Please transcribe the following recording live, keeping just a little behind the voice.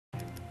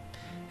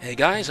Hey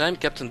guys, I'm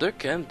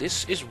captnduck and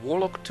this is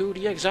Warlock 2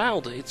 the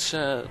Exiled. It's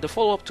the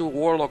follow-up to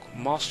Warlock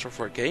Master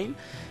for a game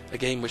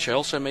which I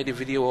also made a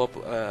video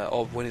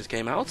of when it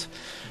came out.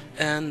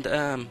 And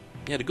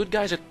yeah, the good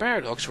guys at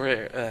Paradox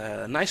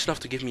were nice enough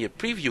to give me a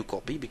preview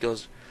copy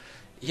because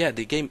yeah,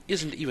 the game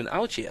isn't even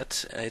out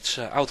yet. It's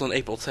out on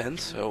April 10th,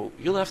 so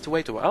you'll have to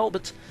wait a while,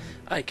 but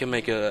I can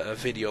make a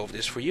video of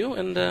this for you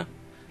and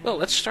well,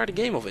 let's start a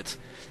game of it.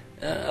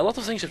 A lot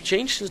of things have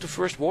changed since the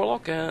first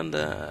Warlock, and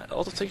a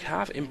lot of things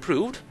have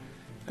improved.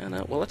 And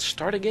well, let's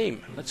start a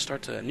game. Let's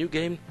start a new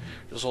game.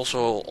 There's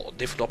also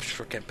different options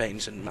for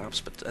campaigns and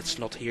maps, but that's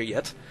not here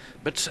yet.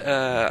 But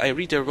I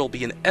read there will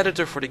be an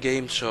editor for the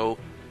game, so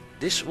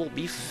this will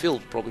be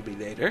filled probably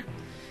later.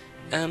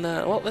 And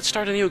well, let's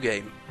start a new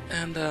game.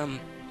 And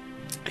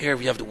here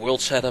we have the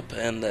world setup,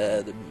 and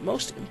the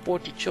most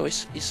important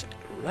choice is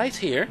right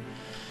here.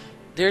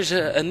 There's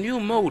a new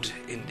mode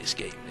in this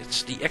game.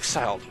 It's the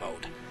Exiled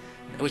mode,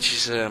 which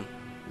is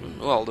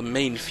well, the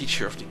main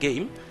feature of the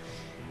game.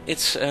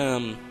 It's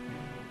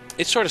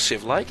sort of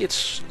Civ-like.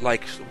 It's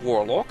like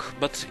Warlock,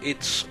 but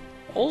it's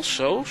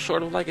also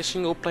sort of like a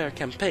single-player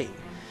campaign.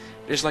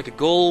 There's like a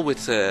goal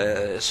with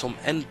some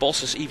end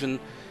bosses even,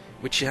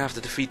 which you have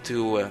to defeat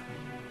to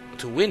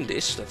win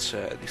this. That's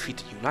defeat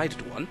the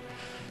United One.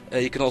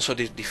 You can also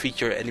defeat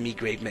your enemy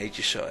Great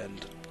Mages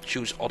and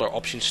choose other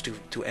options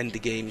to end the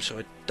game, so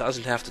it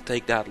doesn't have to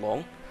take that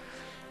long.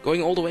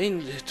 Going all the way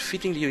and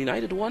defeating the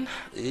United One,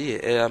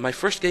 my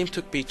first game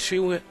took me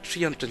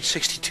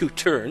 362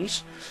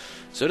 turns,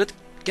 so that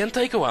can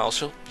take a while,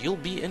 so you'll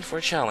be in for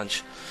a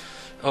challenge.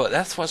 Oh,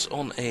 that was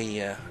on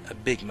a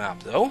big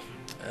map though,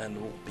 and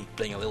we'll be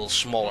playing a little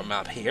smaller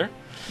map here.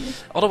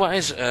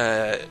 Otherwise,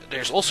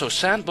 there's also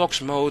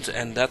sandbox mode,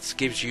 and that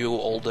gives you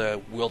all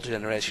the world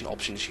generation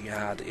options you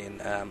had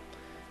in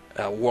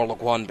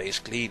Warlock 1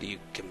 basically. You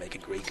can make a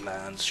great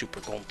land,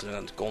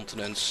 supercontinent,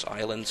 continents,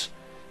 islands.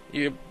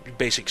 Your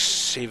basic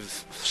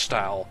Civ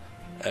style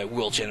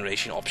world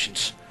generation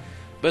options.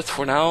 But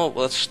for now,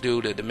 let's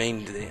do the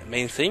main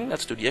thing.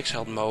 Let's do the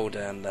Exiled mode,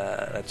 and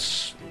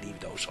let's leave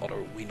those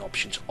other win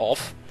options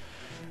off.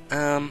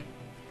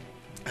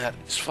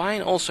 It's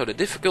fine. Also the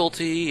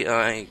difficulty,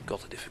 I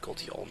got the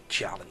difficulty on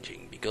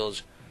challenging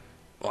because,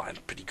 well, I'm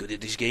pretty good at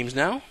these games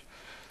now.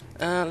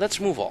 Let's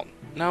move on.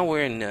 Now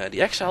we're in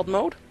the Exiled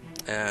mode,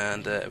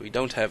 and we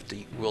don't have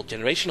the world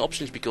generation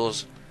options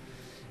because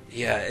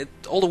yeah,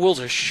 all the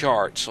worlds are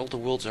shards, all the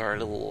worlds are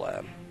little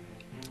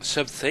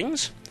sub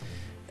things.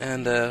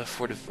 And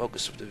for the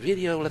focus of the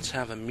video, let's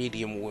have a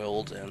medium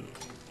world, and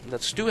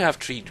let's have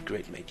 3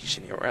 Great Mages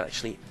in here, or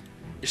actually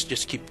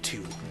just keep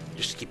 2,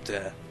 just to keep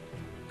the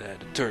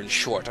turn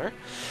shorter.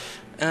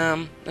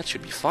 That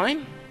should be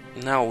fine.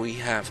 Now we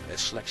have a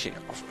selection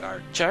of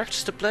our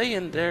characters to play,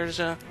 and there's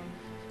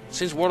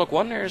since Warlock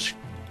 1 there's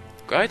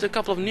quite a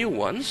couple of new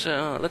ones.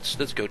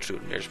 Let's go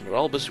through. There's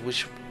Moralbus,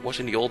 which was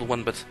in the old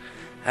one, but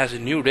has a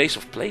new race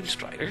of plane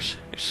striders.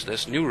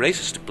 There's new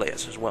races to play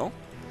as well.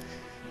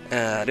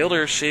 The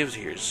other civs,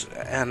 here's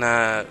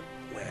Anna,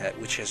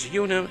 which has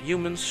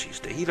humans. She's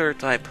the healer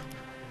type.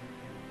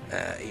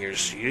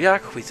 Here's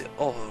Yak,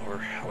 or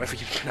however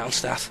you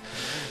pronounce that,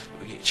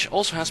 which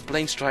also has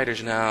plane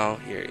striders now.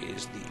 Here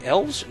is the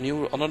elves,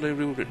 another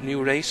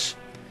new race.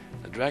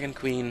 The Dragon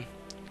Queen.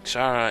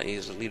 Xara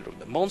is the leader of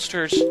the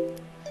monsters.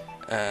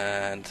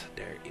 And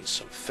there is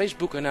some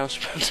Facebook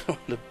announcement on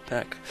the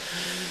back.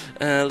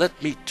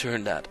 Let me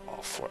turn that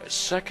off for a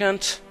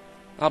second.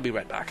 I'll be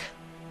right back.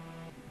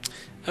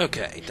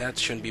 Okay, that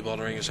shouldn't be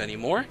bothering us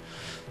anymore.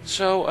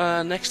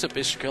 So next up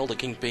is Skrull, the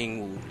Kingpin,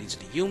 who leads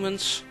the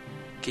humans.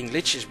 King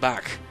Lich is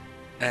back,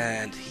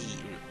 and he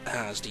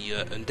has the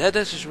undead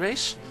as his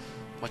race.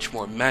 Much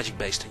more magic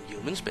based than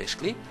humans,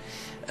 basically.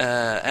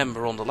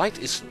 Ember on the Light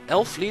is an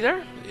elf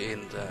leader,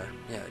 and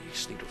yeah,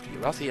 he's leader of the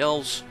Irathi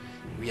elves.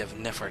 We have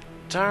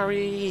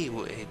Nefertari,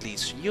 who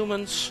leads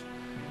humans.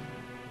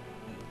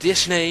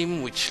 This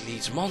name, which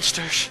leads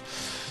monsters.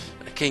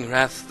 King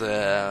Wrath,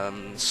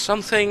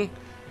 something.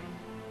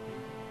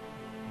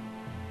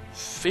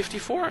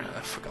 54?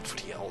 I forgot what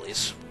the L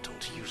is.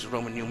 Don't use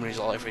Roman numerals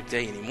all every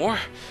day anymore,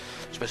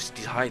 especially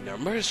these high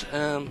numbers.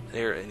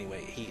 There,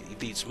 anyway, he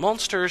leads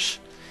monsters.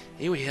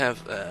 Here we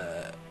have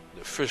the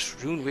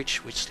first Rune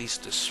Witch, which leads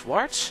the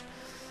Swarts.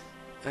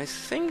 I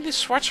think the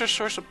Swarts are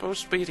sort of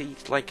supposed to be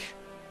like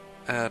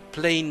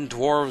plain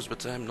dwarves,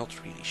 but I'm not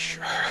really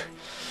sure.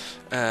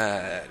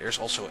 There's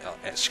also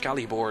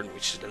Excalibur,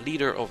 which is the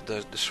leader of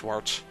the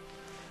Swarts,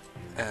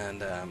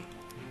 and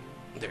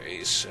there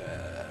is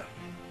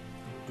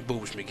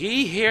Boobs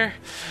McGee here,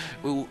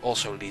 who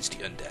also leads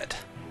the undead.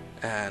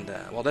 And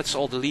well, that's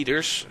all the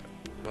leaders.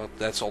 Well,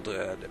 that's all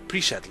the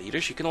preset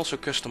leaders. You can also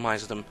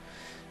customize them,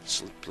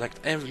 select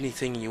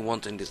anything you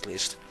want in this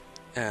list,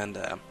 and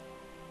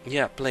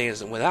yeah, play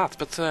as with that.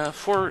 But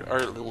for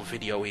our little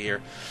video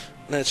here,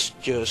 let's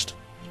just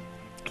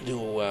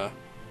do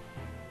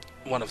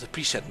one of the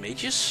preset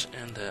mages,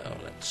 and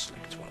let's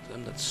select one of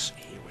them that's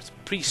here with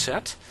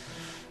preset.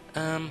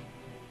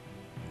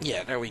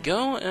 Yeah, there we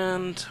go.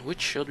 And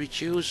which should we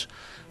choose?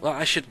 Well,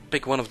 I should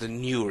pick one of the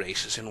new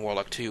races in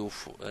Warlock 2.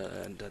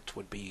 And that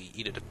would be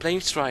either the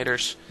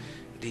Plainstriders,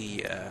 the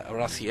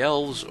Arathi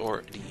Elves,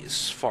 or the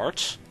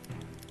Svarts.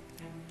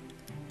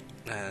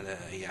 And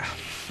yeah,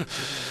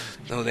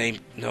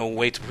 no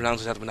way to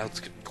pronounce that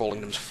without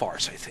calling them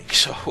farts, I think.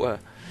 So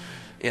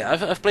yeah,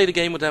 I've played a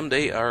game with them.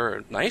 They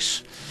are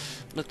nice,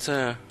 but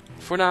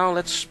for now,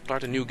 let's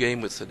start a new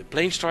game with the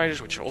Plainstriders,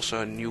 which are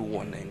also a new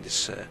one in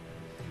this,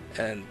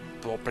 and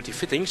well, pretty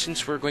fitting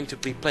since we're going to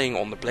be playing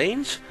on the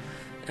plains.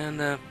 And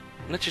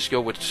let's just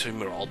go with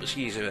Miralbus.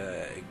 He's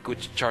a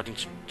good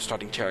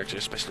starting character,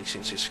 especially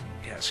since he's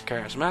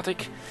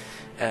charismatic.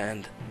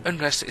 And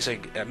Unrest is a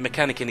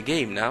mechanic in the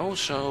game now,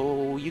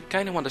 so you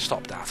kind of want to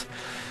stop that.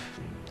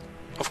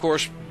 Of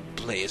course,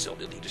 play as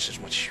leaders as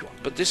much as you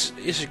want, but this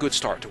is a good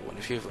starter one.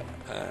 If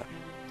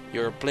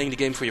you're playing the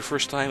game for your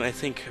first time, I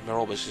think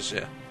Miralbus is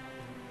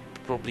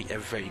probably a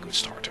very good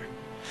starter.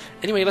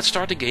 Anyway, let's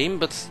start the game,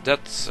 but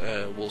that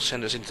will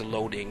send us into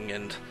loading,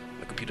 and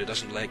my computer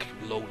doesn't like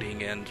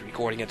loading and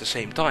recording at the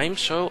same time,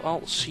 so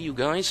I'll see you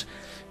guys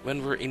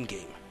when we're in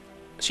game.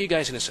 See you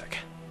guys in a sec.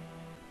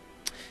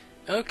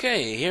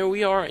 Okay, here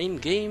we are in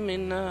game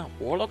in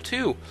Warlock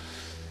 2.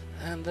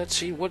 And let's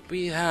see what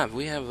we have.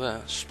 We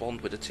have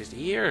spawned with it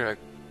here,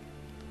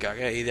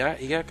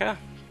 Igaka,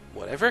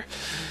 whatever.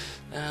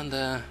 And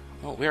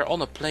well, we're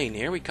on a plane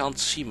here. We can't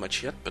see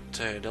much yet, but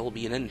there will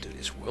be an end to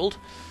this world.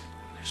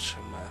 There's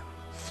some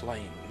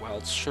flying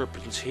wild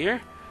serpents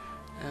here,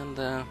 and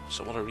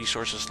some other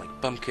resources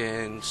like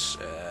pumpkins.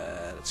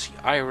 Let's see,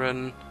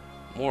 iron,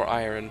 more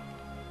iron,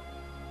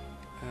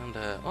 and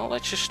well,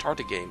 let's just start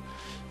the game.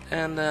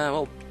 And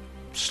well,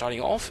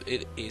 starting off,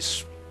 it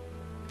is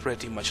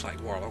pretty much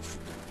like Warlock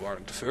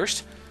the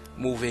First.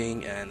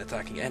 Moving and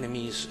attacking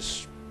enemies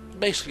is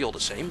basically all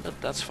the same, but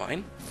that's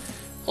fine.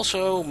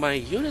 Also, my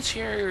units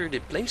here, the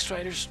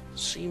Plainstriders,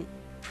 seem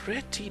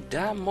pretty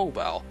damn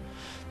mobile.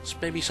 It's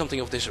maybe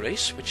something of this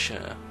race, which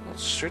well,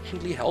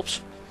 certainly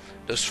helps.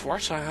 The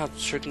Svarts I had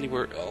certainly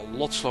were a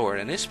lot slower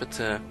than this, but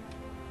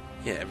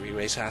yeah, every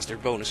race has their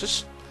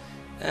bonuses.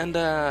 And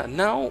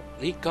now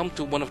we come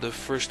to one of the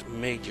first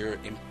major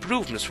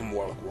improvements from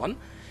Warlock 1.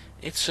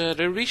 It's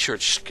the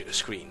research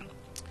screen.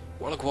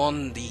 Warlock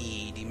 1,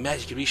 the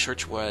magic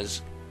research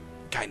was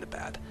kinda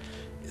bad.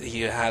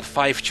 You had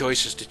 5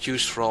 choices to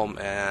choose from,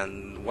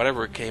 and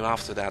whatever came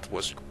after that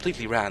was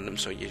completely random,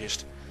 so you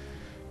just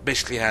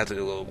basically had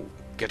to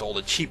get all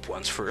the cheap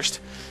ones first.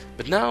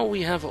 But now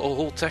we have a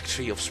whole tech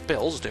tree of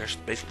spells. There's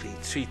basically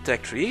 3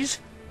 tech trees: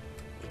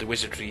 the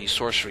wizardry,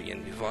 sorcery,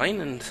 and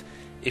divine. And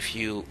if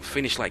you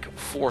finish like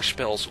 4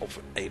 spells of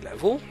a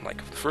level, like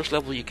the first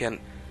level, you can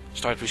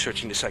start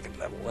researching the second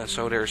level. And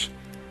so there's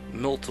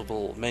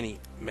many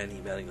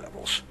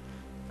levels.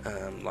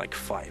 Like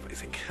 5, I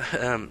think.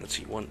 Let's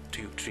see, 1,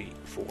 2, 3,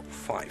 4,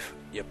 5.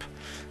 Yep.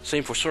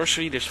 Same for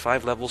sorcery, there's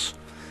 5 levels.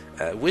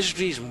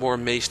 Wizardry is more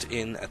based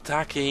in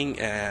attacking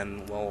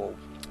and, well,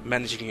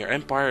 managing your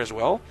empire as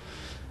well.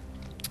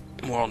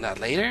 More on that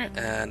later.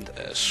 And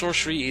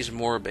sorcery is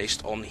more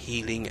based on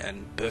healing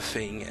and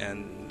buffing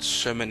and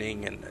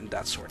summoning and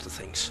that sort of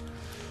things.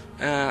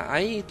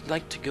 I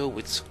like to go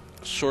with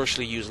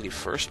sorcery usually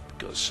first,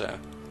 because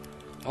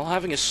well,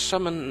 having a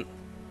summon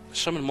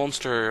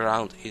monster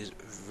around is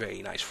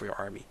very nice for your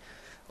army.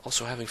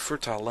 Also, having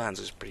fertile lands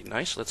is pretty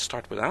nice. Let's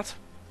start with that.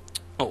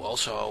 Oh,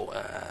 also,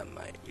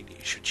 I really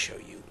should show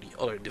you the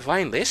other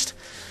divine list.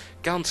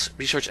 Can't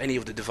research any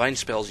of the divine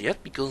spells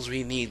yet, because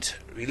we need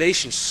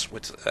relations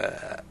with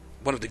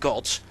one of the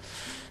gods,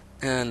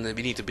 and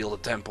we need to build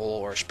a temple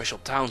or special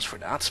towns for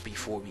that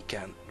before we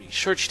can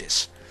research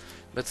this.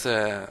 But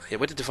yeah,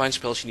 with the divine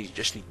spells you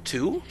just need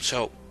 2,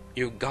 so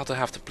you gotta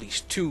have to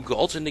please 2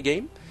 gods in the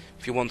game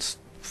if you want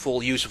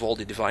full use of all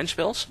the divine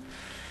spells.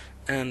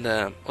 And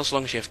as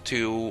long as you have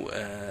 2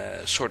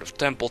 sort of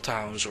temple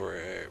towns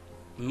or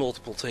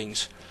multiple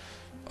things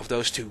of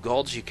those 2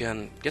 gods, you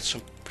can get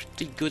some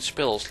pretty good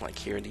spells. Like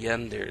here in the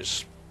end,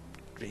 there's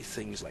great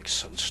things like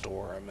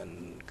Sunstorm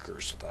and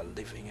Curse of the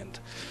Living, and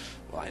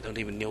well, I don't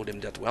even know them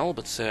that well,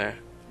 but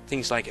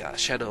things like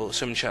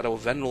Summon Shadow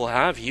of Ven will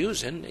have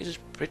use, and it is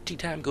pretty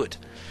damn good.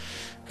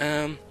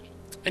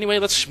 Anyway,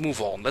 let's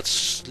move on.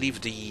 Let's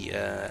leave the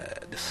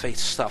faith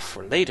stuff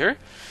for later.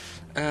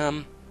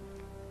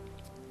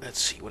 Let's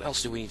see, what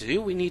else do we need to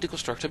do? We need to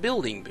construct a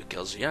building,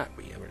 because yeah,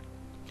 we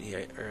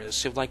are a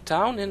civilized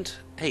town, and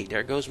hey,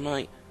 there goes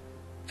my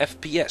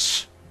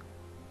FPS.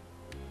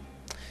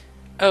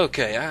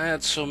 Okay, I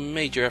had some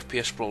major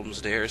FPS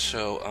problems there,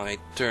 so I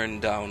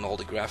turned down all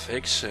the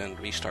graphics and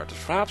restarted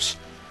Fraps.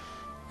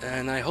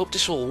 And I hope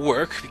this will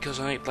work, because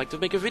I'd like to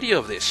make a video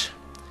of this.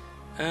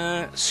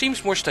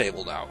 Seems more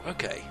stable now.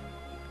 Okay,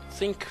 I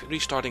think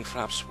restarting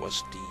Fraps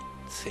was the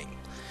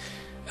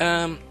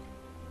thing.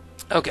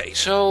 Okay,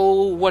 so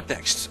what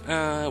next?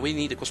 We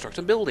need to construct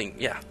a building,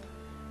 yeah,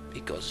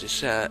 because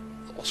it's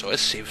also a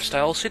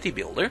Civ-style city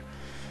builder.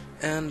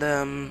 And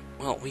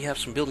well, we have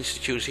some buildings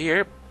to choose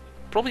here.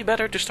 probably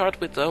better to start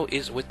with though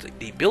is with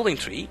the building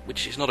tree,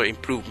 which is another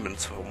improvement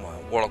from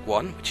Warlock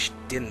 1, which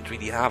didn't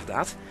really have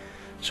that.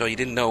 So you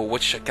didn't know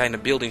which kind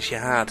of buildings you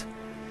had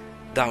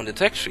down the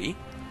tech tree.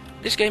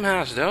 This game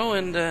has though,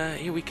 and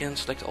here we can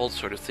select all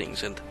sort of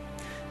things. And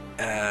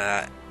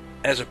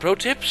as a pro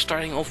tip,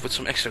 starting off with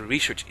some extra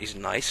research is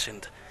nice.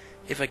 And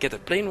if I get a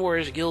Plane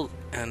Warriors Guild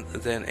and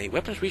then a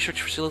weapons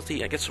research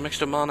facility, I get some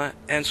extra mana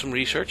and some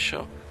research.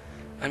 So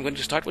I'm going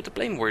to start with the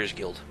Plane Warriors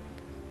Guild.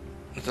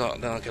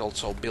 Then I can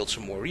also build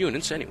some more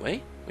units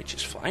anyway, which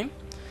is fine.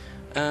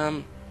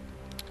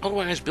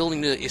 Otherwise,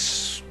 building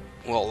is,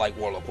 well, like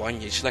Warlock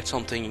 1, you select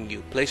something,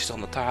 you place it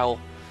on the tile.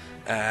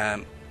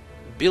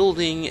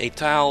 Building a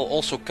tile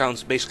also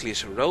counts basically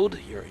as a road.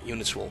 Your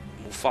units will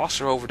move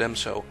faster over them,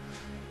 so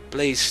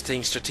place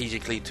things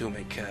strategically to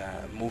make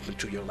movement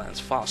to your lands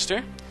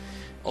faster.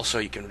 Also,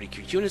 you can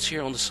recruit units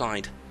here on the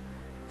side.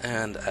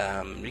 And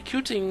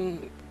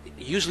recruiting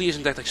usually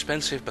isn't that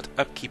expensive, but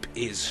upkeep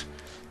is.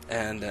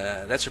 And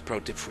that's a pro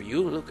tip for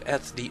you. Look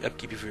at the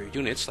upkeep of your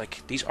units.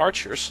 Like these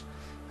archers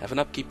have an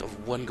upkeep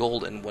of 1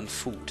 gold and 1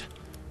 food.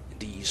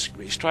 These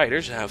grey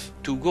striders have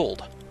 2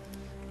 gold.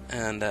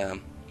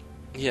 And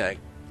yeah,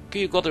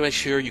 you gotta make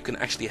sure you can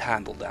actually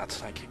handle that.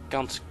 Like you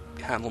can't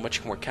handle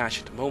much more cash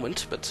at the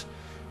moment, but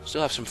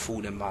still have some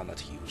food and mana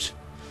to use.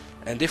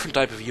 And different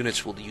type of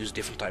units will use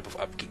different type of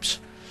upkeeps.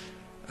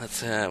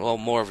 But, well,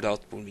 more of that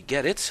when we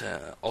get it.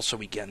 Also,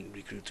 we can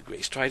recruit the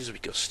grey striders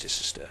because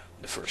this is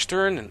the first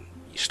turn, and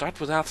you start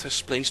with that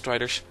as plain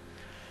striders.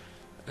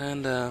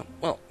 And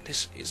well,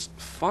 this is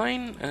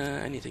fine.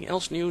 Anything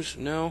else news?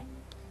 No.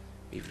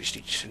 We've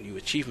received a new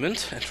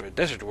achievement, enter a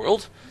desert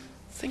world.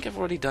 I think I've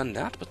already done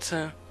that, but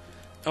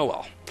oh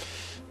well.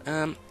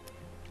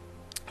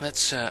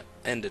 Let's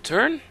end the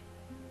turn.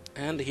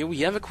 And here we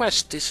have a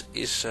quest. This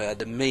is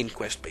the main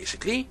quest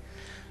basically.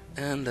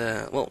 And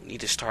well,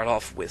 need to start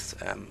off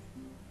with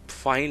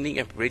finding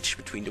a bridge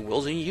between the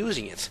worlds and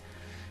using it.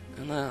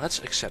 And let's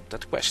accept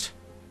that quest.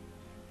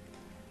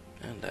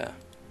 And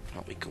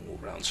well, we can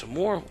move around some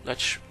more.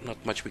 That's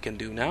not much we can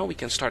do now. We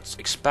can start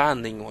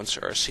expanding once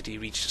our city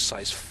reaches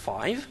size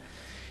 5.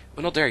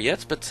 We're not there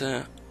yet, but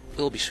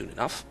will be soon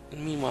enough.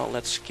 And meanwhile,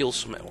 let's kill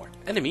some more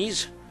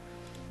enemies.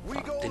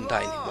 Didn't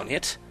die in 1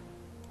 hit.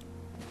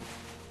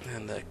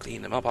 And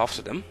clean them up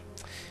after them.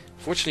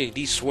 Fortunately,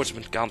 these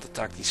swordsmen can't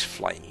attack these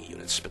flying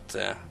units, but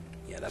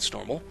yeah, that's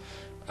normal.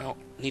 I'll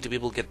need to be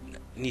able to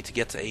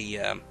get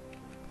a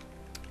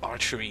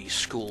archery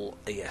school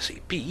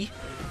ASAP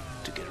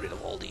to get rid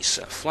of all these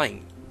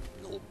flying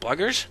little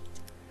buggers.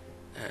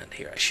 And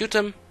here I shoot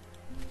them.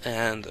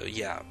 And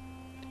yeah,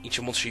 each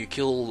monster you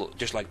kill,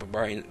 just like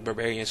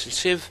barbarians in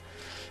Civ,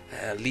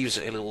 leaves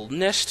a little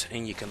nest,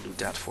 and you can do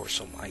that for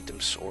some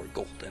items or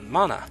gold and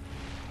mana.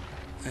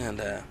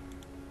 And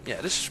yeah,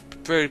 this is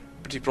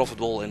pretty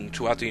profitable, and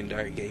throughout the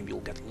entire game you'll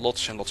get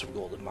lots and lots of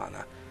gold and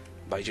mana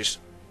by just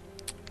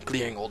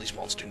clearing all these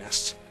monster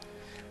nests.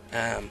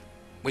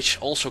 Which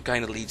also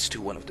kind of leads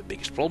to one of the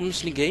biggest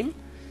problems in the game,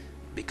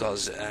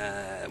 because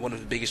one of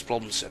the biggest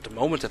problems at the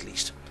moment at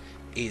least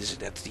is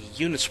that the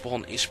unit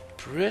spawn is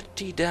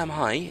pretty damn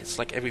high. It's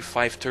like every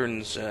 5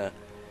 turns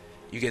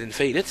you get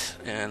invaded,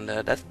 and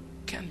that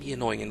can be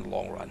annoying in the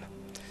long run.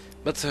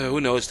 But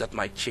who knows, that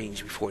might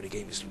change before the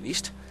game is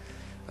released.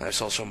 I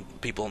saw some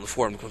people on the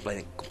forum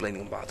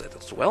complaining about that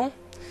as well.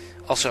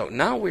 Also,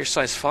 now we're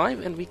size 5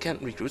 and we can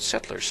recruit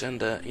settlers.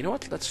 And you know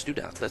what? Let's do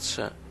that. Let's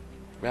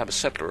grab a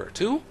settler or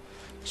 2,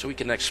 so we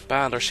can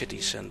expand our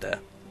cities and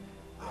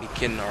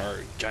begin our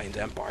giant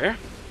empire.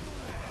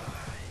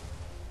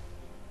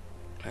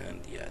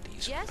 And yeah,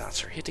 these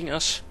bats are hitting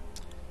us,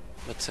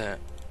 but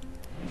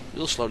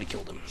we'll slowly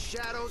kill them.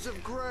 Shadows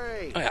of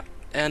Grey. Oh yeah,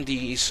 and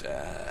these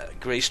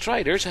grey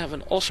striders have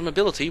an awesome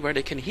ability where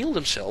they can heal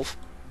themselves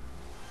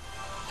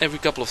every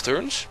couple of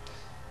turns,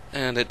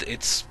 and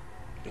it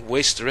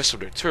wastes the rest of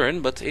their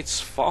turn, but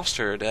it's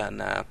faster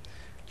than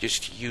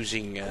just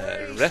using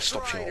rest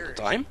option all the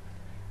time.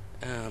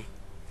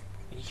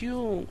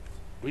 You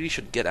really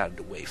should get out of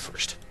the way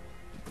first.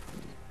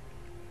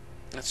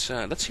 Let's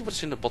see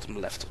what's in the bottom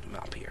left of the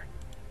map here.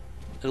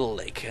 A little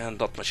lake, and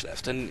not much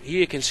left. And here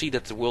you can see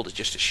that the world is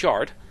just a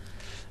shard.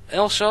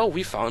 Also,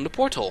 we found a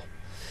portal.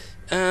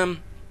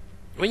 When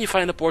you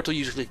find a portal, you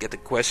usually get a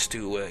quest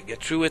to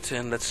get through it.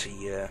 And let's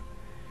see.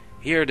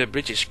 Here the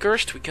bridge is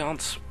cursed. We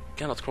cannot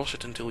cross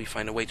it until we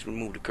find a way to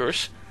remove the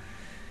curse.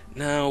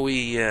 Now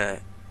we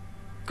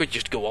could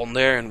just go on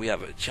there, and we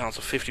have a chance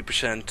of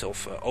 50%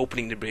 of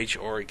opening the bridge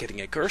or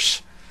getting a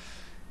curse.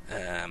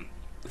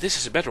 This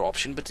is a better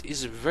option, but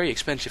is very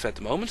expensive at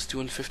the moment.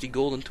 250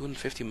 gold and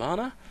 250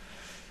 mana.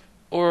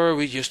 Or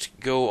we just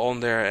go on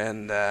there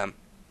and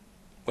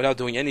without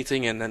doing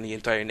anything, and then the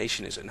entire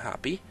nation is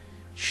unhappy.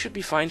 Should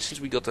be fine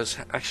since we got this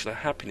actual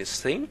happiness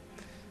thing.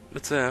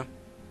 But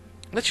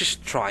let's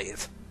just try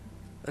it.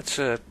 Let's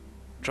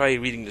try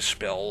reading the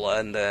spell,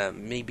 and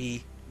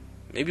maybe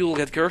we'll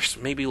get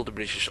cursed, maybe the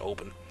bridge is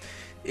open.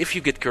 If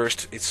you get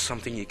cursed, it's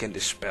something you can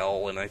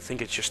dispel, and I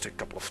think it's just a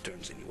couple of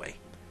turns anyway.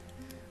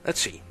 Let's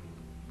see.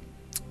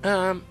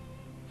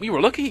 We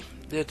were lucky.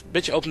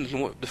 bet you opened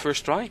it the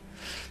first try.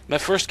 My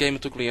first game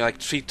it took me like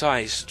 3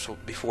 tries, so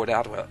before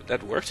that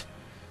that worked.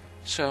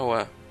 So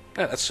yeah,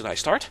 that's a nice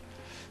start.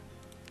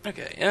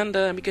 Okay, and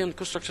we can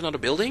construct another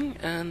building,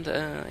 and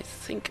I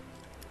think,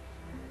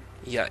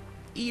 yeah,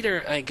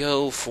 either I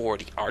go for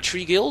the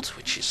archery guild,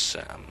 which is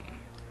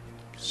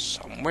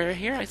somewhere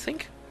here, I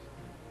think.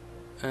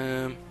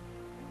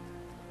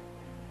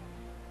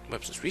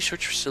 Weapons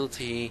research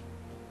facility,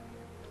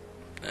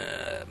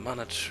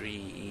 mana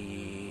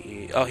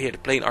tree. Oh, here the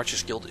plain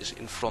archers guild is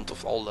in front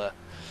of all the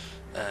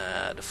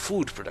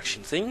food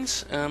production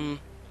things.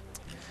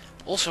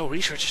 Also,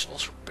 research is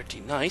also pretty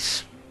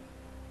nice.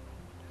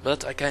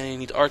 But I kinda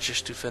need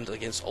archers to fend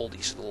against all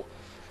these little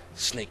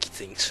snaky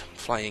things,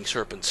 flying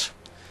serpents.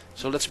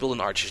 So let's build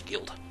an archers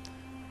guild.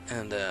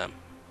 And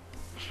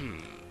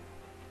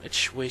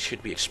which way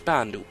should we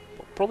expand?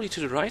 Probably to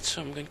the right,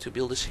 so I'm going to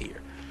build this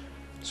here.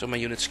 So my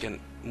units can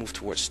move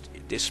towards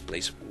this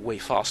place way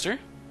faster.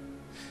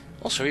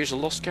 Also, here's a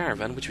lost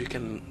caravan which we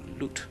can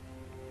loot.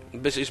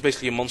 It's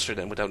basically a monster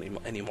then without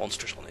any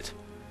monsters on it.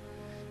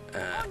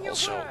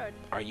 Also,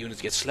 our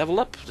unit gets level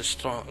up.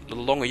 The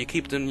longer you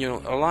keep them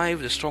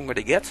alive, the stronger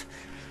they get.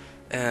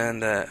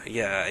 And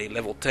yeah, a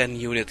level 10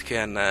 unit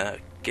can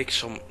kick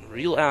some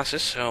real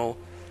asses, so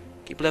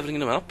keep leveling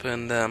them up.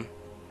 And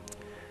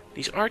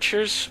these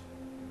archers,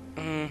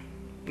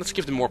 let's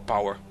give them more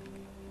power.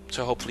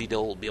 So hopefully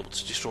they'll be able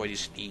to destroy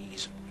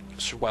these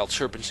wild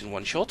serpents in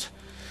one shot.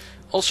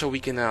 Also,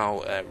 we can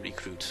now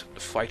recruit the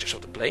fighters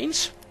of the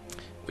plains,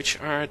 which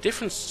are a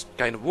different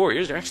kind of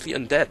warriors. They're actually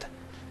undead.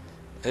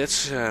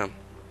 It's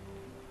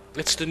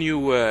the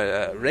new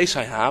race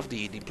I have,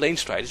 the plain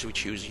striders,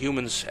 which use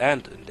humans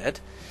and undead.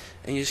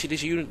 And you see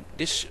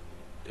this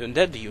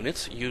undead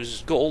unit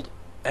uses gold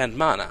and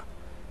mana.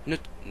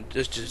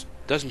 Just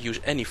doesn't use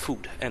any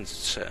food, and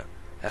it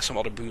has some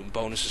other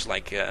bonuses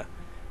like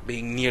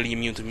being nearly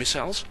immune to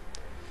missiles.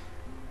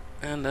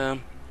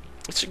 And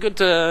it's a good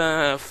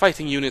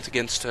fighting unit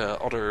against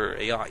other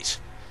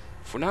AIs.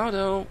 For now,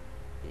 though,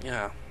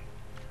 yeah.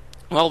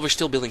 Well, we're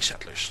still building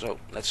settlers, so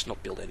let's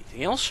not build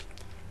anything else.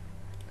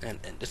 And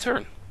end the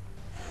turn.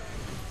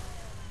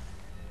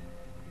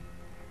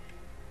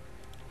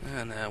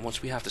 And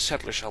once we have the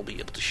settlers, I'll be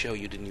able to show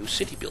you the new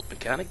city build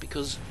mechanic,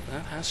 because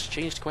that has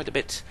changed quite a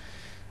bit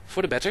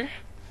for the better.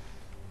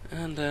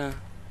 And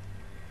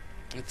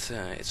it's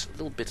a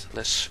little bit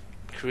less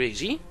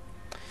crazy.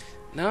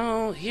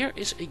 Now, here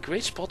is a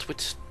great spot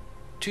with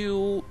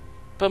 2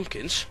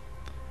 pumpkins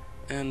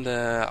and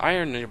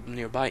iron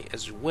nearby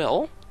as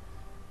well.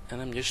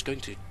 And I'm just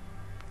going to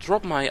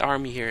drop my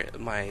army here,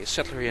 my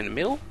settler here in the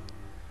middle,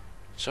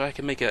 so I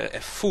can make a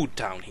food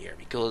town here,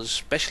 because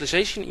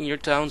specialization in your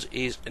towns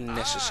is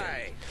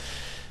necessary.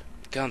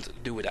 Can't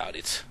do without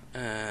it.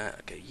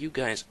 Okay, you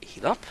guys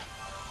heal up,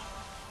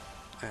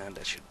 and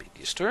that should be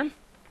this turn.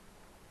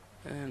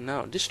 And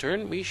now this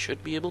turn we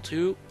should be able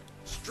to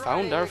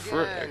found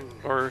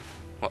our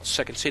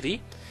second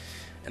city.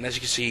 And as you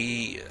can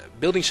see,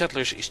 building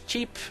settlers is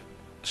cheap,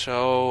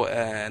 so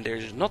and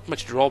there's not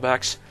much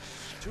drawbacks.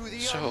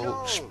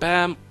 So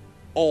spam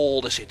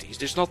all the cities.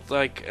 There's not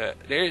like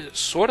there's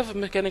sort of a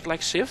mechanic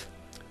like Civ,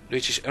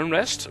 which is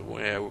unrest,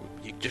 where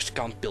you just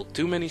can't build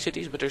too many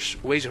cities, but there's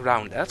ways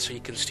around that, so you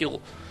can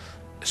still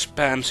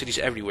spam cities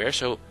everywhere.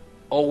 So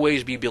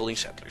always be building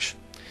settlers.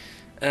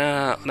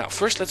 Now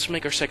first let's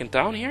make our second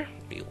town here.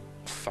 We'll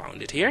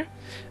found it here.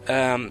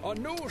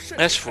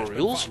 As for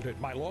rules,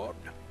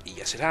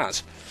 yes it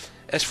has.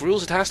 As for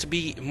rules, it has to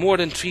be more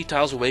than 3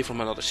 tiles away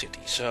from another city.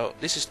 So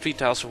this is 3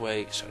 tiles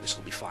away, so this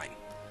will be fine.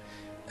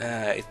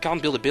 It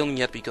can't build a building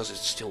yet because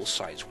it's still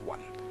size 1.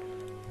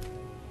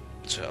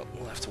 So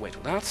we'll have to wait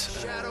for that.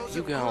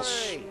 You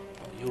guys,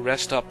 you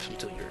rest up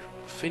until you're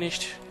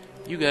finished.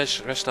 You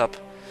guys rest up.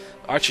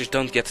 Archers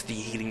don't get the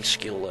healing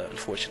skill,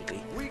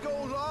 unfortunately.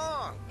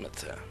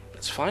 But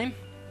that's fine.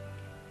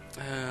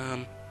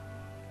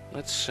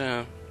 Let's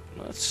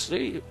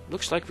see.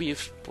 Looks like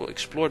we've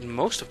explored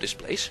most of this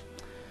place.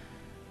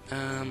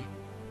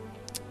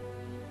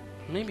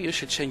 Maybe I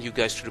should send you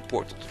guys to the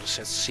portal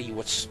to see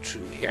what's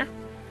through here.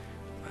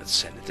 Let's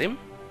send it in.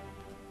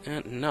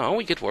 And now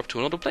we get warped to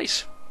another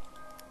place.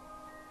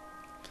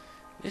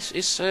 This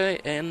is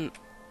an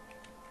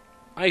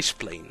ice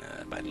plane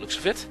by the looks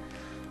of it.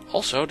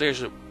 Also,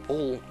 there's a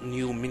whole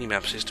new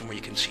minimap system where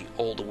you can see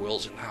all the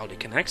worlds and how they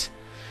connect.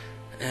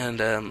 And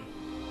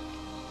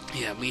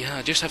yeah, we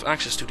just have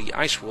access to the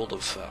ice world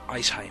of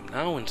Iceheim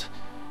now, and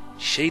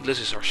Shadeless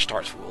is our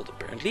start world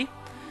apparently.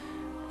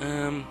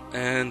 And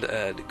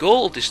the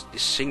goal of this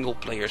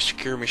single-player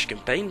skirmish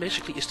campaign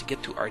basically is to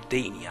get to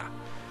Ardania.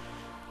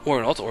 Or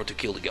not, or to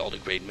kill all the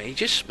great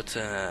mages, but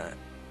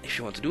if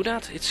you want to do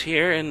that, it's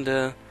here, and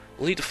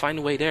we'll need to find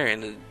a way there,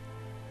 and it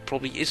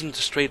probably isn't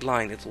a straight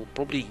line. It will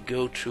probably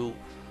go through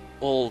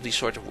all these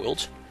sort of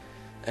worlds,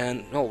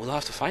 and well, we'll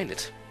have to find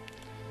it.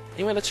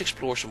 Anyway, let's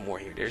explore some more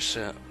here. There's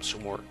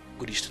some more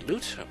goodies to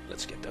loot, so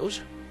let's get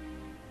those.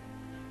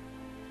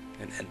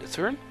 And end the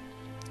turn.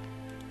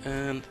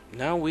 And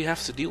now we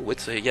have to deal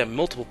with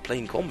multiple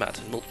plane combat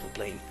and multiple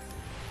plane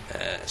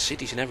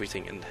cities and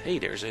everything. And hey,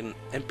 there's an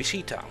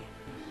NPC town.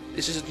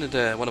 This isn't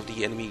one of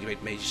the enemy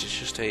great mages, it's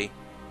just a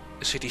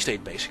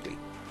city-state basically.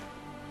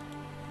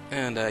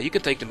 And you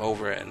can take them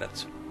over, and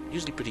that's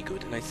usually pretty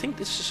good. And I think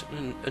this is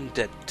an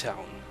undead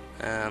town.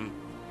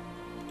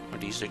 Or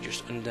these are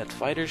just undead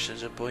fighters,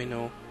 as a boy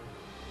know.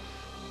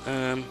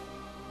 They're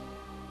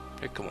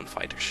common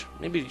fighters.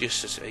 Maybe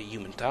just as a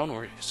human town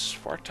or a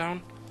swart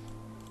town.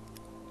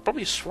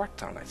 Probably a swart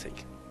town, I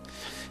think.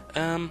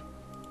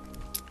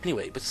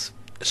 Anyway, but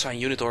assign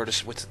unit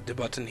orders with the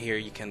button here.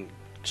 You can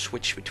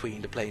switch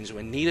between the planes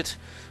when needed,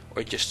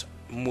 or just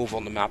move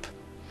on the map.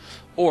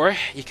 Or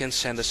you can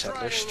send a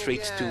settler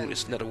straight to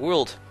this nether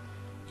world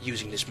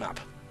using this map.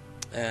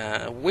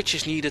 Which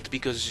is needed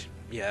because,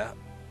 yeah,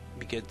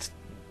 we get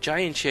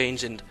giant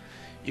chains and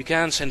you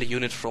can send a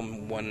unit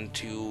from one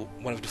to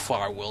one of the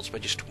far worlds by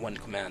just one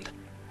command.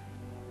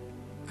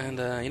 And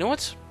you know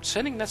what?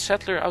 Sending that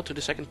settler out to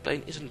the second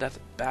plane isn't that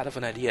bad of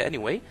an idea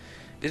anyway.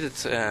 Did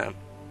it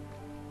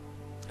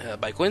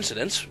by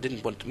coincidence.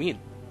 Didn't want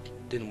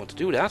to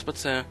do that,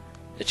 but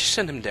let's just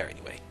send him there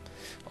anyway.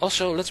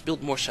 Also, let's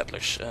build more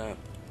settlers.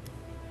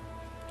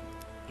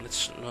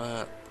 Let's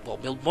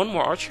build one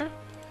more archer,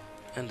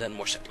 and then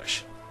more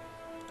settlers,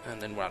 and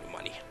then we're out of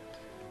money.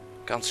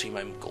 Can't see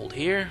my gold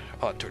here.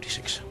 Oh,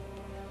 36.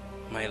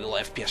 My little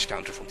FPS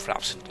counter from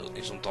Fraps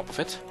is on top of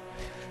it.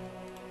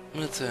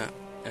 But yeah,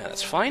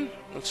 that's fine.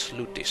 Let's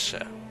loot this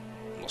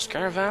lost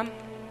caravan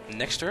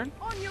next turn.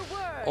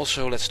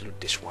 Also, let's loot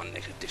this one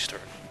this turn.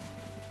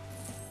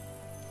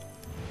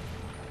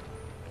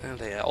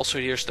 And also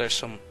there's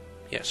some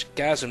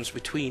chasms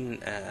between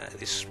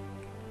this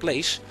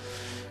place,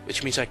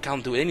 which means I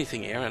can't do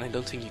anything here, and I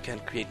don't think you can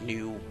create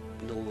new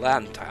little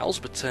land tiles.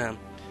 But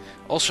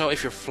also,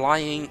 if you're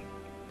flying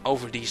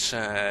over these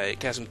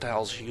chasm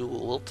tiles, you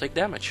will take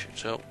damage.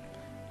 So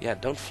yeah,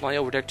 don't fly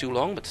over there too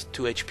long. But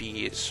 2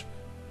 HP is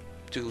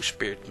 2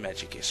 spirit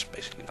magic is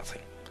basically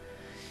nothing.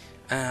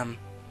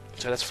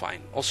 So that's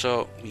fine.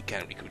 Also, we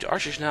can recruit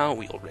archers now.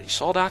 We already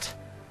saw that.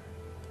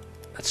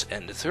 Let's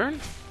end the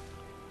turn.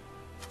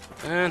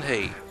 And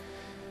hey,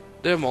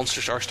 the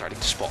monsters are starting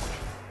to spawn.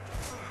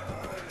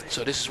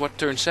 So this is what,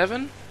 turn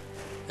 7,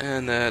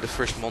 and the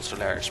first monster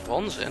lair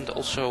spawns. And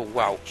also,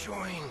 wow,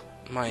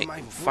 my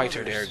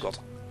fighter there got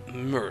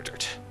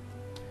murdered.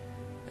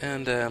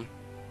 And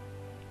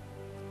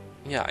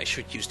yeah, I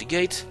should use the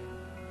gate,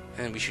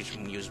 and we should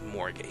use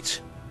more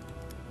gates.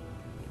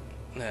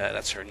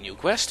 That's our new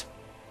quest.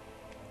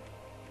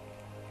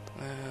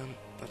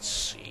 Let's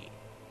see.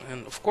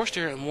 And of course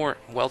there are more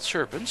wild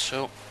serpents,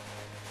 so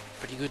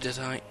pretty good that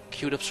I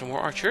queued up some more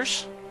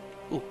archers.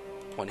 Ooh,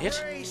 one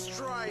hit.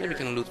 Maybe we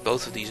can loot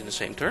both of these in the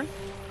same turn.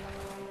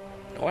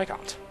 No, I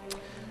can't.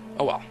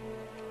 Oh well.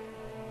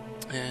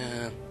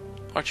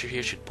 Archer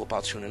here should pop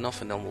out soon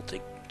enough, and then we'll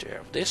take care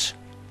of this.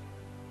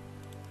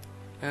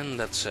 And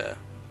let's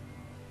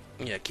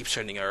keep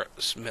sending our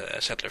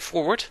settler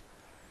forward.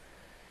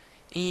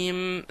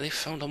 They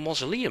found a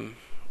mausoleum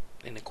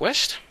in the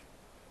quest.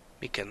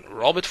 We can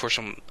rob it for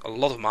a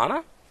lot of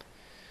mana,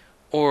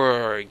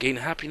 or gain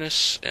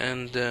happiness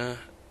and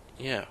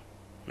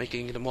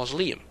making it a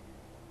mausoleum.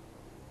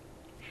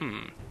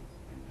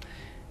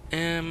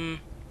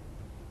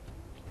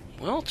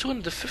 Well,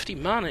 250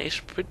 mana is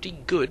pretty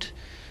good,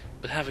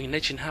 but having an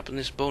edge in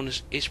happiness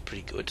bonus is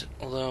pretty good.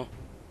 Although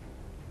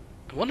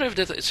I wonder if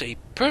that is a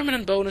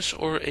permanent bonus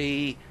or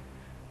a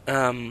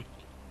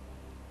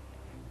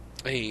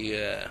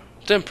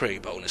temporary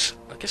bonus.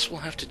 I guess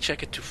we'll have to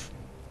check it to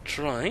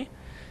try.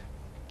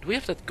 Do we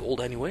have that gold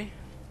anyway?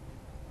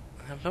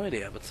 I have no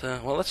idea, but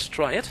well, let's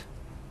try it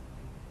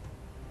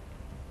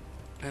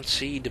and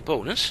see the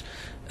bonus.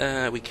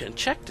 We can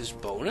check this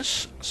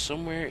bonus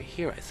somewhere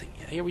here, I think.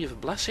 Yeah, here we have a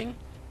blessing.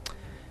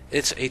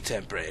 It's a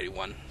temporary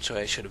one, so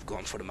I should have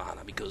gone for the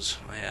mana, because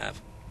I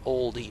have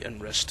all the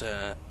unrest,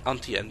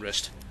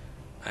 anti-unrest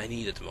I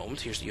need at the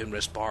moment. Here's the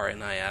unrest bar,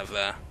 and I have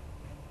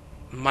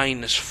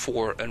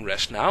 -4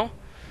 unrest now.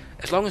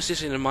 As long as this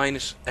is in a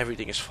minus,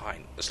 everything is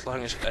fine.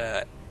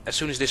 As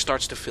soon as this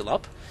starts to fill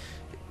up,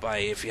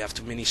 if you have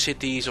too many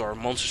cities or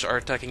monsters are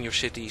attacking your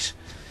cities,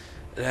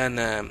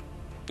 then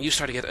you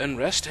start to get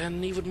unrest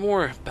and even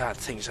more bad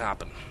things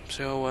happen.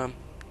 So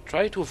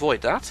try to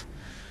avoid that.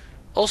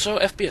 Also,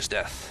 FPS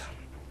death.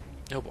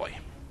 Oh boy.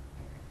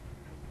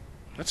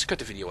 Let's cut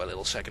the video a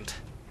little second.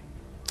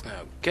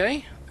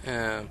 Okay.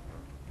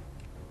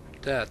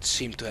 That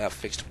seemed to have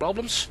fixed the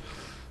problems.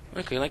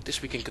 Okay, like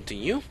this we can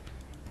continue.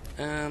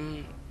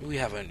 We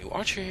have a new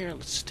archer here.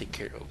 Let's take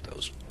care of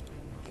those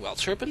wild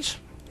serpents.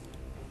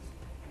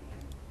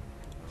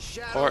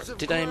 Or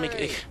did I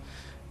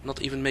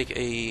not even make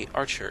a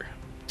archer?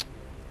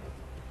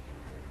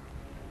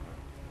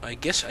 I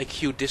guess I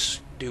queued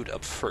this dude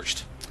up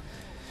first.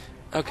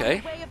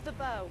 Okay.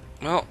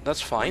 Well,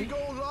 that's fine.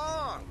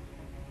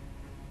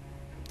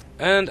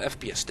 And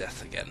FPS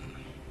death again.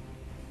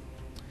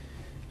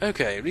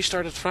 Okay,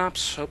 restarted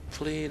Fraps.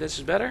 Hopefully this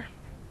is better.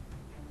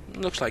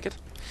 Looks like it.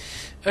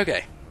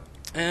 Okay.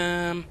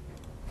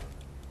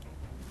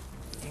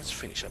 Let's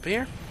finish up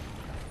here.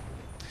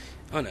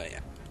 Oh no,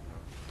 yeah.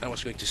 I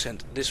was going to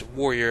send this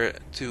warrior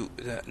to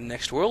the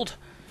next world.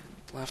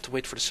 I'll have to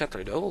wait for the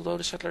settler though, although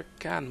the settler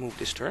can move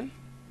this turn.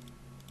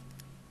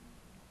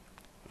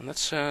 And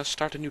let's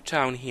start a new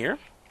town here.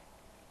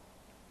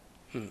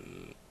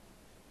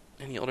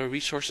 Any other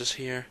resources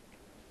here?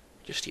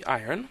 Just the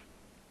iron.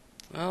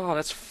 Oh,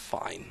 that's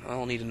fine.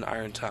 I'll need an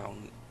iron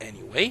town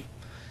anyway.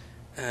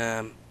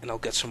 And I'll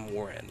get some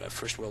more in my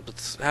first world.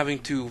 But having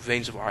 2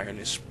 veins of iron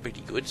is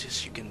pretty good,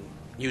 as you can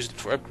use it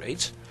for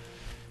upgrades.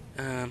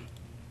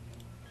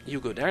 You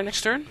go there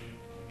next turn.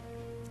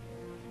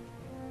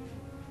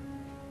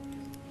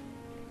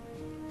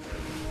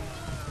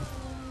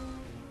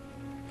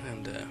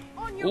 And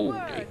oh,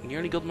 I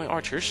nearly got my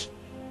archers.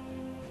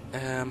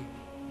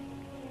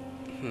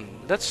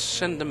 Let's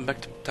send them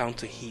back to town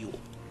to heal,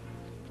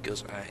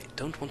 because I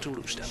don't want to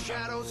lose them.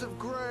 Shadows of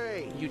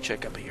Grey. You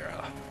check up here.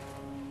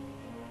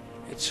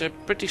 It's a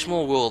pretty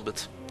small world,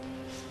 but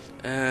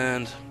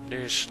and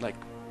there's like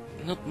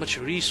not much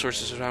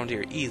resources around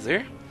here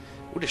either.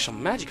 Oh, there's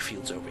some magic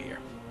fields over here.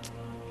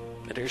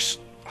 There's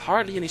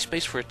hardly any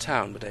space for a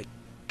town, but I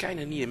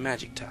kinda need a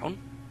magic town.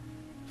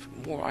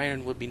 More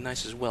iron would be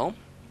nice as well.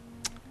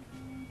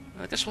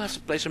 I guess we'll have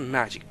to place a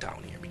magic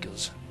town here,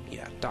 because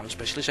yeah, town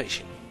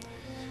specialization.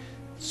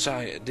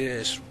 So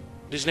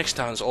this next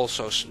town is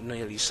also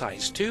nearly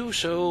size 2,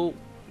 so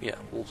yeah,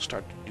 we'll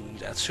start doing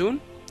that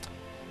soon.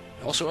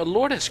 Also, a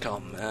lord has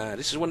come.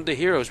 This is one of the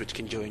heroes which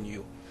can join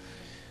you.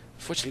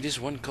 Unfortunately, this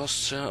one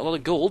costs a lot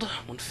of gold,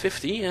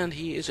 150, and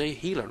he is a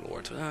healer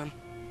lord.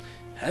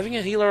 Having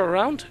a healer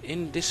around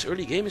in this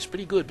early game is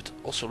pretty good, but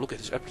also look at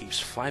his upkeeps: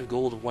 5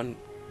 gold, 1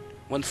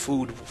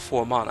 food,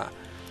 4 mana.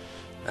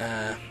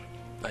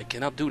 I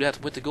cannot do that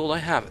with the gold I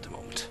have at the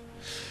moment.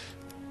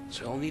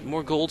 So I'll need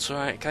more gold, so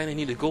I kinda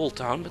need a gold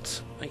town,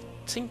 but I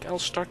think I'll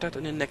start that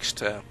in the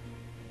next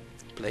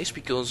place,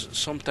 because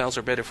some tiles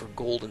are better for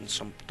gold and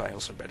some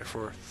tiles are better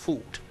for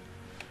food.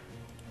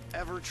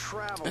 Ever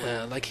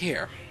traveling. Like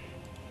here.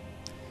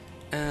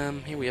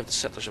 Here we have the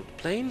Settlers of the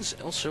Plains.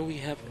 Also we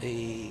have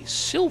a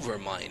silver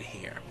mine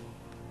here.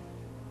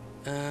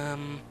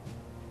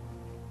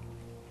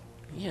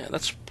 Yeah,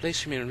 let's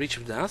place him in reach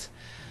of that.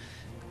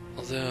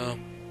 Although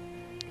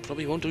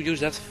probably won't use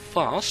that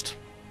fast.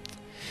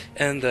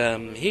 And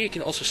here you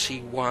can also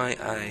see why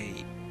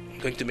I'm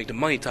going to make the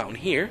money town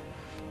here.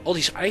 All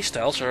these ice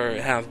tiles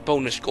have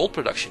bonus gold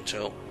production,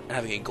 so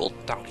having a gold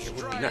town here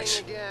would be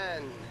nice.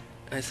 And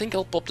I think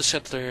I'll pop the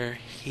settler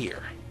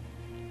here.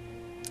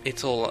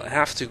 It'll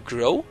have to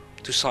grow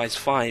to size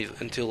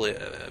 5 until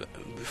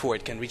before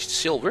it can reach the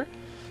silver,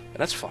 but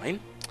that's fine.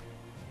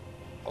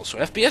 Also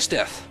FPS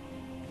death.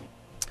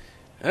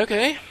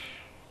 Okay.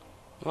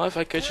 Well, if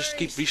I could just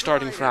keep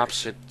restarting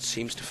fraps, it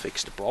seems to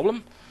fix the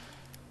problem.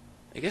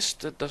 I guess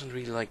that doesn't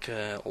really like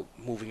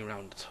moving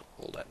around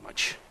all that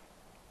much.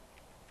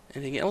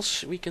 Anything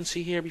else we can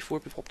see here before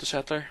we pop the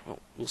settler? Well,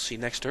 we'll see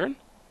next turn.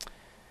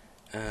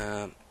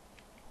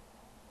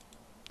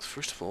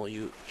 First of all,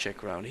 you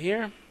check around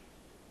here.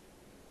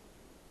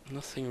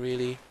 Nothing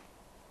really.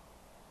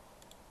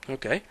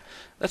 Okay,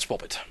 let's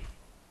pop it.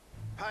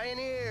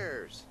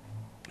 Pioneers.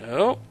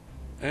 No,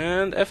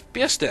 and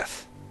FPS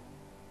death.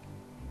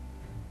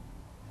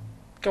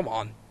 Come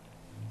on.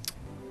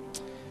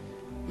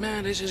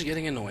 Man, this is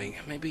getting annoying.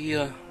 Maybe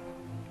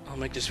I'll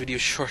make this video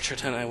shorter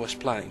than I was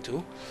planning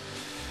to.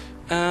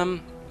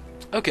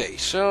 Okay,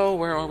 so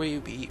where are we?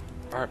 We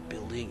are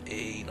building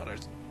another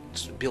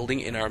building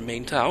in our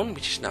main town,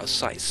 which is now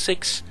size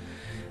 6.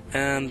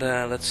 And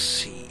let's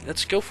see.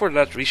 Let's go for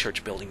that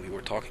research building we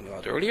were talking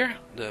about earlier,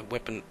 the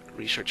weapon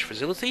research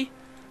facility.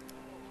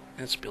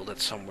 Let's build that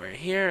somewhere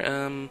here.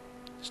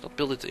 Let's not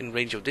build it in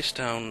range of this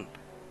town.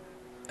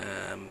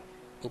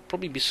 We'll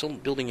probably be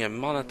building a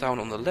mana town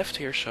on the left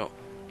here, so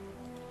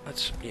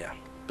let's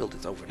build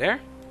it over there.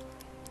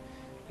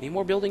 Any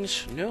more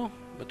buildings? No,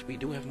 but we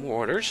do have more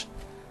orders.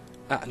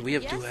 And we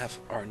have to have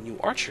our new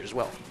archer as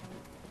well.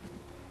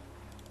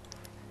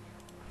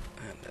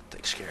 And that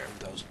takes care of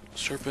those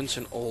serpents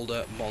and all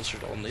the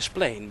monsters on this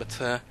plane.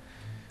 But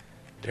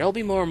there'll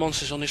be more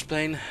monsters on this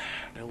plane.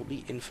 There will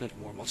be infinite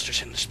more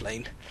monsters in this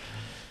plane.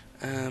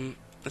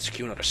 Let's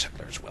queue another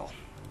settler as well.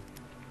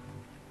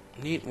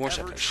 Need more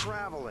settlers.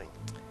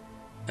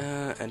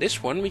 And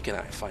this one we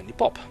can finally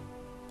pop.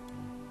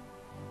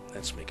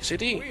 Let's make a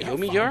city,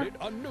 Yomi Jar.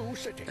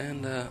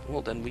 And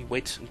well, then we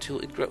wait until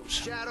it grows.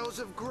 Shadows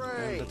of Grey.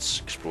 And let's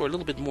explore a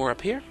little bit more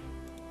up here.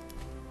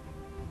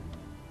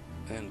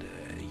 And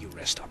you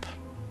rest up.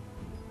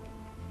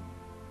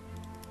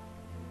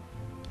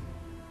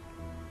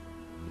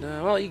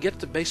 Well, you get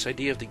the base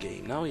idea of the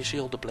game. Now you see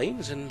all the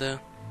planes and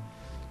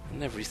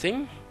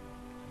everything.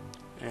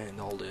 And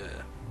all the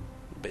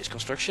base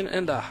construction.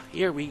 And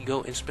here we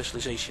go in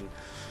specialization.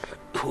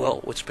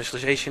 Well, with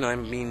specialization I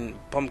mean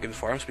pumpkin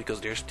farms, because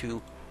there's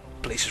 2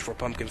 places for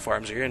pumpkin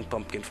farms here, and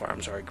pumpkin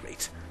farms are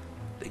great.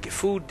 They give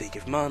food, they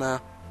give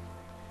mana.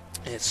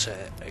 It's a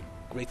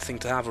great thing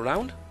to have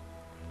around.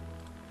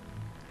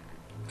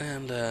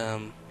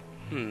 And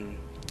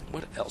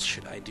what else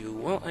should I do?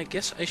 Well, I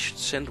guess I should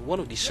send one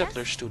of these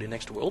settlers to the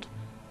next world,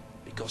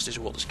 because this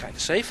world is kind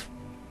of safe.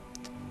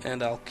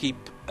 And I'll keep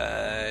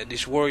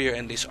this warrior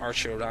and this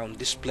archer around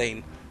this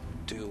plane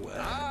to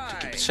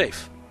keep it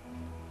safe.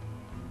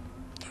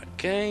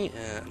 Okay,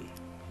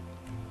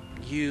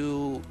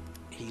 you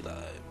heal.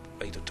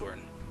 Wait a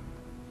turn.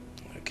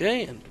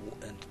 Okay, and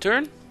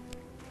turn.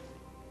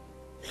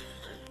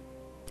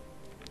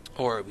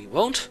 Or we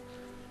won't.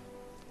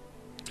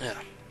 Yeah,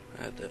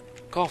 I had a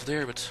cough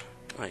there, but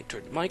I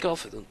turned the mic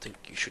off. I don't think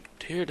you should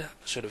hear that.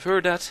 Should have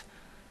heard that.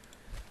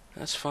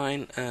 That's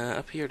fine.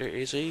 Up here there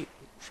is a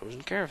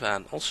frozen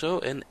caravan. Also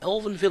an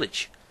elven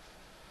village.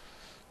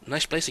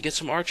 Nice place to get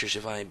some archers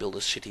if I build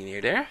a city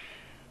near there.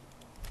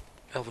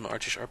 Elven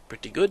archers are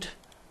pretty good.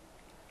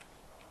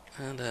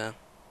 And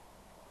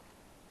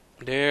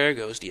there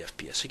goes the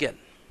FPS again.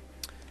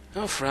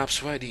 Oh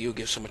fraps, why do you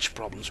give so much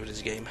problems with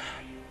this game?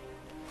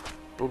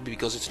 Probably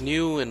because it's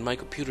new and my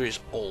computer is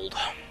old.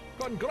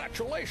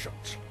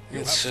 Congratulations! You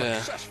It's,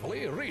 have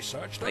successfully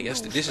researched. I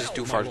guess this is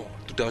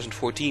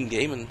 2014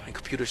 game and my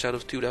computer's out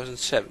of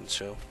 2007,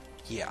 so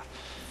yeah.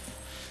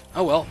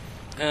 Oh well,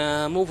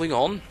 moving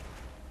on.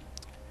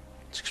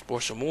 Let's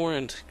explore some more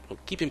and we'll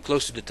keep him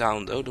close to the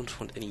town though, don't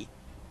want any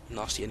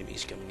nasty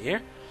enemies coming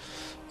here.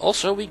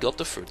 Also, we got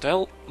the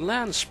fertile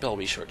land spell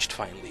researched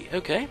finally.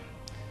 Okay,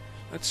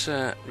 let's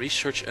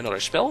research another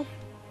spell.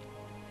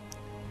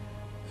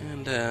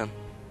 And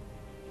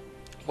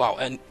wow,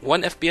 and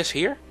 1 FPS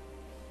here?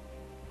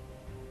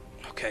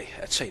 Okay,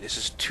 I'd say this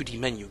is a 2D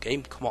menu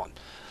game, come on.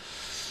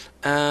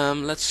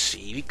 Let's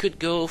see, we could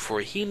go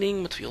for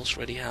healing, but we also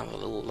already have a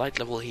little light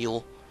level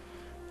heal.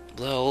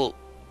 Well,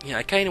 yeah,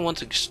 I kinda want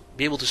to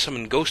be able to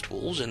summon ghost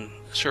wolves and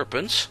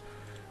serpents.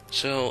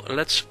 So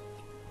let's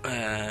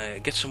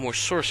get some more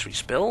sorcery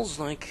spells,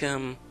 like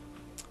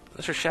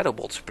Lesser Shadow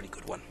Bolt's a pretty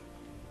good one.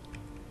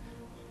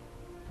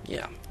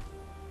 Yeah.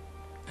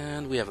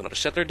 And we have another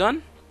settler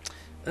done.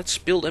 Let's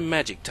build a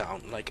magic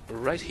town, like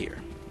right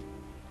here.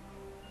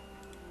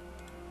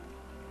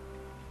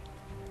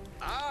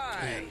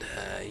 And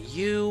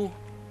you...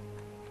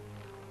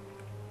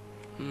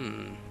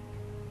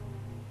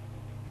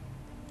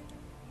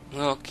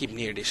 Well, keep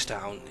near this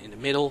town in the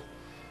middle,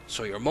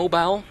 so you're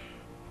mobile,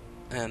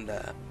 and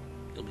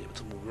you'll be able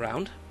to move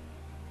around.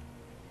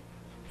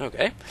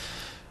 Okay.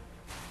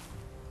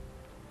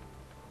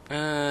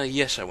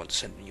 Yes, I want to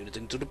send a unit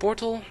into the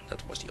portal.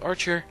 That was the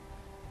archer.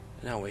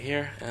 Now we're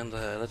here, and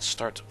let's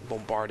start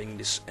bombarding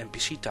this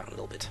NPC town a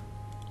little bit.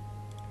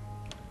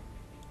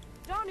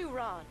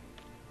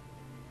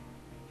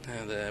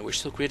 And we're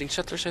still creating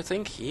settlers, I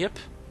think. Yep.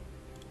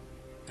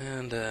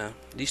 And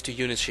these 2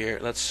 units here,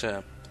 let's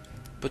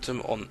put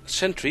them on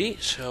sentry,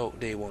 so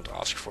they won't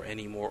ask for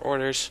any more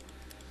orders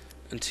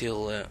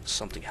until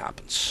something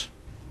happens.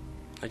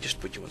 I just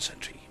put you on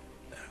sentry.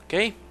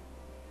 Okay.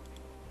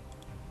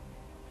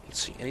 Let's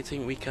see,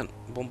 anything we can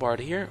bombard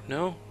here?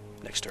 No?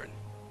 Next turn.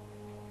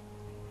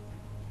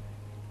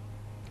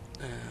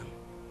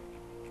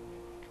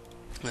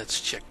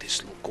 Let's check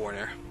this little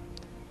corner.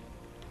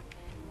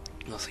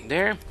 Nothing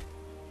there.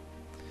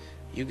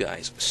 You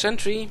guys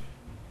sentry.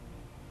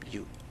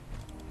 You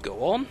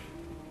go on.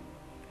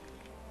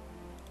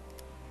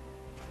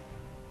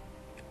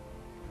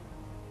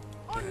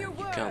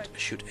 You can't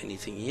shoot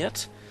anything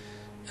yet.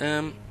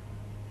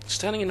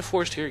 Standing in the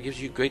forest here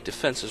gives you great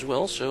defense as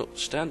well, so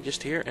stand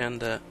just here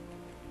and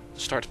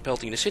start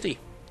pelting the city.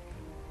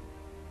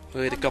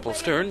 Wait a couple of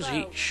turns,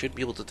 he should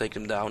be able to take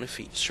them down if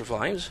he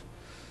survives.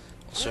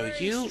 Also,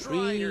 you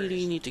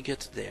really need to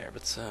get there,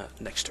 but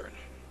next turn.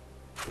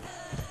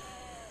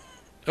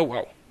 Oh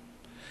wow.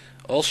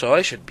 Also,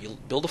 I should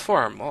build a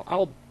farm.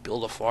 I'll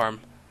build a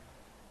farm.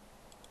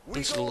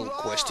 It's a little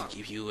quest to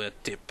give you a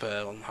tip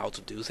on how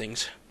to do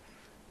things.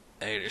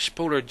 There's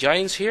polar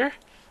giants here,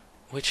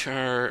 which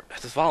are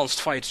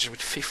advanced fighters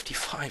with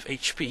 55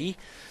 HP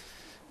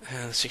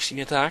and 16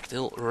 attack.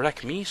 They'll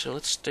wreck me, so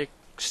let's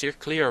steer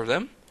clear of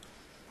them.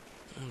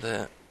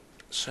 And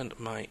send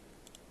my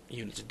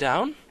units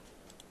down.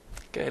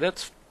 Okay,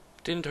 that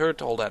didn't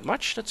hurt all that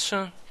much. Let's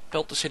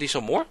pelt the city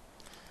some more.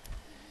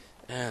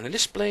 And in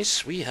this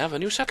place we have a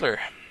new settler.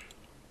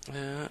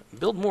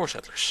 Build more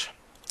settlers.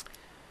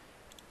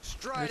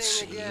 Let's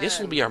see, this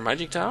will be our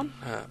magic town.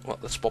 Well,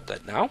 let's pop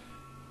that now.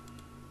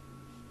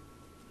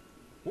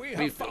 We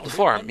built the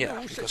farm,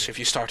 yeah, because if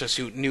you start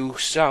a new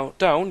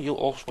town, you'll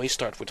always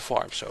start with the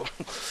farm, so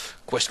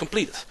quest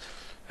completed.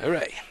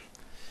 Hooray.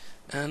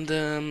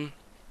 And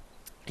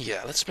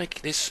yeah, let's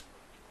make this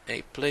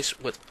a place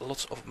with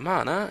lots of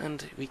mana,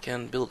 and we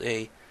can build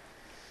a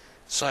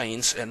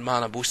science and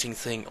mana boosting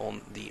thing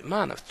on the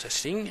mana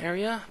testing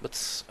area,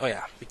 but oh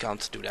yeah, we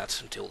can't do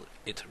that until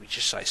it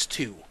reaches size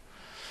 2.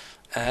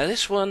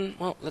 This one,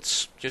 well,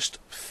 let's just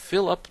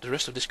fill up the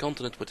rest of this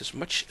continent with as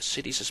much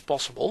cities as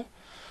possible.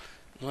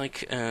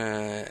 Like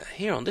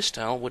here on this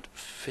tile would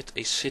fit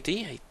a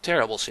city, a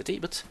terrible city,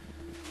 but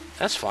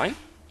that's fine.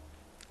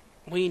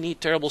 We need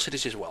terrible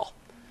cities as well.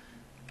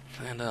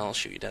 And I'll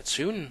show you that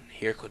soon.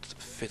 Here could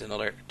fit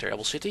another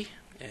terrible city,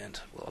 and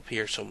well, up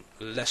here some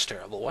less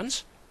terrible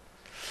ones.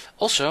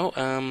 Also,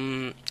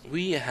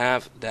 we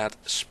have that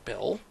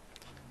spell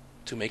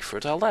to make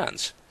fertile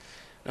lands.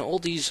 Now all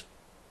these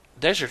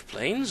desert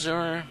plains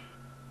are,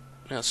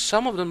 now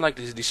some of them, like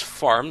this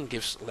farm,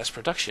 gives less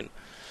production.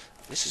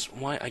 This is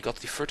why I got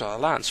the fertile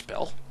land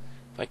spell.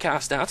 If I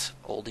cast that,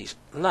 all these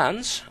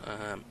lands,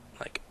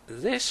 like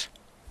this,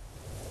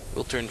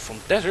 will turn from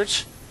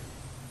deserts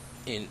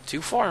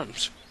into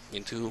farms,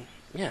 into,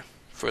 yeah,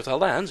 fertile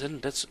lands,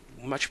 and that's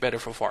much better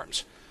for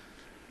farms.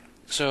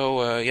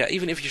 So yeah,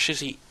 even if your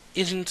city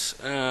isn't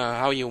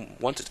how you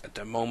want it at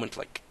the moment,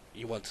 like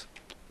you want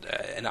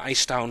an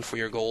ice town for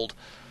your gold,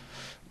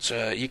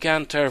 so you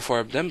can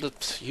terraform them,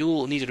 but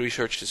you'll need to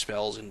research the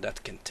spells, and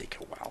that can take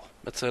a while.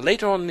 But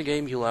later on in the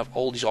game, you'll have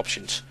all these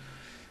options,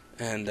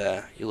 and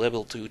you'll be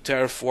able to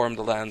terraform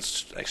the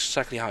lands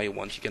exactly how you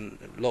want. You can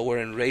lower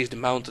and raise the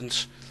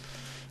mountains,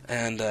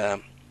 and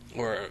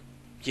or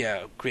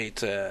yeah,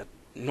 create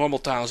normal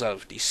tiles out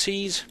of these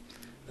seas.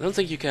 I don't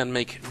think you can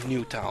make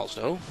new tiles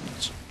though.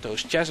 So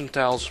those chasm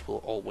tiles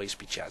will always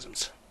be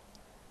chasms.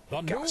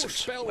 The new Chasms,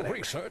 spell whatever.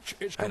 research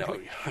is I know,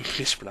 complete. I'm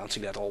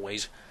mispronouncing that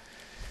always.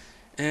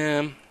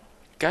 Kinda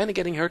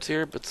getting hurt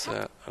here, but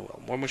oh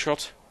well, one more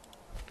shot.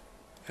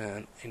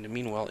 And in the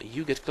meanwhile,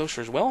 you get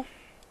closer as well.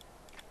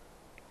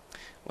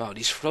 Wow,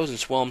 these frozen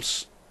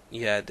swamps,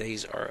 yeah,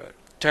 these are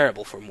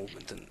terrible for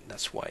movement, and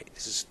that's why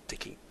this is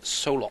taking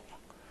so long.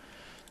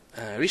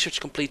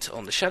 Research complete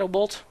on the Shadow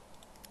Bolt.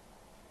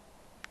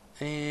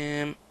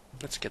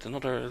 Let's get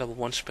another level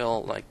 1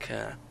 spell like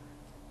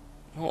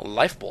well,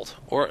 Life Bolt,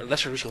 or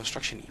Lesser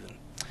Reconstruction even.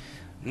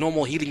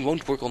 Normal healing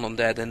won't work on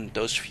undead, and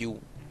those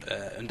few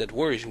undead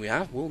warriors we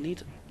have will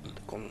need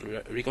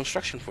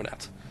reconstruction for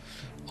that.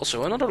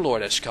 Also, another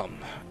lord has come,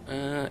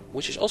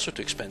 which is also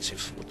too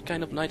expensive. What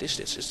kind of knight is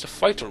this? It's the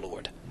Fighter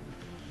Lord.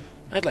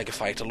 I'd like a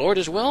Fighter Lord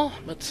as well,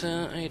 but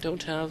I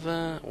don't have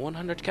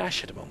 100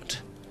 cash at the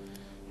moment.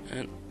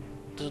 And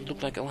doesn't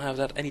look like I'll have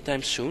that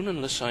anytime soon,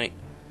 unless I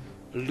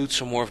loot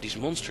some more of these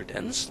monster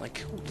dens,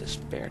 like this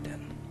bear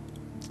den.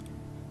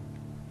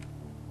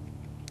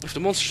 If the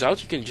monster's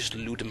out, you can just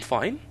loot them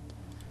fine.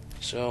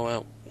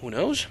 So, who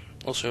knows?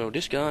 Also,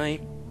 this guy,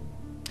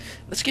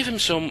 let's give him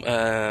some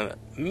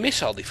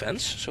missile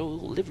defense, so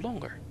he'll live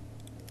longer.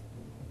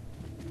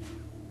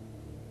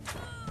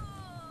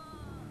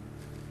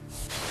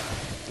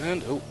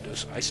 And, oh,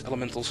 those ice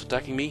elementals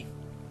attacking me.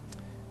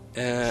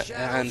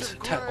 And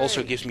that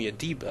also gives me a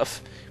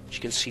debuff, which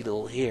you can see a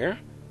little here.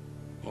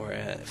 Or,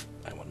 if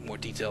I want more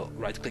detail,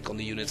 right click on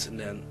the unit, and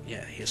then,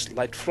 yeah, here's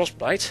light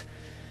frostbite.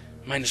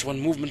 -1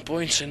 movement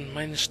points and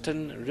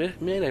 -10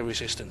 melee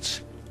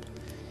resistance.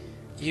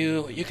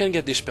 You can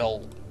get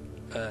dispel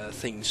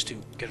things to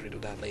get rid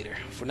of that later.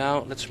 For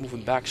now, let's move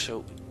him back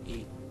so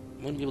he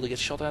won't be able to get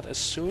shot at as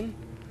soon.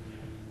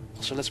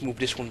 Also, let's move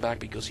this one back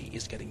because he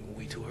is getting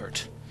way too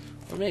hurt.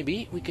 Or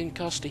maybe we can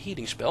cast the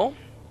healing spell.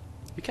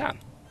 We can.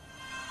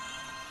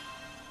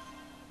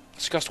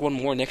 Let's cast one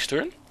more next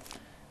turn.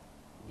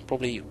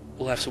 Probably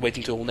we'll have to wait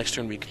until next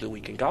turn until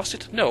we can cast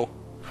it. No,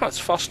 it's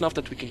fast enough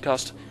that we can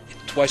cast it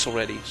twice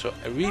already, so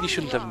I really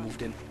shouldn't have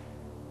moved in.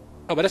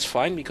 Oh, but that's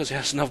fine, because he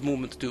has enough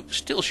movement to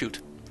still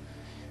shoot.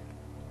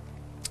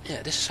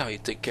 Yeah, this is how you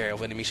take care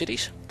of enemy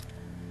cities.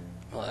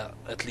 Well,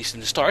 at least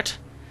in the start.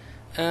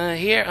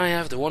 Here I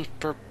have the one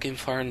pumpkin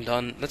farm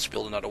done. Let's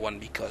build another one,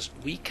 because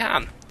we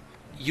can.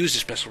 Use the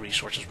special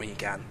resources when you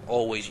can.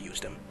 Always use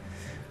them.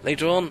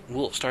 Later on,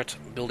 we'll start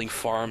building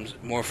farms,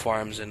 more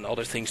farms and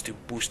other things to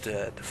boost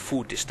the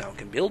food this town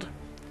can build.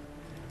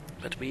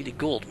 But we need the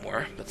gold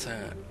more, but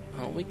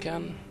well, we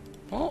can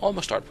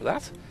almost start with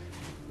that.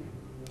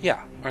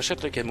 Yeah, our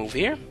settler can move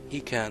here. He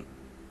can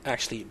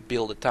actually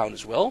build a town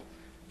as well.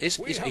 This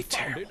is a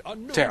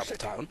terrible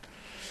town.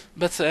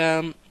 But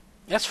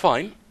that's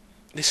fine.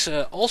 This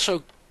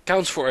also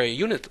counts for a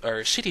unit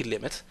or city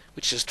limit,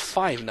 which is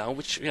 5 now,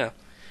 which, yeah,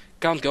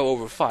 can't go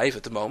over 5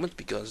 at the moment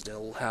because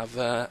they'll have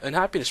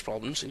unhappiness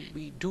problems, and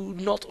we do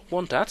not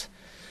want that.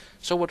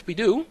 So what we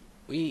do,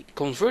 we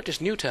convert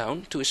this new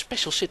town to a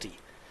special city.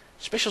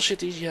 Special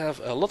cities, you have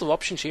a lot of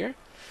options here,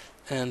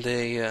 and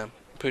they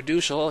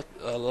produce a lot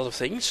of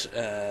things.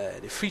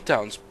 The free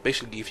towns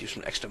basically give you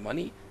some extra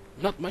money.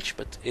 Not much,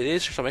 but it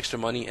is some extra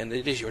money, and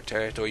it is your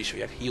territory, so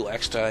you have heal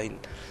extra and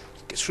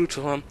get fruit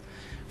from them.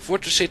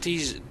 Fortress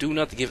cities do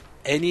not give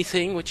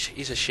anything, which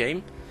is a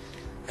shame.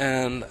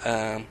 And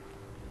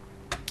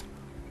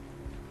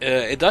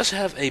it does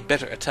have a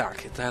better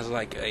attack. It has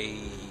like a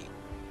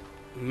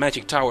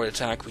magic tower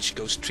attack, which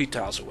goes 3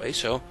 tiles away,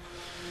 so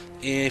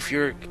if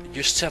you're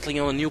just settling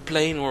on a new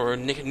plane or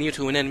near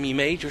to an enemy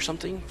mage or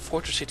something,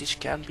 fortress cities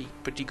can be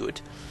pretty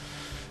good.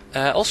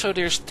 Also,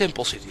 there's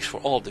temple cities for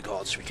all of the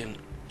gods. We can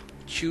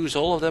choose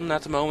all of them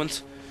at the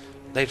moment.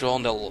 Later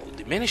on they'll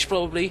diminish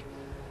probably,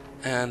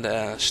 and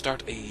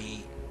start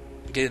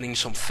getting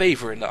some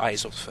favor in the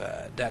eyes of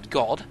that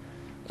god.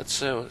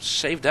 Let's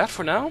save that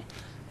for now,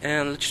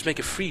 and let's just make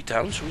a free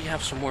town so we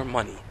have some more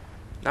money.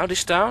 Now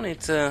this town,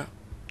 it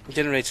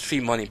generates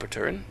 3 money per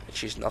turn,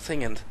 which is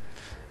nothing, and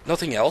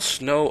nothing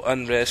else. No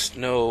unrest,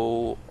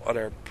 no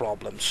other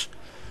problems.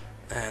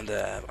 And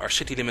our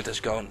city limit has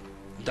gone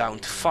down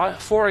to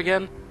 4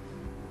 again.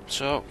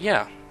 So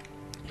yeah,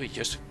 we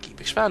just keep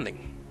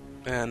expanding.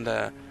 And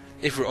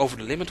if we're over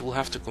the limit, we'll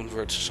have to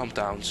convert some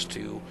towns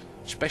to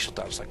special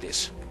towns like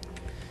this.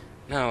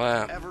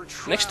 Now,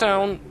 next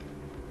town,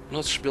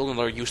 let's build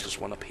another useless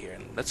one up here.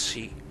 And let's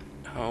see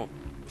how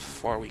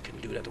far we can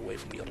do that away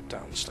from the other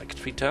towns. Like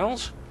 3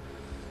 towns.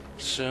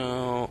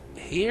 So,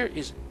 here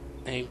is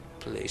a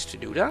place to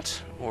do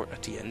that. Or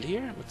at the end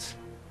here. But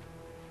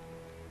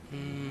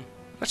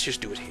let's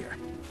just do it here.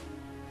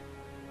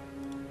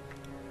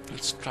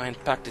 Let's try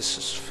and pack this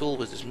as full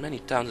with as many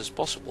towns as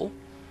possible.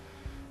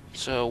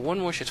 So one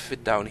more should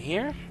fit down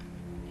here.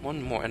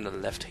 One more on the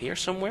left here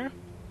somewhere.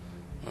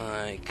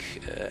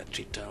 Like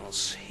 3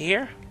 towns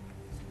here.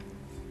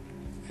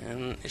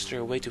 And is there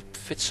a way to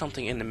fit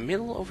something in the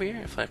middle over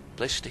here? If I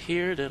place it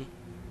here, then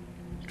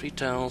 3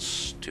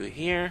 tiles to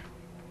here.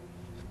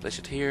 If I place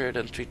it here,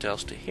 then 3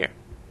 tiles to here.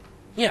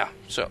 Yeah,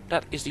 so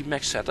that is the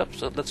max setup.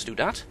 So let's do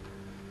that.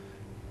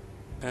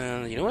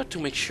 And you know what? To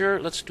make sure,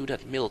 let's do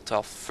that middle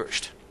tile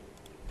first.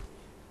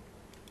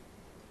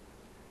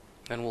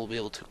 Then we'll be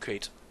able to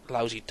create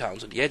lousy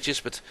towns on the edges.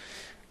 But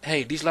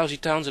hey, these lousy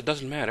towns, it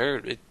doesn't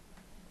matter.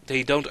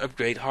 They don't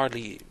upgrade,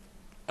 hardly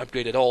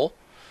upgrade at all.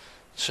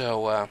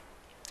 So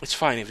it's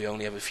fine if they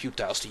only have a few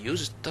tiles to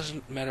use. It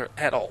doesn't matter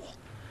at all.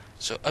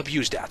 So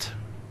abuse that.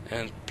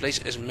 And place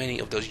as many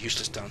of those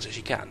useless towns as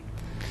you can.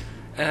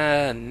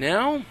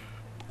 Now,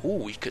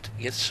 we could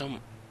get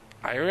some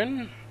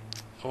iron.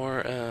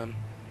 Or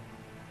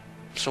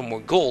some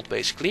more gold,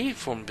 basically,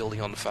 from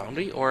building on the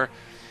foundry. Or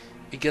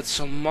we get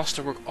some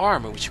masterwork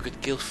armor, which we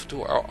could give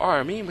to our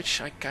army, which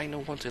I kind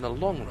of want in the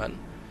long run.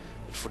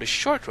 But for the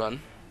short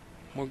run,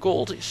 more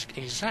gold is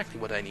exactly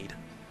what I need.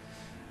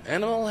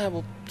 And I'll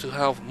have to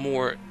have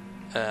more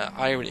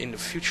iron in the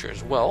future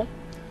as well.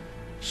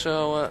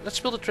 So let's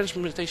build a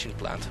transmutation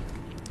plant.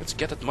 Let's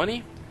get that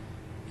money.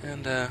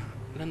 And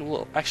then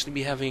we'll actually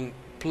be having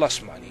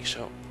plus money.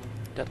 So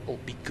that will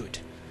be good.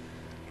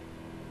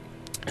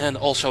 And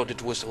also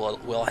that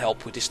will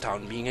help with this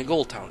town being a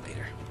gold town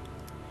later.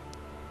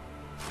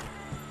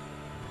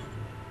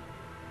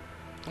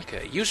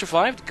 Okay, you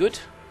survived. Good.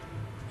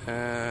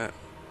 Well,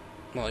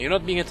 you're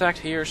not being attacked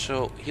here,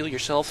 so heal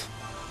yourself.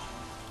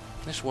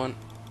 This one.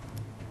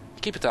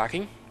 Keep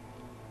attacking.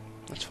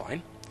 That's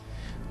fine.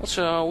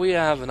 Also, we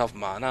have enough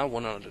mana,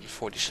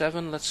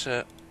 147. Let's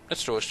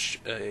throw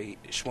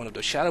one of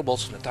those shadow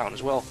bolts in the town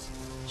as well.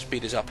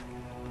 Speed this up.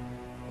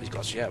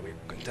 Because, yeah, we're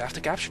going to have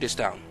to capture this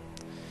town.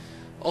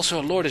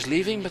 Also, a lord is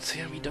leaving, but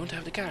yeah, we don't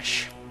have the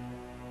cash.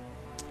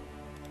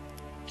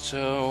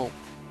 So,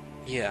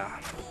 yeah.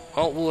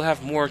 Well, we'll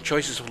have more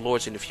choices of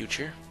lords in the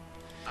future.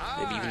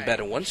 Maybe even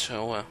better ones,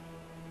 so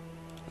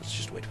let's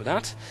just wait for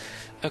that.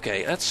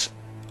 Okay, let's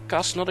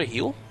cast another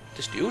heal.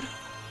 This dude.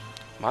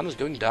 Mana's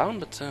going down,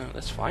 but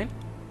that's fine.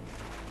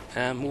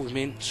 And move him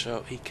in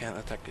so he can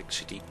attack the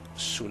city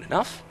soon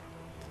enough.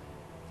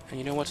 And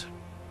you know what?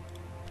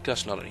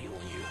 Cast another heal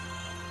on you.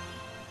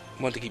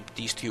 I want to keep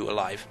these two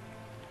alive.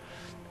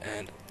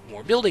 And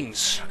more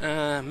buildings.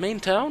 Main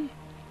town.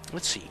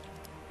 Let's see.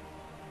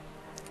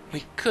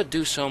 We could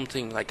do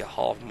something like a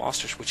Hall of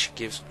Masters, which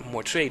gives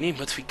more training,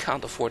 but we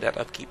can't afford that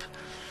upkeep.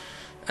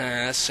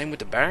 Same with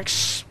the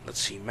barracks. Let's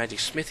see, Magic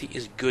Smithy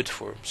is good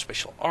for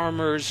special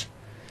armors.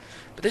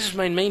 But this is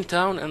my main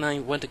town, and I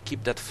want to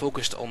keep that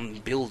focused on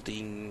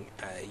building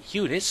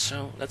units,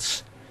 so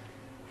let's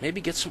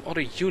maybe get some other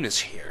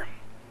units here.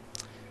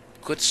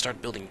 Could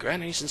start building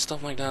granaries and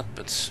stuff like that,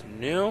 but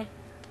no.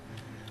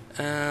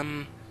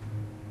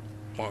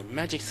 More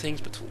magic things,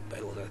 but we'll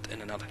build that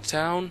in another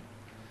town.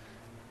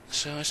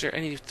 So is there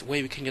any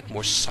way we can get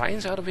more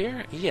science out of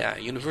here? Yeah,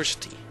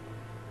 university.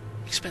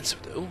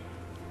 Expensive though.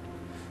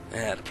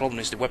 The problem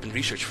is the weapon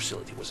research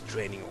facility was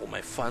draining all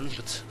my funds,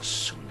 but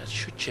soon that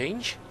should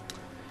change.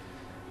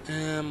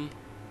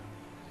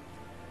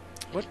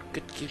 What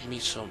could give me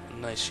some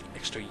nice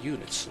extra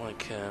units,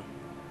 like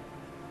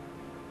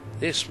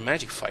this,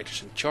 magic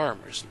fighters and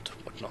charmers and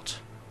whatnot.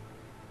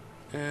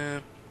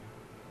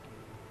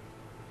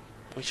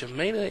 Which have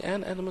melee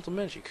and elemental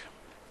magic.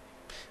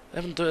 I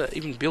haven't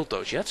even built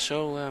those yet,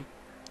 so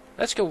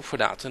let's go for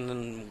that. And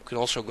then we can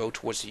also go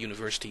towards the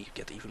university,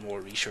 get even more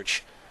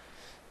research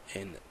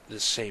in the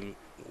same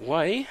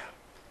way.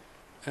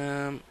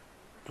 And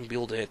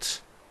build it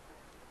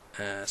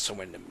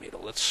somewhere in the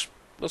middle. Let's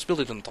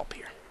build it on top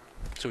here,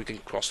 so we can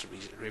cross the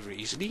river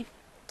easily.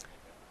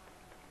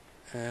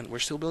 And we're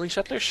still building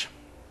settlers?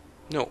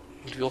 No,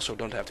 but we also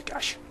don't have the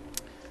cash.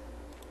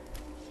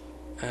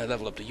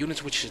 Level up the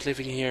units which is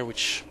living here,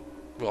 which,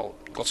 well,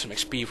 got some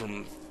XP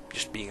from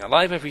just being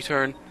alive every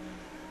turn.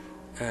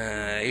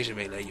 Here's a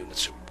melee unit,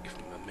 so give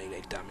them a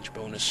melee damage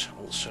bonus.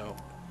 Also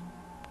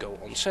go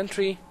on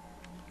sentry.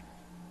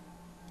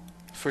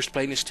 First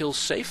plane is still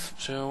safe,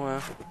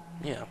 so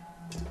yeah.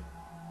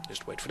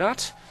 Just wait for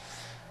that.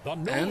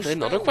 And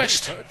another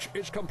quest.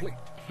 Is complete.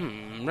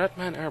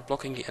 Redmen are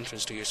blocking the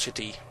entrance to your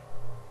city.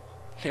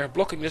 They are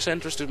blocking this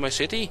entrance to my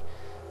city?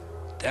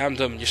 Damn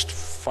them, just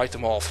fight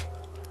them off.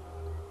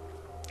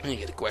 And you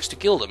get a quest to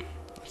kill them.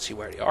 Let's see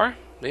where they are.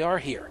 They are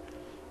here.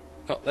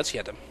 Oh, let's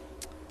get them.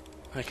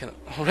 I can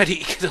already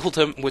kill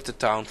them with the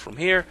town from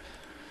here.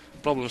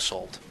 Problem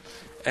solved.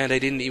 And they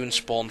didn't even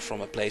spawn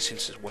from a place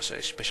since it was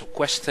a special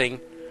quest thing.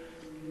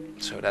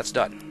 So that's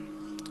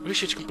done.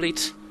 Research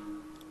complete.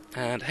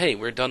 And hey,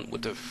 we're done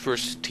with the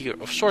first tier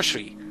of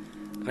sorcery.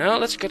 Now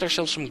let's get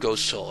ourselves some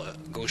ghost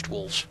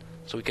wolves.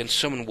 So we can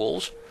summon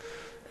wolves.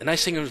 The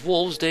nice thing with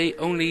wolves, they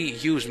only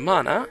use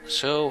mana.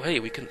 So hey,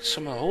 we can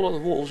summon a whole lot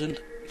of wolves and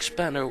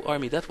expand our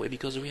army that way.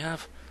 Because we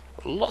have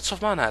lots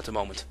of mana at the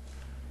moment.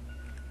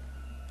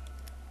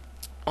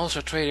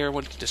 Also, trader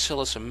wanted to sell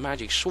us a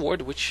magic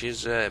sword, which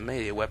is a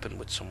melee weapon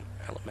with some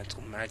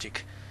elemental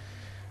magic.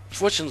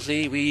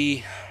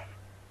 Unfortunately,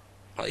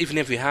 well, even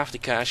if we have the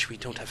cash, we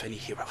don't have any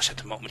heroes at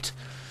the moment.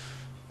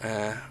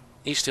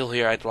 He's still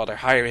here. I'd rather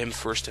hire him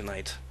first than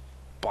I'd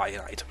buy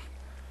an item.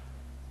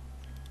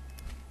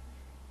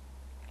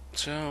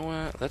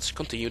 So let's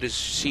continue the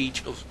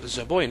siege of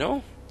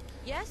Zaboino.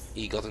 Yes?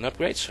 He got an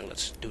upgrade, so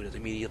let's do that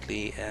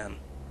immediately, and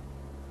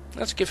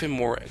let's give him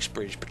more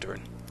experience per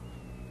turn.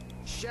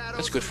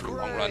 That's good for the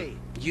long run.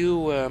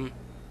 You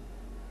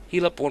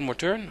heal up one more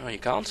turn. Oh, you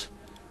can't.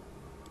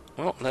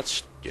 Well,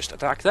 let's just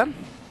attack them.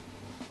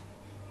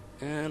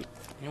 And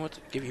you know what?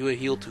 Give you a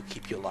heal to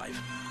keep you alive.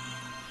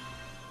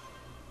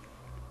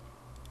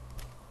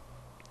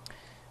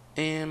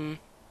 And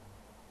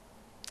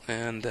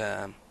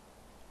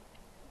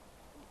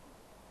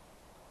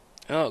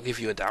I'll give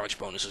you a damage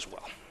bonus as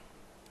well.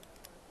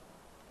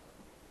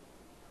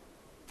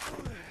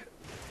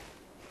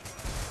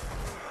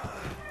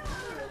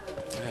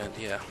 And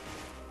yeah.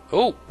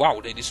 Oh, wow,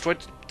 they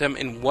destroyed them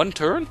in one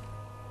turn?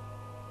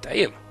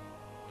 Damn.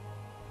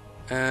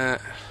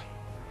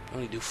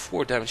 Only do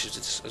 4 damage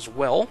as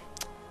well.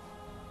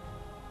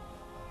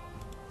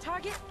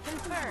 Target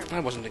confirmed. I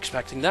wasn't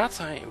expecting that.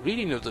 I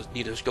really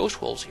need those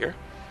ghost wolves here.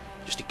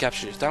 Just to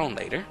capture this down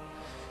later.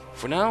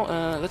 For now,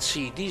 let's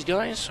see. These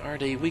guys, are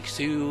they weak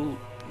to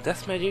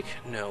death magic?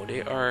 No,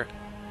 they are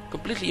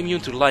completely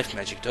immune to life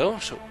magic though.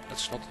 So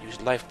let's not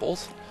use life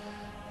bolt.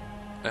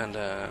 And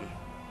oh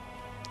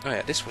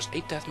yeah, this was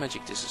 8 death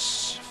magic. This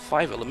is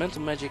 5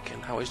 elemental magic.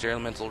 And how is their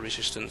elemental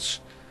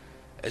resistance?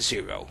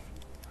 0.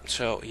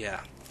 So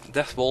yeah,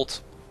 death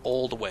bolt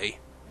all the way.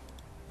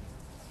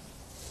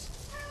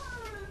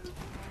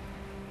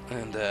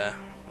 And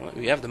well,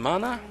 we have the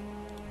mana.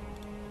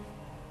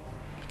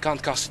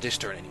 Can't cast it this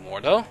turn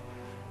anymore though.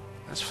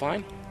 That's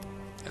fine.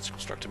 Let's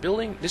construct a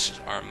building. This is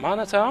our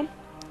mana town.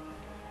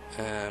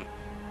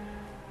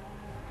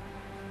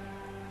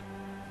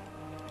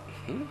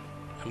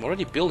 I'm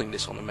already building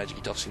this on the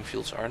magic dusting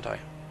fields, aren't I?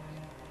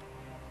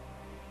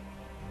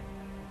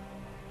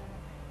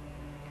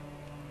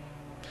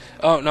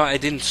 Oh no, I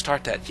didn't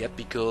start that yet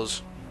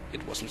because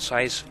it wasn't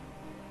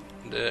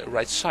the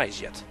right size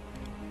yet.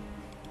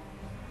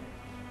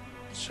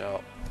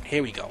 So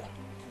here we go.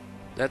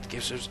 That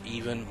gives us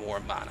even more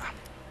mana.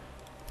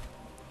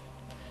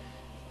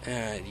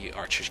 And the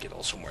archers get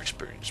also more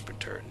experience per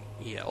turn.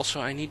 Yeah, also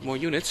I need more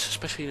units,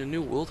 especially in the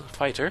new world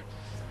fighter.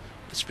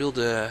 Let's build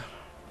a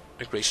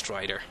Grey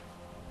Strider.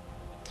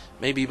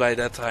 Maybe by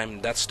that time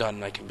that's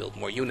done I can build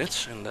more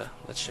units, and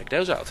let's check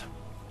those out.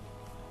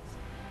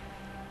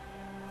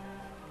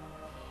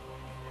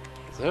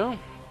 So,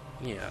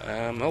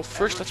 yeah, well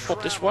first let's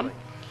pop this one.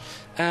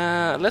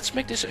 Let's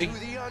make this a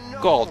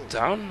god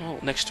town. Well,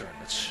 next turn.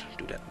 Let's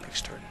do that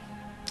next turn.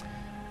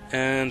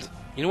 And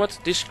you know what?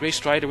 This Grey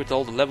Strider with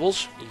all the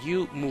levels,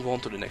 you move on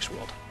to the next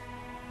world.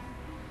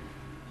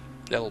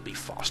 That'll be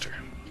faster.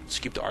 Let's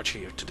keep the archer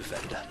here to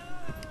defend.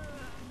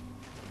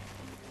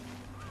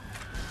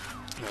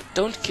 Now,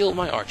 don't kill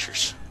my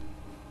archers.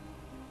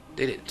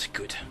 They didn't.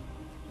 Good.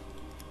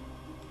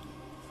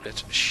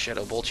 Let's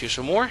shadow bolt you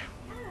some more.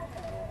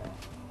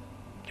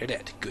 They're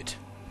dead. Good.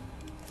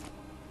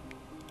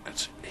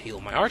 Let's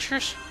heal my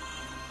archers.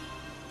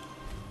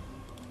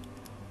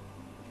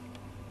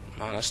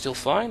 Mana's still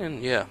fine,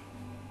 and yeah,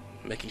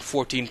 making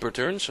 14 per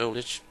turn, so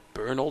let's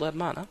burn all that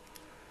mana.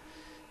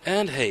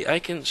 And hey, I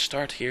can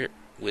start here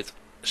with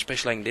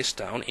specializing this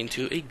town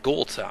into a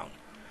gold town.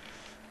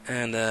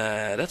 And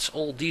that's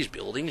all these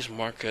buildings: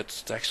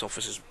 market, tax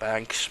offices,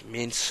 banks,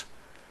 mints.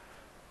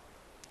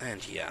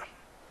 And yeah,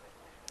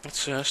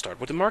 let's start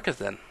with the market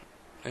then.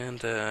 And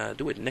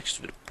do it next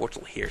to the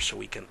portal here so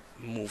we can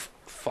move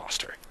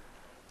faster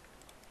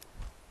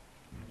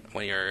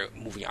when you're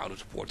moving out of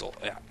the portal.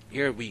 Yeah,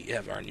 here we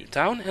have our new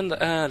town,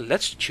 and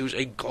let's choose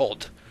a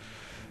god.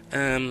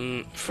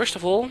 First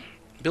of all,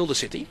 build a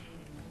city,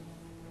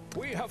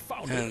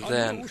 and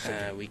then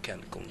we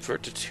can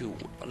convert it to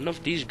one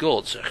of these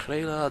gods: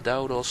 Grela,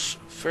 Dauros,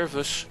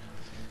 Fervus,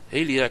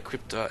 Helia,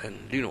 Crypta,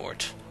 and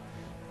Lunord.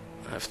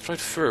 I've tried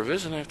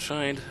Fervus and I've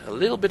tried a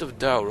little bit of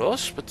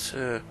Dauros, but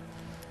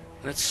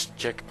let's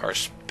check our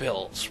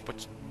spells.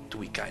 What do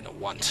we kind of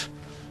want?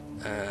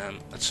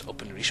 Let's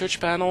open the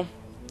research panel.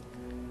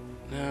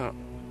 Now,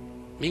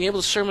 being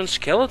able to summon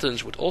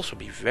skeletons would also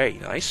be very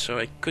nice, so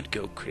I could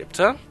go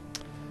Crypta.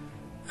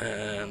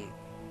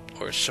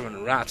 Or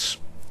summon rats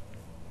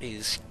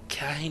is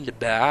kinda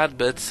bad,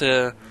 but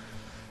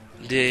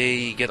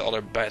they get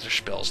other better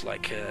spells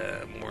like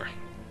more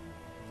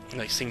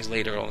like things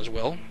later on as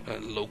well,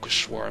 locust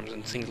swarms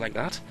and things like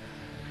that.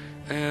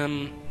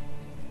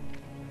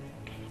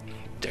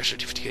 Their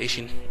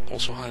certification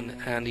also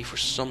handy for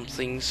some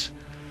things.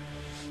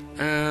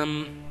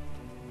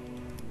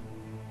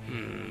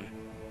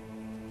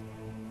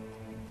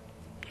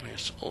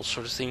 There's all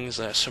sorts of things.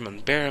 Summon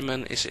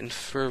Bearman is in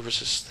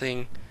Fervus's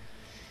thing.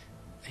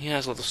 He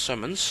has a lot of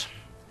summons.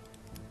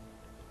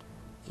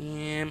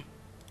 There's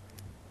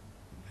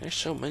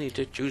so many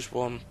to choose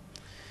one.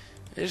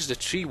 There's the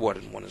Tree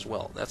Warden one as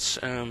well. That's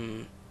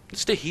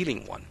the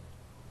healing one.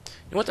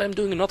 You know what? I'm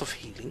doing a lot of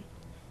healing.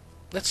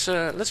 Let's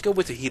go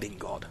with the healing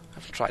god. I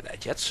haven't tried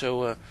that yet.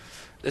 So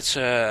that's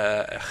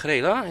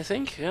Grela, I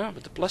think. Yeah,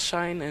 with the plus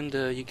sign, and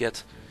you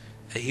get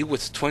a heal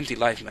with 20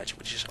 life magic,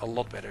 which is a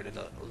lot better than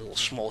a little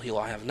small heal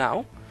I have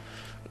now.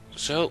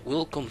 So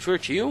we'll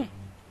convert you,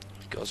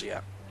 because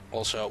yeah.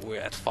 Also, we're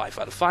at 5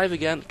 out of 5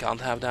 again. Can't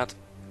have that.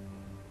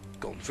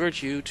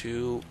 Convert you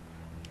to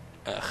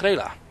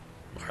Grela.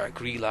 Or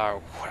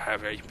Grela, or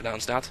however you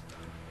pronounce that.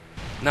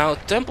 Now,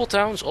 temple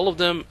towns, all of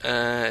them,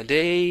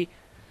 they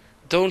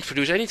don't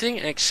produce anything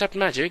except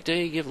magic.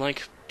 They give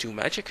like 2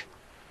 magic.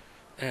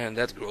 And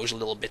that grows a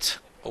little bit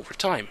over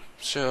time.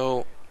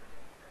 So,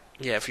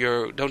 yeah, if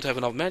you don't have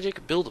enough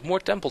magic, build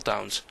more temple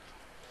towns.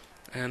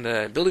 And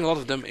building a lot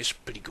of them is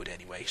pretty good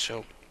anyway.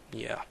 So,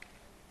 yeah.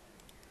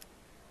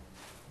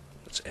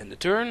 Let's end the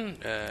turn.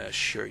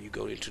 Sure, you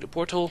go into the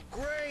portal.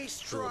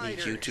 We'll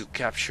need you to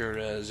capture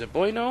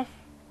Zeboino.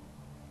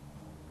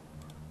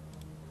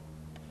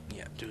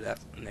 Yeah, do that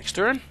next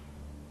turn.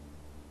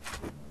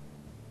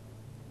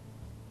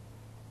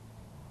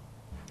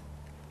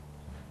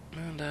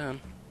 And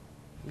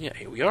yeah,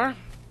 here we are.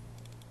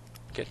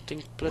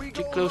 Getting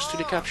pretty close to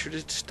the capture of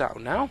this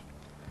town now.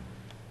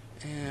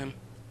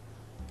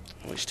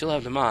 We still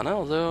have the mana,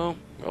 although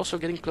we're also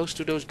getting close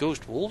to those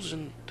ghost wolves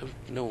and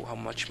don't know how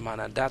much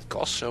mana that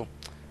costs, so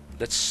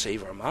let's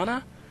save our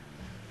mana.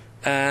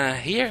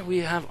 Here we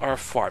have our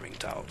farming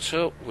town,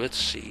 so let's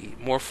see,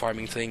 more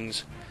farming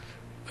things,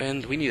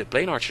 and we need a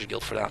Plane Archers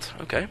Guild for that.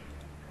 Okay.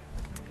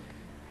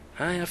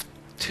 I have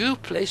 2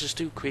 places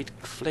to create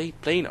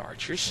Plane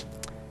Archers.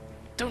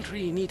 Don't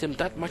really need them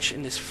that much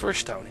in this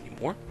first town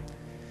anymore.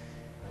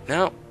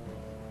 Now,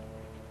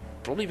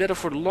 probably better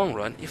for the long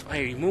run if I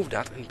remove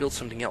that and build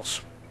something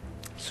else.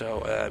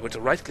 So with the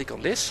right click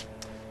on this,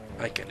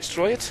 I can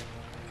destroy it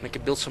and I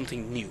can build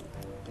something new.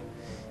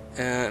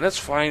 That's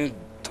fine,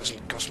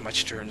 doesn't cost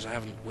much turns, I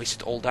haven't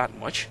wasted all that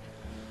much.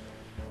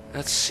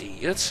 Let's see,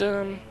 let's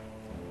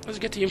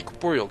get the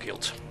Incorporeal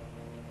Guild.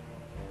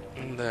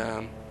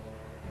 And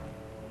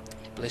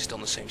place it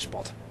on the same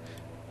spot.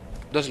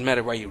 Doesn't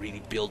matter where you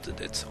really build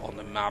it on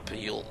the map, the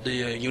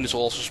units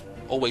will also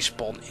always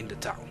spawn in the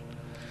town.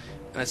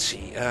 Let's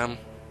see, well,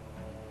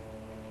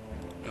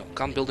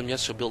 can't build them yet,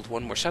 so build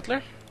 1 more settler.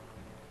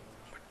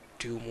 Or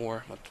 2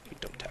 more, but we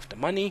don't have the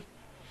money.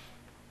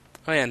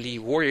 Oh yeah, and the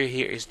warrior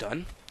here is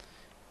done.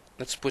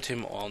 Let's put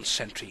him on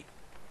sentry,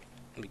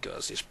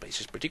 because this place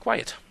is pretty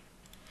quiet.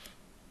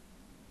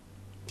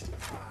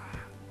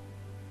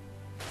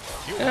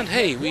 And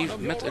hey, we've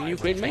met a new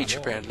great mage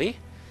apparently.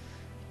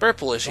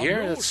 Purple is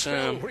here, that's,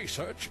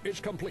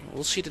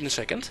 we'll see it in a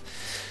second.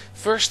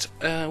 First,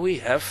 we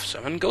have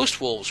summon Ghost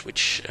Wolves,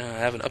 which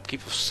have an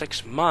upkeep of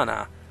 6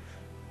 mana.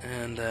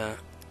 And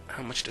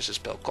how much does this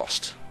spell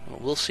cost? Well,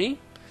 we'll see.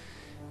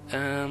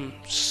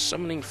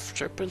 Summoning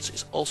Serpents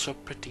is also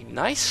pretty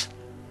nice,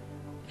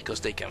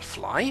 because they can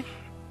fly.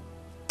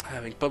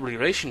 Having Public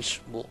Relations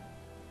will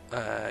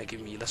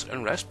give me less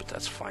unrest, but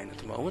that's fine at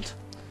the moment.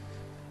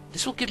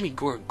 This will give me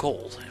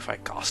gold if I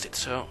cast it,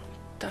 so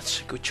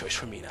that's a good choice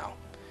for me now.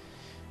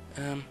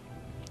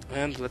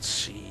 And let's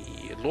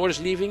see, Lord is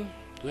leaving.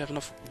 Do we have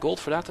enough gold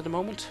for that at the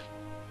moment?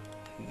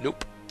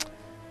 Nope.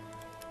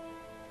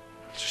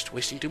 Just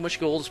wasting too much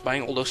gold, just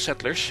buying all those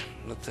settlers.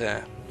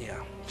 But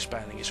yeah,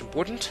 expanding is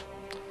important.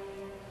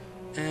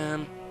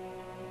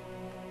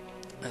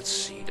 Let's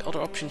see, the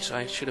other options,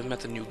 I should have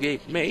met a new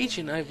mage,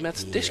 and I've met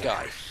this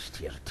guy.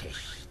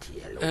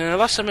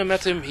 Last time I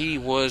met him, he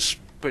was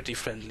pretty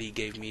friendly,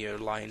 gave me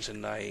alliance,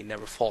 and I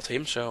never fought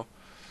him, so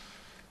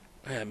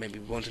maybe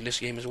we won't in this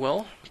game as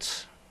well.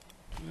 But,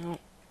 well,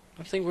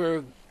 I think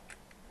we're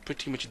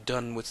pretty much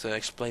done with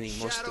explaining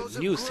most of the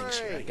new things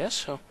here, I guess.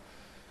 So,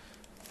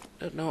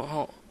 don't know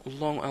how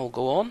long I'll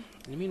go on.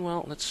 In the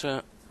meanwhile, let's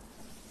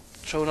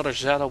throw another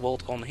Zala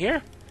Bolt on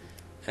here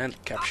and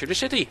capture the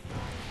city.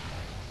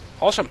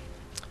 Awesome.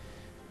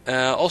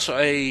 Also,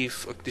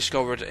 I've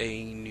discovered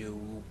a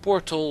new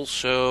portal,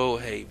 so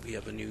hey, we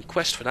have a new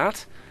quest for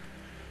that.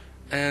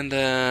 And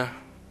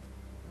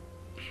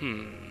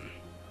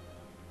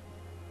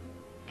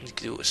we could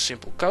do a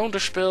simple counter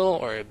spell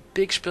or a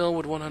big spell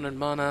with 100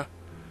 mana,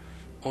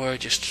 or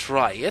just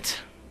try it.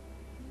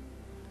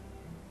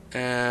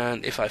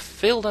 And if I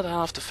fail that,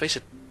 I'll have to face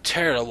a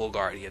terrible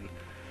guardian.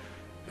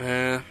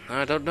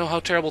 I don't know how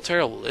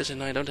terrible is,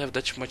 and I don't have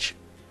that much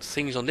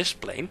things on this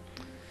plane.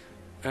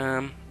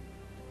 I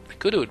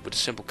could do it with a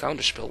simple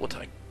counter spell, but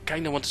I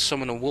kinda want to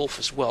summon a wolf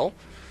as well.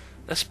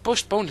 Let's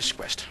postpone this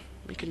quest.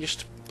 We can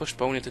just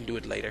postpone it and do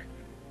it later.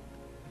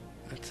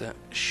 That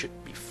should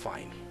be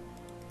fine.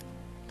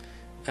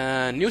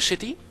 New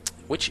city,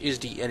 which is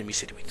the enemy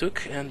city we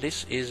took, and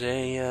this is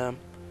a, I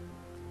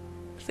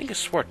think a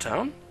sword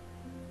town.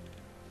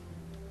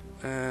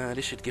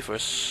 This should give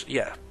us,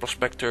 yeah,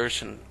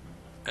 prospectors and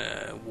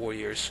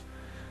warriors,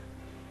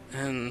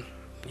 and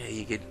yeah,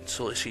 you get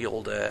see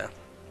all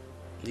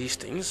these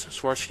things.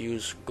 Swords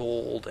use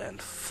gold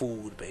and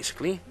food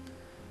basically,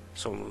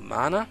 some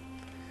mana.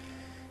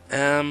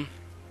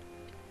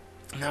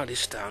 Now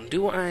this town,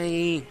 do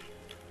I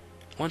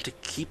want to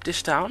keep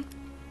this town?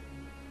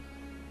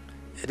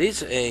 It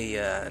is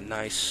a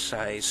nice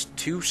size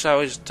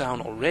 2-size town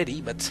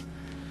already, but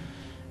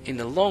in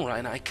the long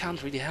run I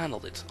can't really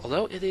handle it.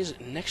 Although it is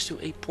next to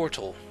a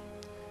portal,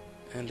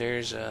 and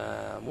there's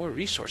more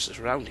resources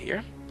around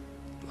here,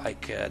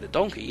 like the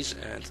donkeys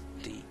and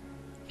the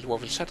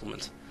dwarven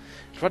settlement.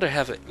 I'd rather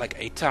have like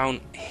a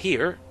town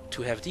here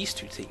to have these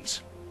two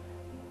things.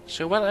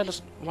 So why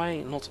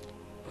not?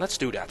 Let's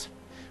do that.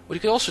 What you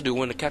can also do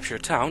when you capture a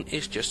town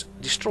is just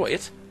destroy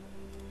it,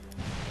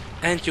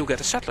 and you'll get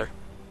a settler.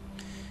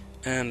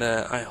 And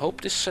I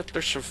hope this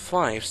settler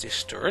survives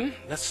this turn.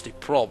 That's the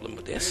problem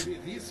with this.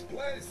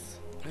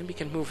 And we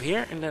can move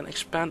here and then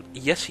expand.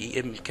 Yes,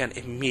 he can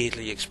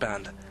immediately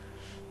expand.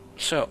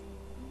 So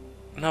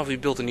now we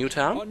built a new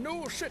town. A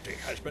new city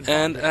has been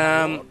And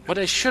what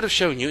I should have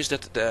shown you is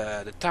that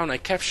the town I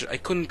captured, I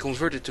couldn't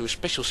convert it to a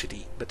special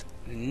city, but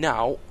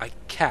now I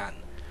can.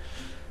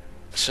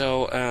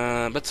 So,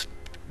 but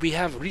we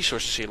have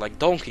resources here like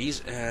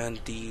donkeys and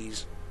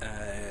these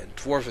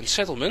dwarven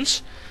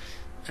settlements.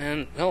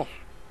 And, well,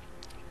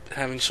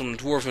 having some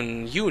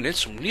dwarven units,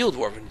 some real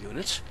dwarven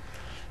units,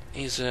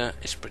 is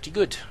pretty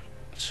good.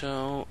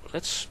 So,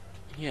 let's,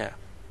 yeah,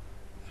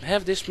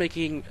 have this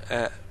making,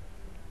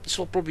 this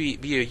will probably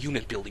be a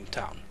unit building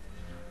town.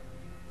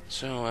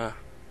 So,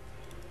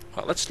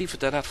 well, let's leave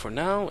it at that for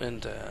now,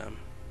 and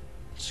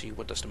see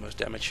what does the most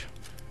damage.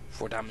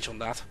 4 damage on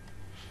that.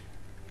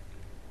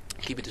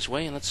 Keep it this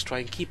way, and let's try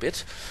and keep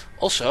it.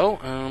 Also,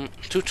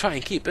 to try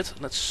and keep it,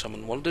 let's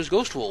summon one of those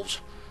ghost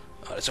wolves.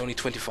 It's only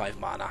 25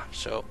 mana,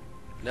 so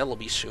that'll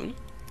be soon.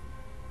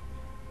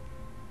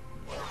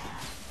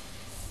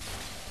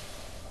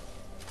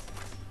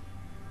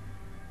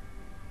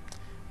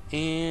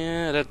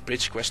 And that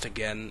bridge quest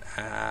again.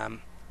 I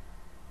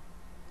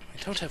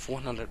don't have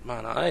 100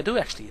 mana. I do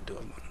actually do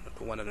have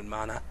 100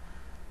 mana.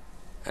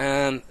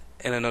 And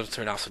in another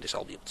turn after this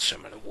I'll be able to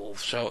summon a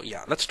wolf. So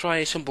yeah, let's try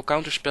a simple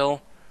counter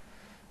spell.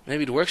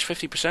 Maybe it works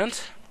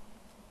 50%.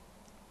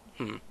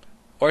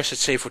 Or is it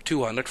save for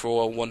 200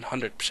 for a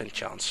 100%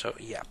 chance? So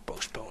yeah,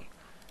 postpone.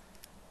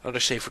 Another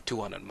save for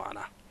 200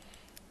 mana.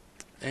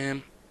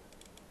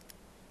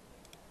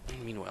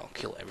 Meanwhile,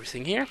 kill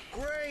everything here.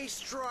 Gray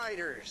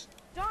Striders.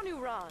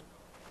 Danuran.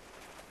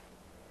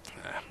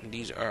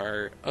 These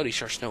are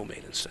snow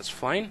maidens. That's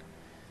fine.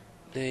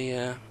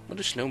 They what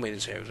do snow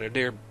maidens have?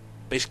 They're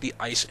basically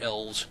ice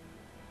elves,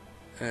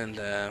 and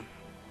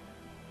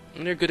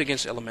they're good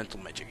against elemental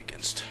magic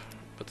against.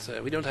 But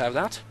we don't have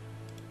that.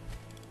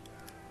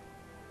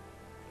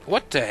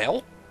 What the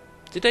hell?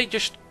 Did they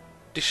just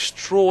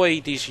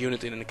destroy this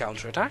unit in a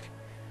counterattack?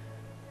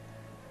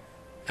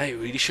 I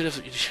really should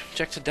have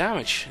checked the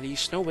damage.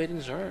 These snow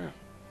maidens are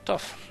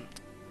tough.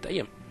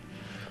 Damn.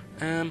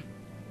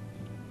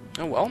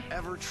 Oh well.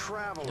 Ever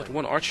traveling. That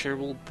one archer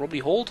will probably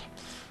hold.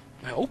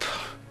 I hope.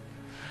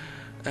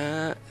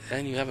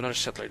 And you have another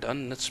settler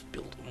done. Let's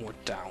build more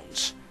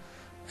towns.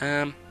 You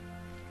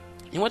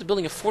know what?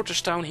 Building a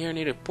fortress town here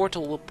near the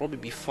portal will probably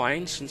be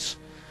fine, since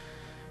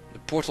the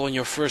portal on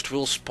your first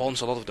will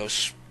spawns a lot of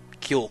those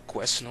kill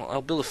quests, and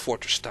I'll build a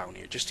fortress town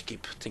here just to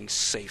keep things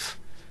safe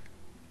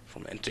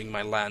from entering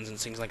my lands and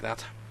things like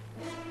that.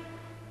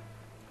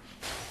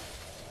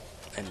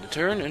 End the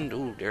turn, and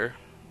oh, there,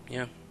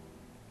 yeah,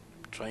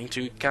 trying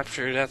to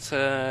capture that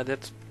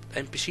that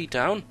NPC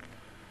town.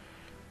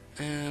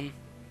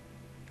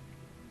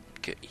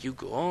 Okay, you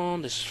go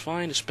on. This is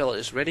fine. The spell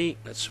is ready.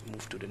 Let's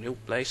move to the new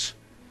place.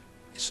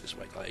 This is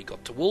why I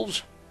got the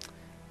wolves.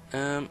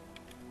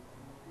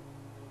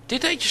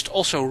 Did I just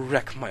also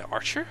wreck my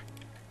archer?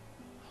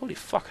 Holy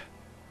fuck.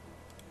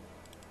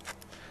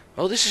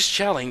 Well, this is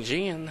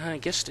challenging, and I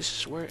guess this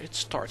is where it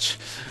starts.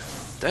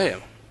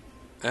 Damn.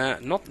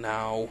 Not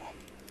now.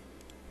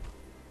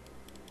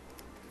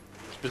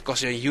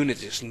 Because your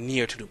unit is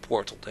near to the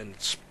portal, then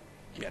it's,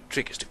 yeah,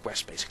 triggers the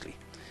quest basically.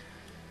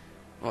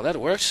 Well, that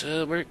works.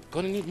 We're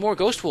gonna need more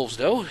ghost wolves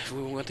though, if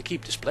we want to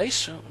keep this place,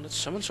 so let's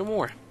summon some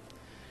more.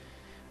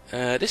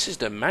 This is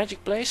the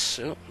magic place,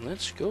 so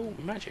let's go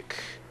magic.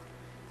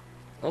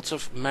 Lots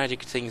of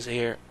magic things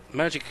here.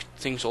 Magic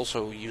things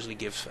also usually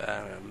give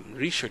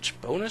research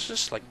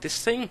bonuses, like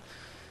this thing.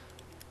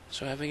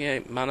 So having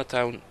a mana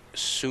town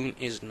soon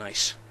is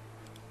nice.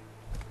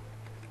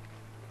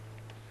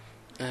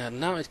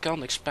 Now it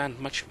can't expand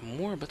much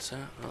more, but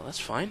well, that's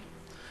fine.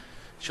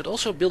 Should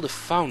also build a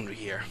foundry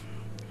here.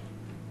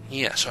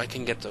 Yeah, so I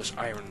can get those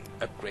iron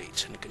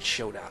upgrades, and I can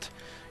show that.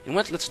 You know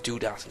what? Let's do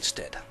that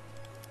instead.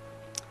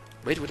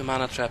 Wait with the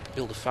mana trap,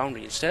 build a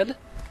foundry instead.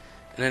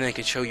 And then I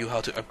can show you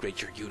how to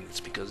upgrade your units,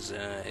 because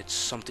it's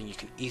something you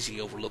can easily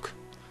overlook.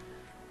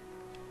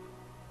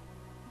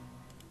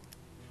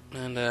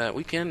 And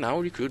we can now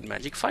recruit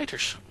magic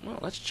fighters. Well,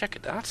 let's check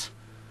it out.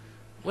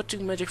 What do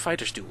magic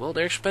fighters do? Well,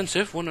 they're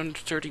expensive,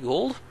 130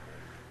 gold.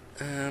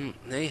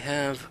 They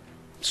have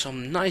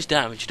some nice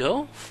damage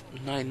though.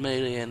 9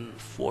 melee and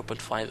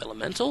 4.5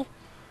 elemental.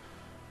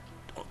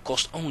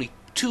 Cost only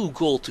 2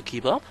 gold to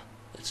keep up.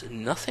 That's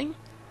nothing.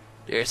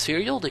 They're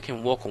ethereal, they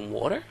can walk on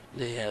water.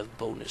 They have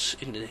bonus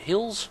in the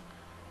hills.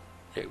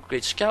 They're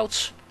great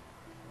scouts.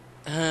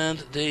 And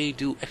they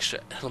do extra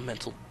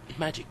elemental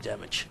magic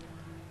damage.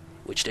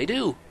 Which they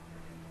do.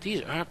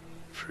 These are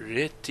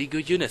pretty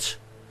good units.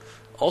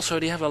 Also,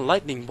 they have a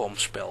lightning bomb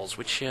spells,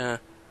 which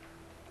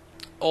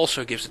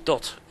also gives a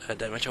dot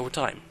damage over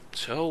time.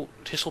 So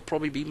this will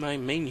probably be my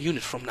main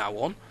unit from now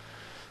on.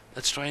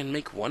 Let's try and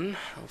make one.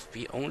 If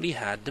we only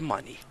had the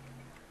money.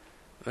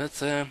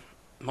 But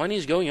money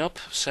is going up,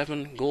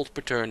 7 gold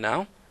per turn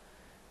now.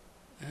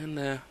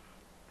 And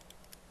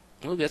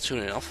we'll get soon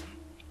enough.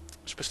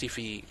 Especially if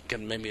we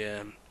can maybe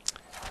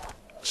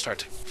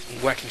start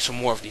whacking some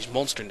more of these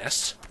monster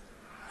nests.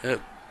 Oh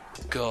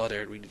god,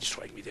 they're really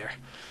destroying me there.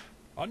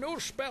 A new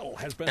spell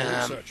has been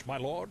researched, my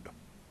lord.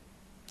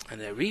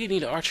 And I really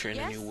need an archer in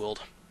the Yes? new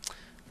world.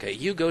 Okay,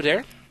 you go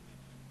there.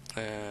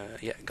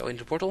 Yeah, go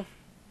into the portal.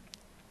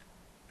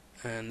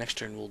 And next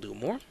turn we'll do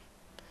more.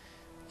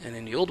 And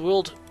in the old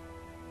world,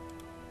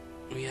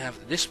 we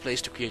have this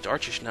place to create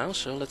archers now.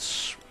 So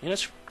let's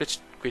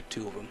create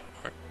 2 of them,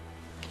 or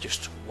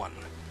just 1,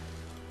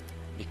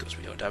 because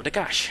we don't have the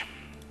cash.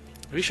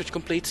 Research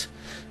complete.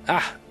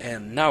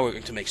 And now we're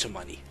going to make some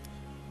money.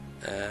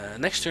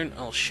 Next turn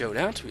I'll show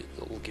that.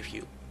 We'll give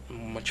you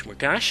much more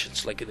cash.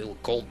 It's like a little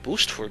gold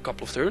boost for a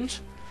couple of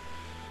turns.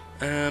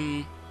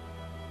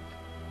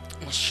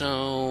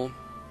 So,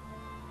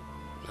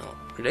 well,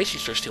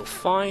 relations are still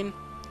fine.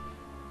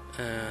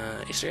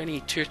 Is there any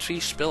tier 3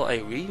 spell I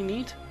really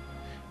need?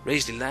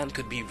 Raise the land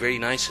could be very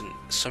nice, and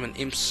summon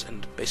imps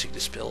and basic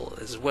dispel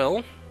as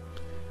well.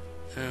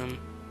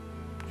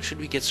 Should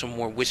we get some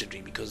more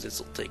wizardry, because this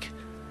will take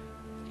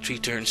 3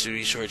 turns to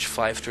research,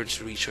 5 turns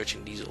to research,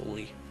 and these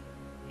only,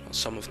 well,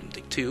 some of them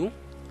take 2.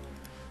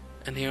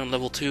 And here on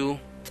level 2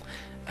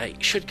 I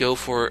should go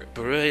for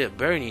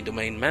barony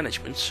domain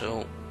management,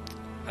 so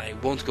I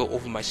won't go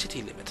over my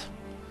city limit.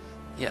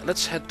 Yeah,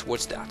 let's head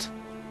towards that.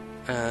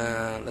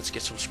 Let's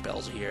get some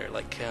spells here,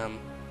 like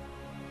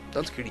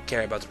don't really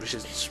care about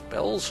resistance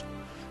spells.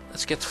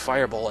 Let's get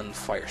Fireball and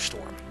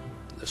Firestorm.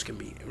 Those can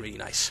be really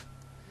nice.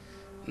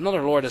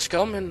 Another lord has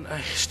come, and I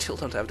still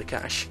don't have the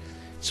cash.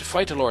 It's a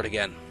fighter lord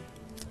again.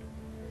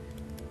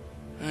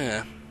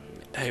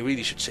 I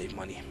really should save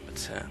money,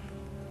 but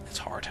it's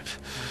hard.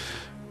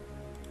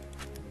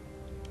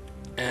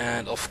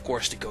 And of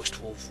course the Ghost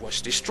Wolf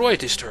was destroyed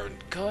this turn.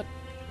 God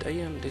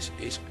damn, this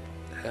is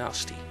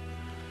nasty.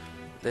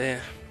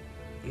 There's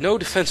no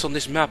defense on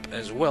this map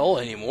as well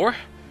anymore.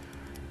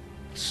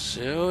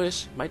 So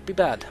this might be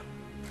bad.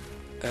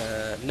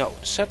 No,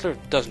 Settler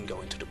doesn't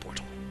go into the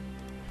portal.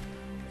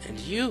 And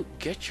you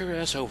get your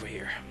ass over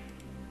here.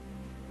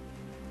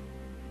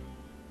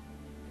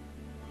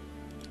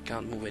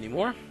 Can't move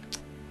anymore.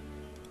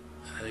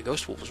 The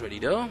Ghost Wolf is ready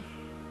though.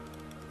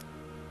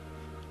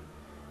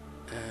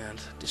 And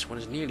this one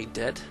is nearly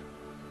dead.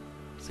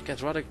 I think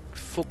I'd rather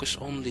focus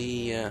on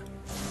the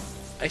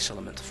Ice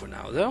Elemental for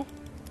now though.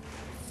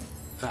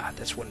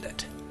 That's one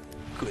dead.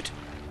 Good.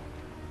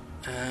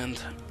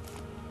 And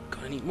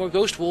gonna need more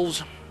Ghost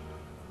Wolves.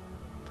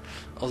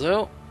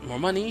 Although, more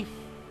money.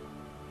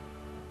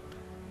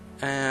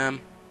 Can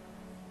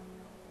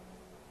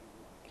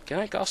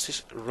I cast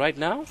this right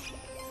now?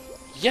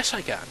 Yes,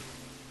 I can.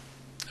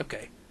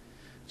 Okay.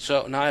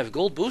 So now I have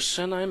gold boosts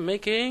and I'm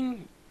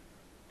making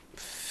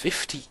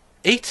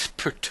 58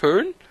 per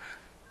turn?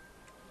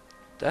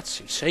 That's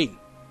insane.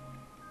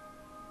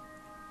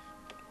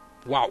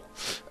 Wow.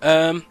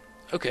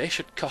 Okay,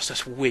 should cost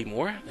us way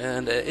more.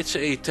 And it's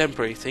a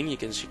temporary thing. You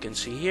can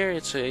see here.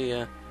 It's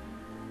a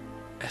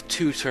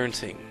 2-turn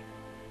thing.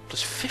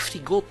 Plus 50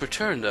 gold per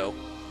turn though.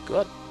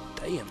 God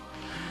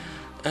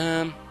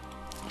damn.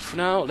 For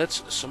now,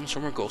 let's summon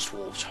some more Ghost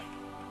Wolves.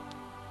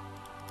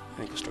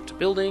 And construct a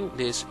building.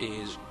 This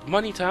is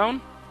Money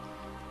Town.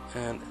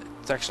 And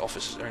tax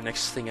office is our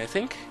next thing, I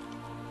think.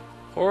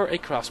 Or a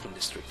craftsman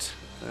district.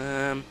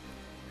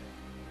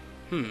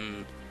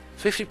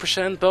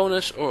 50%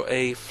 bonus or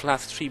a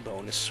flat 3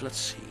 bonus. Let's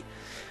see.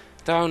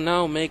 Town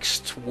now makes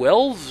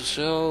 12,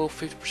 so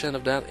 50%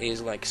 of that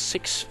is like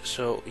 6.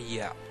 So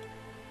yeah,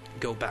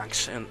 go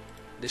banks and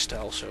this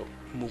style, so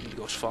movement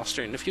goes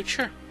faster in the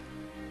future.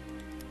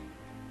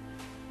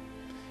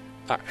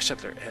 Our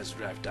settler has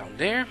arrived down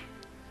there.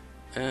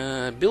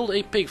 Build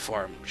a pig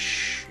farm.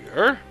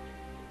 Sure.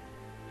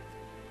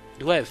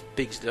 Do I have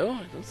pigs though?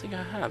 I don't think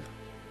I have.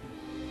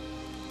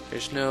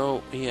 There's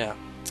no,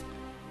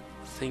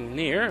 thing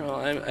near. Well,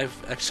 I'm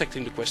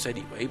accepting the quest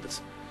anyway,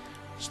 but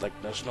it's like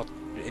there's not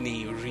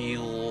any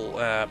real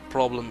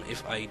problem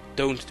if I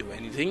don't do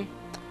anything.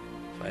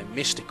 If I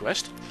miss the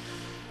quest.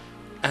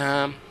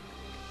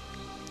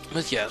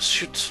 But yeah,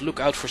 should look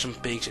out for some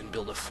pigs and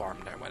build a farm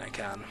there when I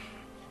can.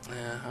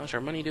 How's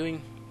our money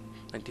doing?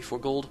 94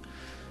 gold.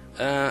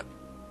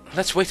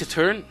 Let's wait a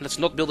turn. Let's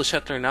not build a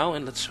settler now,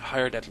 and let's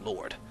hire that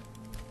lord.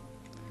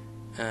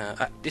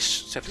 This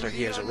settler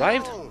here has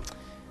arrived.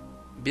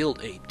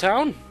 Build a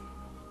town.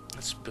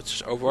 Let's put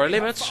this over our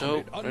limit,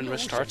 so Renra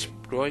starts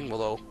growing,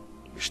 although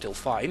we're still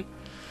fine.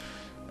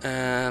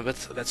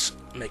 But let's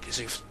make this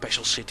a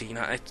special city.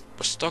 Now, I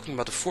was talking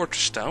about the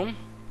fortress town.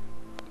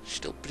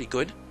 Still pretty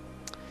good.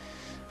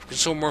 If we can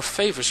show more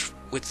favors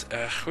with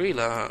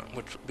Grilla,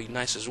 would be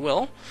nice as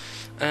well.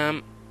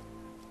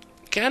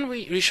 Can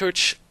we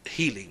research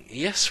healing?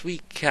 Yes, we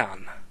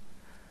can.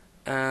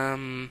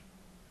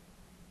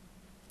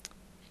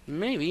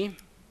 Maybe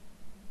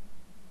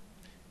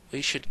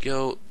we should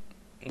go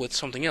with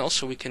something else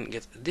so we can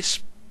get this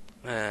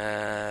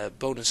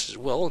bonus as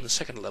well on the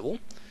second level.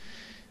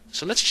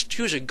 So let's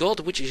choose a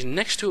god which is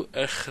next to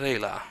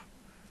Agrila,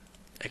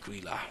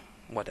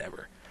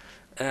 whatever.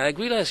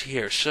 Agrila is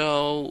here,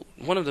 so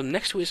one of them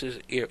next to us is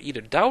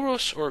either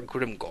Dauros or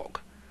Grimgog.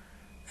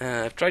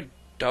 I've tried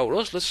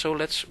Dauros, so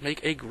let's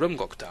make a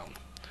Grimgog town.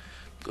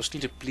 Because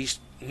need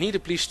to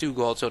please two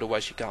gods,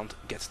 otherwise you can't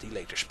get the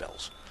later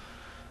spells.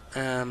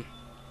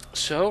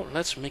 So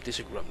let's make this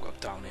a Grimgog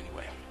town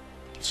anyway.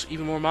 It's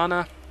even more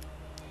mana.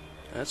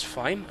 That's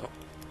fine. Oh,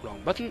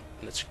 wrong button.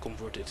 Let's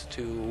convert it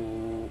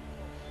to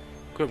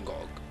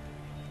Grimgog.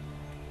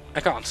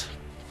 I can't.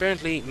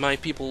 Apparently my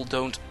people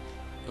don't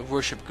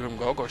worship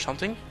Grimgog or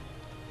something.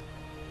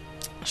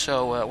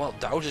 So, well,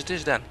 Dauros it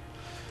is then.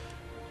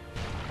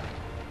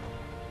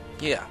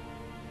 Yeah.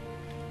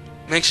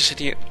 Makes the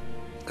city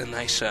a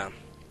nice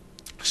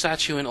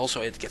statue, and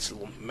also it gets a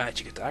little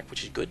magic attack,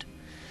 which is good.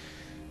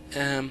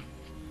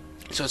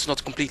 So it's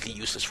not completely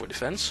useless for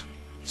defense.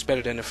 It's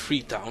better than a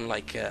free town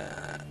like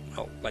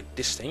well, like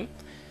this thing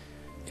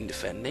in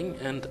defending.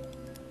 And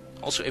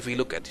also if we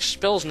look at the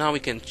spells now, we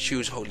can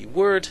choose Holy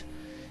Word,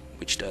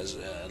 which does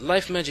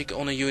life magic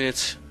on a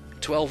unit,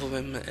 12 of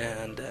them,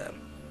 and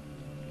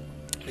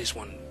this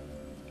one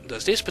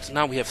does this, but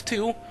now we have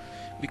 2.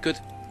 We could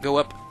go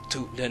up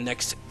to the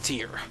next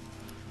tier.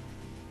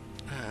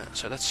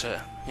 So that's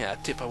yeah, a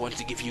tip I wanted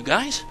to give you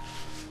guys.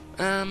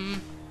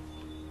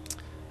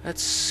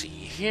 Let's see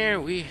here.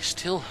 We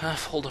still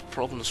have all the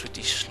problems with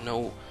these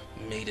snow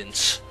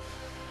maidens.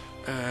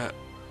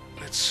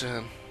 Let's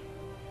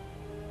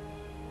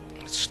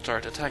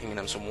start attacking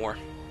them some more.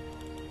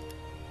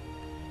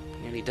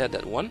 Nearly dead,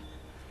 that one.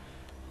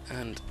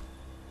 And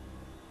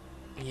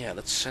yeah,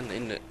 let's send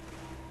in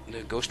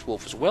the ghost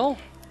wolf as well.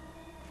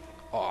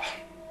 Oh,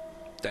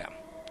 damn.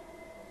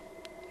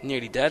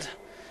 Nearly dead.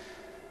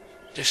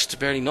 Just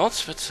barely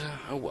not, but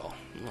oh well,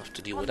 we'll have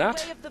to deal with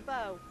that.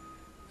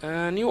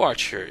 New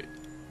archer.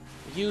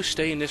 You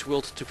stay in this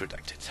world to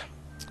protect it.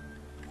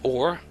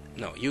 Or,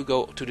 no, you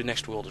go to the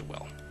next world as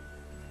well.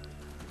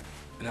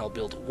 And I'll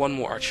build one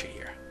more archer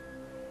here.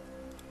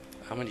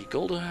 How many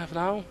gold do I have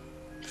now?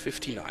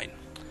 59.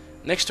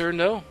 Next turn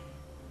though,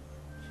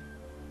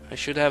 I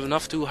should have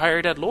enough to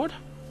hire that lord.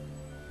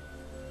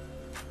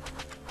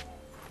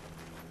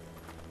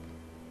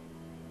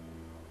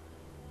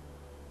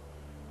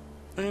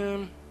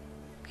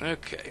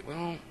 Okay,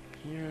 well,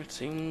 here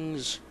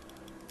things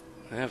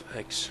have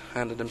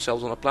handed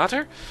themselves on a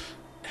platter,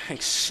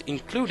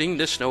 including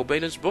the Snow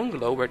Maiden's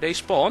bungalow where they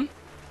spawn.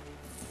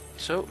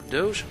 So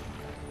those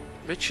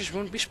bitches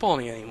won't be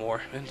spawning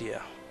anymore, and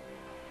yeah,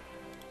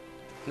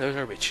 those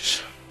are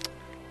bitches,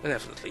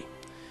 definitely.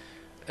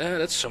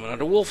 Let's summon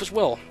another wolf as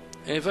well.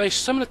 If I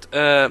summon it,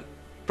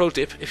 pro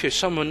tip: if you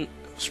summon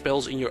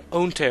spells in your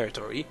own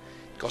territory,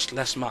 it costs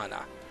less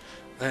mana,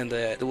 and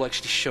it will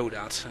actually show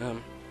that.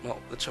 Well,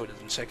 let's show that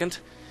in a second.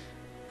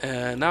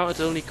 Now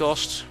it only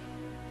costs...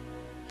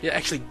 Yeah,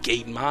 actually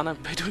gain mana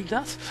by doing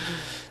that.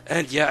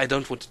 And yeah, I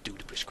don't want to do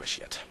the Brisk Crash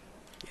yet.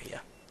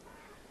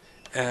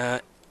 Yeah.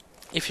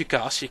 If you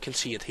cast, you can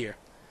see it here.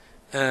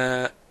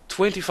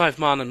 25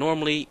 mana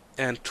normally,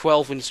 and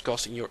 12 when it's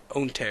cost in your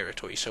own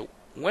territory. So,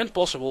 when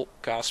possible,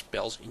 cast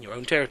spells in your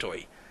own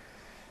territory.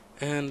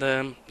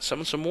 And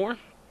summon some more,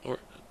 or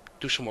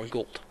do some more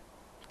gold.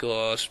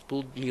 Because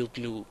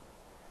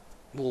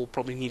we'll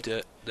probably need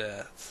the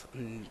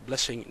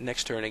blessing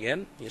next turn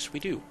again. Yes, we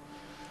do.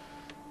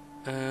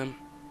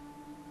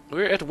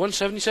 We're at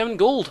 177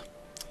 gold.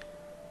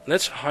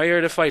 Let's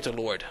hire the fighter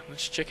lord.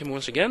 Let's check him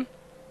once again.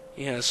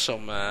 He has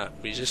some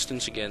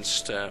resistance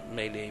against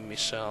melee,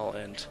 missile,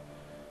 and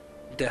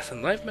death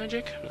and life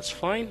magic. That's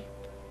fine.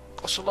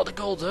 Costs a lot of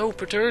gold though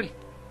per turn.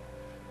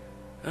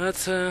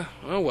 But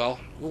oh well,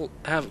 we'll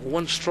have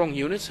one strong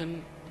unit,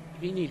 and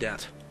we need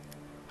that.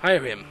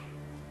 Hire him.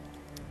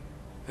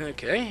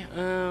 Okay,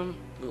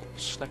 we'll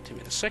select him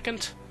in a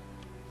second.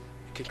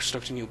 We can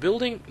construct a new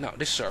building. Now,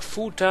 this is our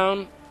food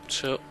town,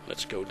 so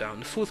let's go down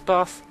the food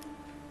path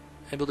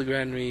and build a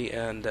granary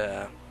and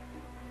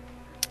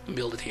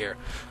build it here.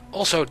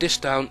 Also, this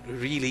town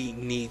really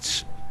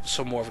needs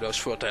some more of those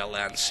fertile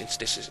lands, since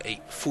this is a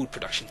food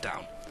production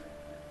town.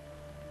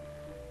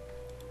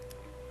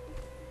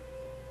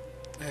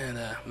 And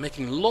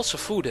making lots of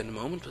food at the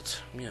moment,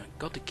 but yeah,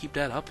 got to keep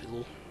that up.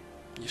 It'll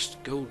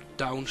just go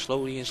down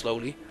slowly and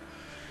slowly.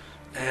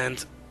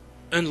 And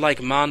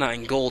unlike mana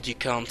and gold, you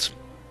can't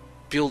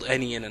build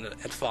any in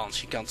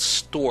advance. You can't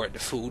store the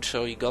food,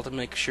 so you got to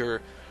make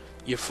sure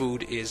your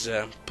food is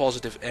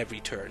positive every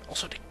turn.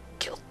 Also, they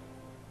killed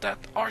that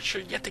archer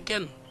yet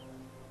again.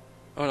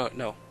 Oh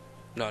no,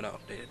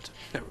 they didn't.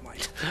 Never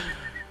mind.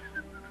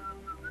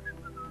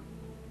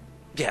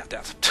 Yeah,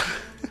 that.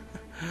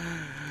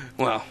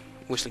 Well,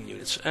 whistling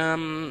units.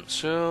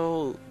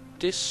 So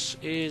this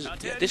is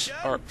this is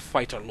our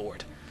fighter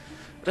lord.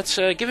 Let's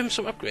give him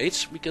some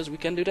upgrades, because we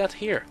can do that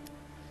here.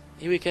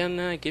 Here we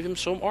can give him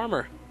some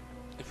armor,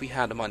 if we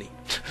had the money.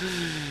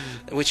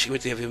 Which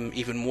would give him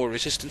even more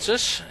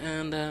resistances,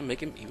 and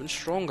make him even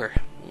stronger.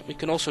 We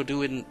can also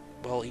do it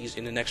while he's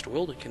in the next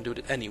world. We can do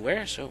it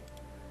anywhere, so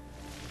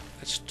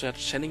let's start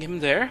sending him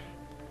there.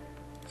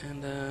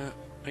 And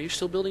are you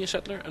still building a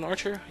settler, an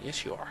archer?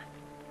 Yes, you are.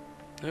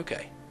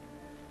 Okay.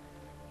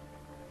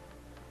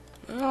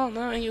 Well,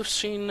 now you've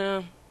seen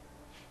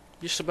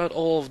just about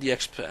all of the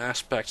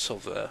aspects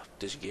of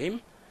this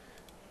game.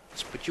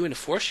 Let's put you in the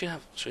forest.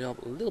 So you have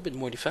a little bit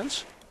more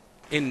defense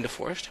in the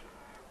forest.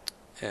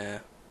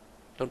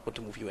 Don't want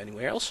to move you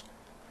anywhere else.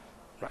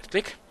 Right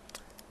click.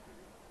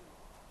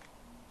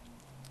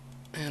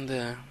 And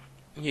yeah,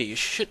 you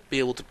should be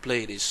able to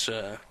play this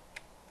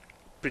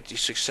pretty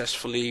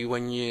successfully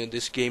when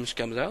this game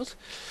comes out.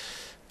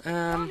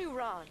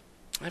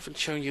 I haven't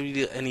shown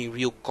you any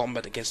real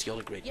combat against the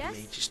other great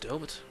mages though,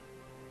 but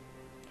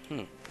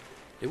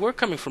they were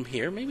coming from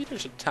here. Maybe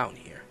there's a town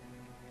here.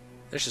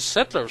 There's a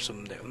settler of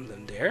some of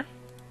them there.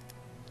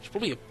 There's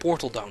probably a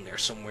portal down there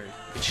somewhere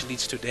which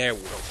leads to their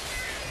world.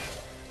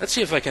 Let's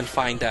see if I can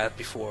find that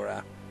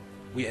before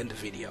we end the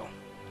video.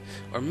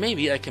 Or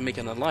maybe I can make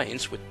an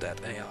alliance with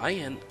that AI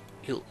and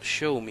he'll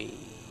show me.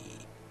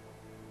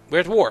 We're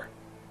at war.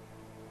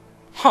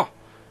 Huh.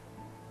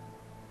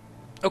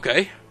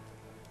 Okay.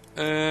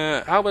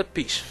 How about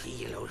peace?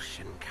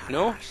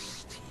 No?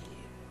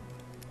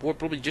 War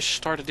probably just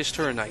started this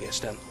turn, I guess,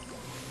 then.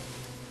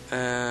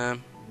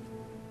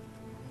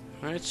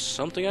 It's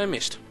something I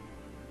missed.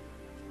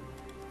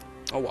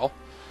 Oh well.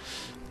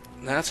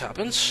 That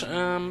happens.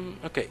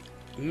 Okay.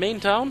 Main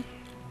town.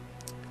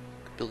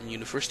 Building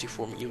university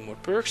for even more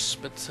perks,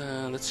 but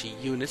let's see,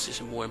 units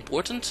is more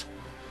important.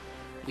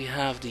 We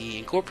have the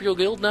Incorporeal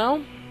Guild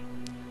now.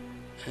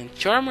 And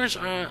Charmers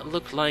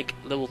look like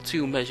level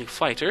 2 magic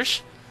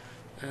fighters.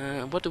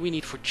 What do we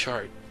need for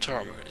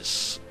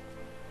Charmers?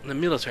 The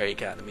military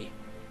academy.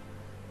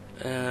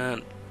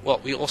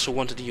 Well, we also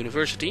wanted the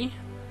university.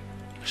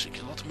 Actually,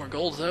 a lot more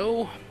gold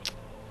though.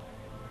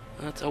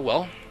 But, oh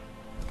well.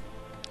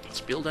 Let's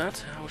build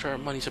that. How's our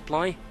money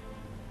supply?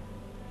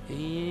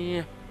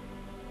 Yeah.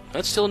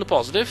 That's still in the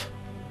positive.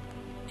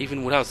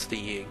 Even without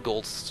the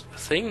gold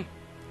thing.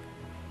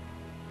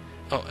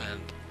 Oh,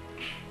 and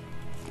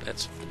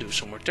let's do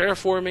some more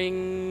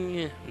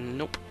terraforming.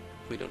 Nope.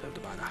 We don't have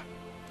the mana.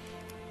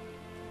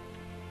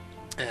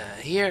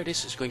 Here,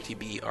 this is going to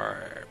be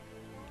our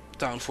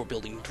town for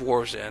building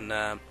dwarves and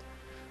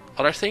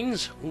other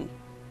things. Ooh.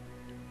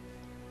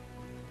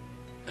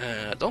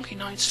 Donkey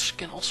Knights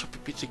can also be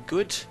pretty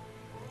good.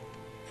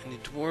 And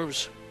the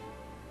dwarves...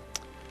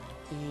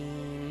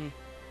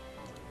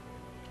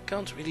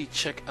 can't really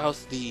check out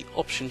the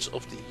options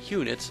of the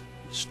unit,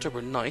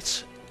 Stubborn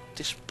Knights, at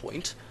this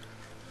point.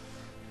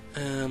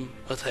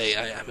 But hey,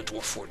 I am a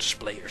Dwarf Fortress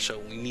player, so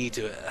we need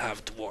to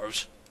have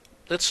dwarves.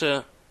 Let's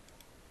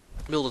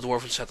build a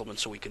dwarven settlement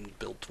so we can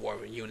build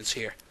dwarven units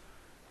here.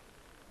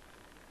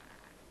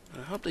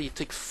 I hope that you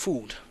take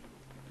food.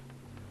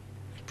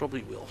 You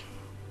probably will.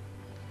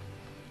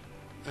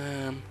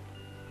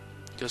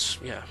 Because,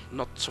 yeah,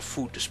 lots of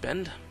food to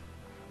spend.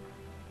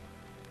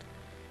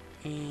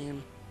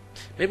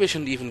 Maybe I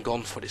shouldn't even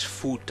gone for this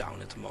food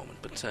down at the moment,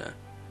 but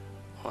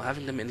well,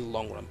 having them in the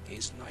long run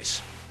is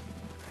nice.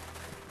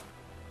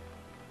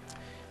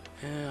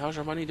 How's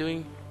our money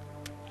doing?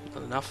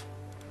 Not enough.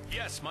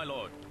 Yes, my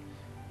lord.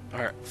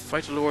 Our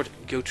fighter lord,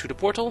 go to the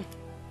portal.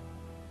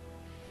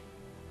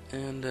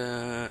 And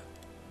yeah,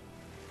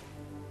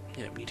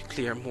 we need to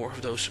clear more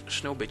of those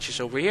snow bitches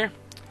over here.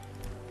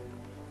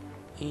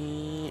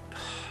 They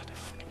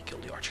fucking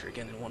killed the archer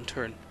again in one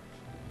turn.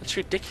 That's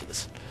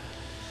ridiculous.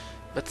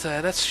 But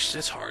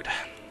that's hard.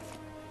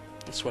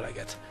 That's what I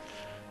get.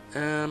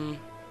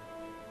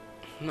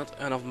 Not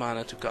enough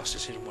mana to cast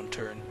this in one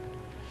turn.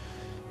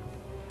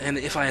 And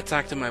if I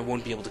attack them, I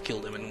won't be able to kill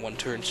them in one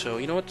turn. So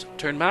you know what?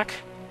 Turn back.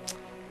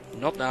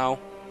 Not now.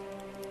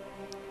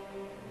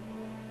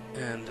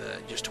 And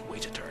just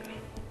wait a turn.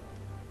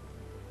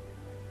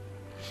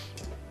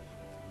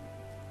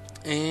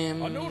 A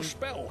new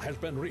spell has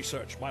been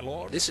researched, my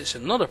lord. This is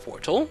another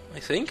portal, I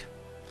think.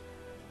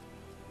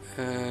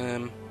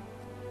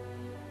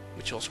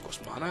 Which also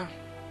costs mana.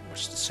 Or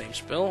it's the same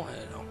spell, I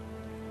don't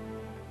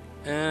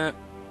know.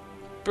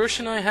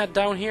 Person I had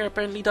down here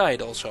apparently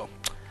died also.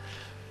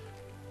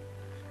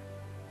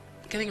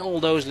 Getting all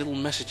those little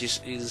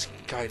messages is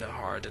kinda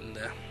hard, and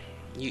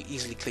you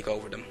easily click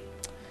over them.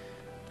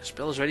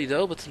 Spell is ready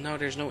though, but now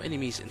there's no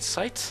enemies in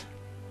sight.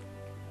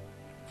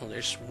 Well,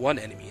 there's one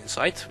enemy in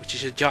sight, which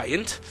is a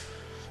giant.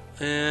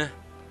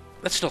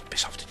 Let's not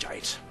piss off the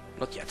giant.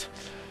 Not yet.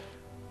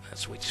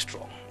 That's way too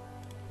strong.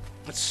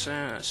 Let's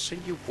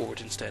send you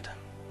forward instead.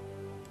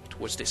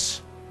 Towards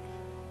this.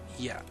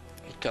 Yeah,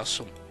 cast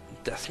some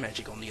death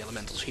magic on the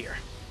elementals here.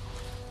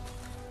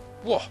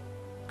 Whoa!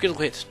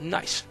 Critical hit.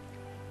 Nice.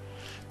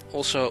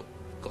 Also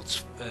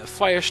got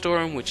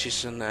Firestorm, which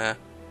is an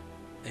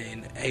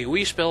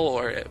AoE spell,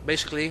 or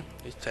basically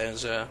it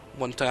has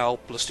one tile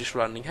plus the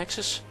surrounding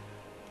hexes,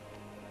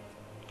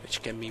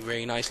 which can be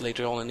very nice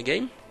later on in the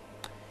game.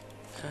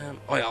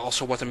 Oh yeah,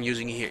 also what I'm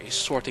using here is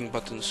sorting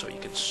buttons, so you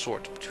can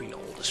sort between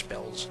all the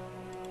spells,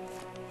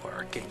 or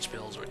arcane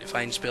spells, or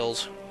divine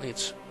spells.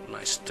 It's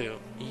nice to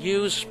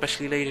use,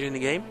 especially later in the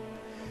game.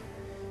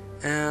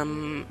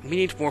 We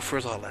need more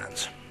fertile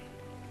lands.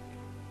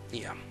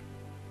 Yeah.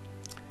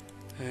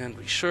 And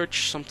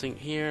research something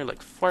here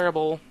like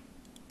Fireball.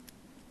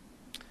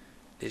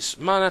 This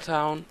Mana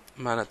Town.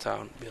 Mana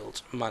Town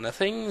builds mana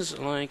things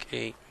like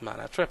a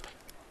mana trap.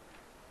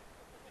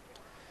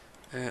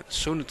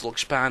 Soon it will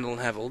expand and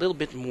have a little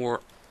bit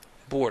more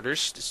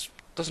borders. This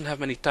doesn't have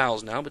many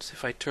tiles now, but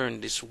if I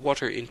turn this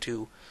water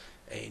into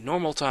a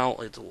normal tile,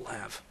 it will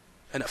have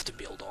enough to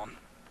build on.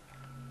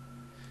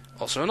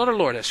 Also, another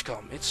lord has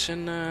come. It's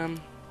an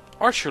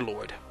archer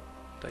lord.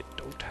 I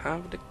don't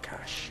have the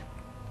cash.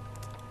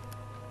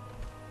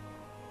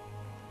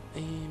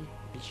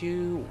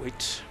 You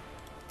wait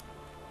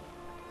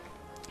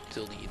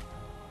till the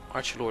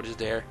archer lord is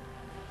there.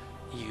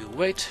 You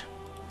wait.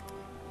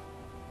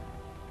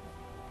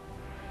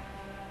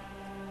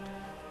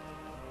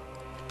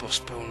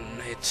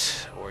 Postpone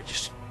it, or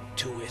just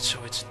do it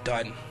so it's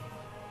done.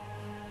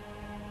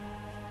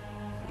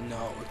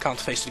 No, we can't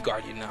face the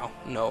guardian now.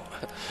 No.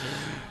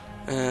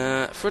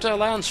 Fertile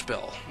land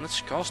spell.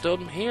 Let's cast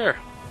them here.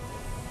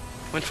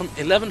 Went from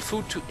 11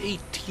 food to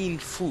 18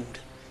 food.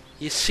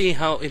 You see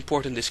how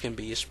important this can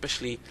be,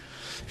 especially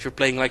if you're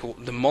playing like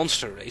the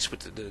monster race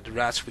with the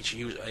rats, which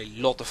use a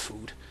lot of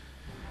food.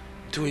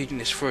 Doing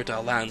this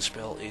fertile land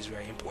spell is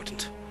very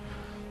important.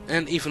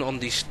 And even on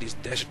these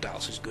desert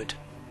tiles is good.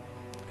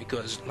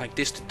 Because like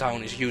this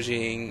town is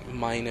using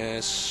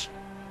minus...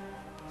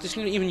 It's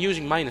not even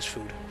using minus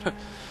food.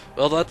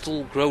 Well, that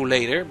will grow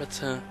later,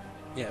 but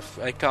yeah, if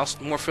I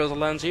cast more fertile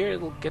lands here,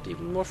 it'll get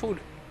even more food.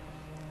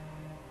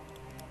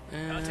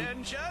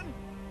 Attention!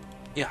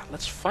 Yeah,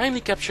 let's finally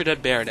capture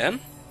that bear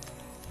then.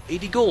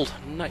 80 gold,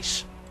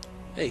 nice.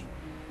 Hey,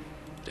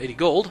 80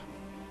 gold.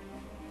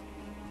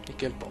 You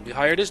can probably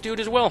hire this dude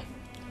as well.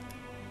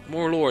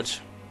 More lords.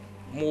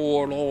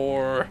 More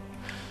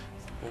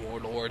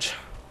lords.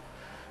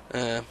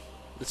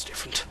 That's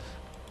different.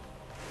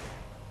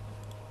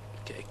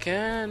 Okay,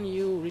 can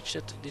you reach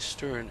that this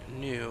turn?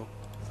 No.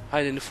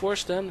 Hide in the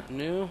forest then?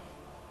 No.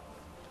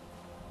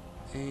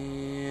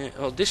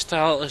 Well, this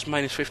tile is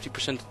minus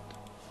 50%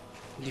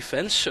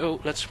 defense, so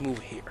let's move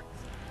here.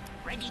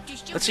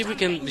 Let's see if we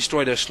can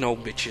destroy the snow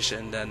bitches,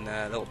 and then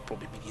that'll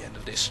probably be the end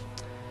of this.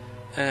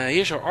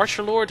 Here's our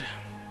archer lord.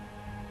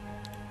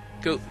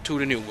 Go to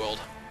the new world.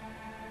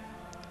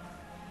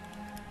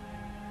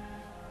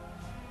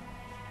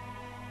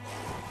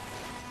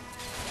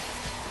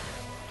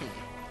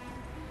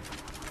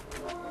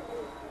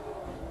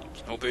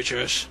 Snow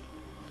bitches.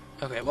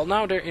 Okay, well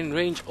now they're in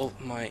range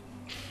of my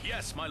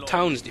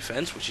town's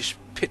defense, which is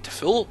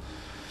pitiful.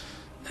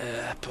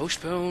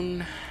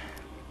 Postpone.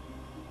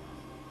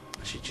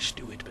 I should just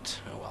do it, but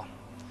oh well.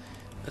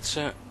 Let's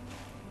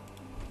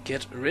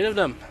get rid of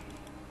them.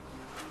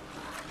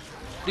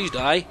 Please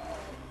die.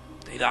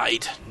 They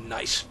died.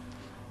 Nice.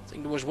 I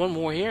think there was one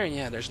more here.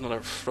 Yeah, there's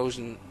another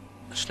frozen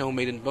snow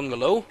maiden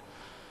bungalow.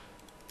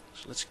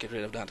 So let's get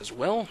rid of that as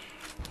well.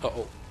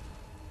 Uh-oh.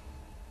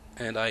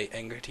 And I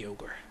angered the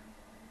ogre.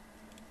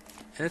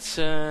 Let's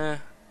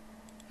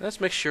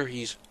make sure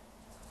he's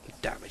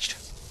damaged.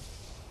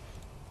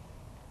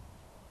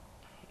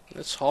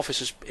 That's half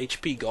his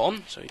HP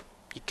gone, so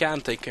you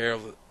can take care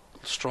of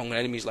strong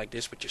enemies like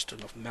this with just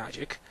enough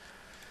magic.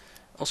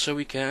 Also,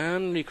 we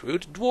can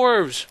recruit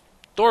dwarves.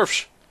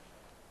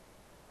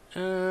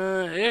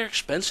 They're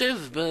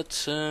expensive, but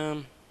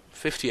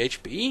 50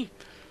 HP,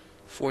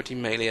 40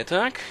 melee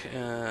attack,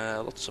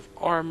 lots of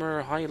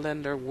armor,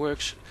 Highlander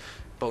works,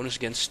 bonus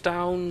against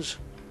towns,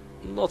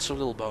 lots of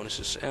little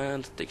bonuses,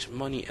 and takes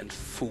money and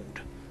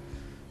food.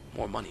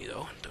 More money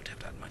though, don't have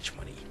that much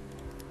money.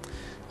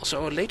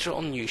 Also, later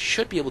on you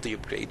should be able to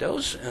upgrade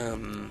those.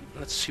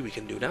 Let's see if we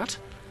can do that.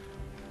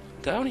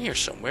 Down here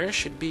somewhere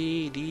should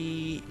be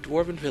the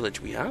dwarven village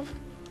we have.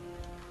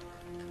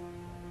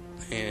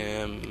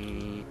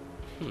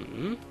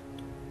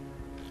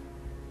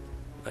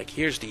 Like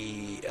here's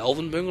the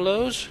elven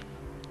bungalows.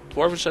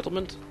 Dwarven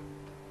settlement.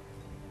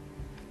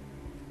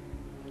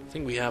 I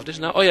think we have this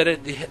now. Oh yeah,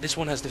 this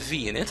one has the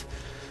V in it.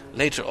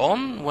 Later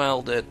on,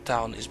 while the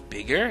town is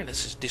bigger,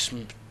 this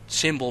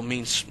symbol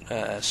means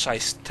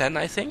size 10,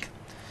 I think.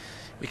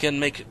 We can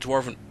make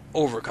dwarven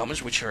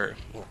overcomers, which are,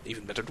 well,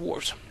 even better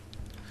dwarves.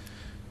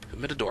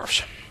 Even better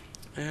dwarves.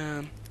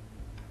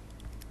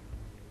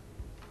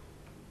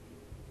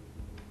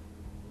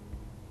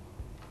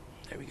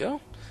 There we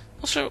go.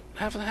 Also,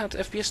 haven't had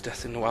FPS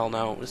death in a while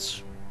now.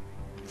 It's...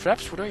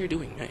 Fraps, what are you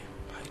doing? I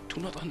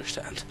do not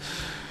understand.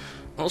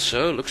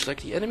 Also, looks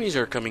like the enemies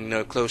are coming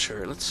no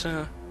closer. Let's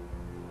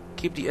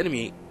keep the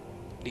enemy,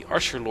 the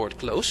Archer Lord,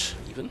 close,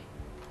 even.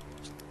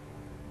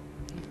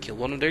 Kill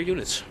one of their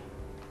units.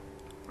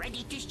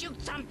 Ready to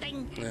shoot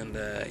something? And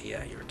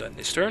yeah, you're done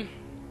this turn.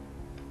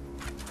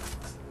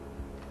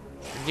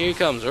 And here he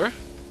comes, or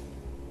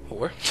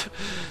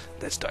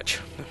that's Dutch.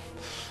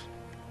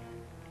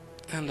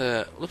 And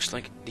looks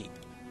like the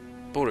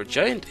Polar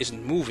Giant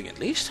isn't moving, at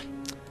least.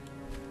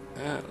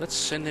 Let's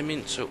send him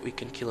in so we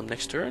can kill him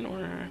next turn,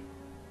 or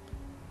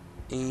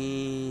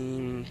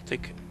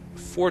take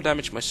 4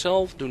 damage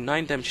myself, do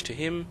 9 damage to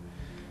him.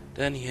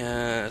 Then he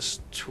has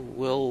 3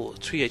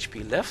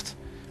 HP left,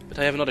 but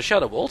I have another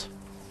Shadow Bolt.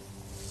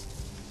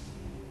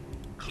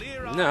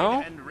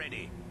 Now and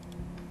ready.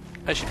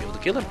 I should be able to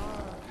kill him.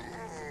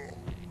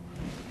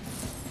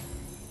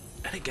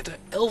 And I get an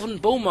Elven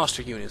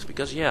Bowmaster unit,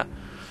 because yeah,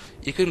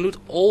 you can loot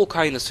all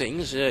kind of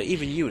things,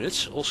 even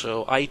units,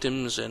 also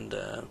items and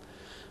a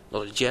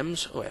lot of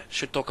gems. Oh, I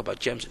should talk about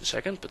gems in a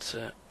second, but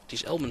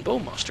these Elven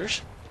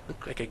Bowmasters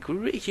look like a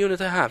great unit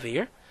to have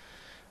here.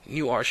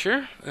 New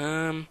Archer.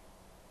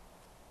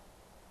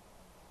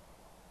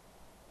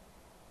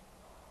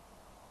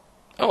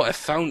 Oh, I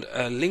found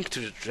a link to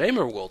the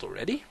Dreamer world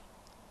already.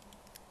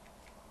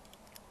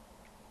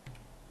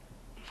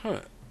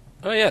 Huh.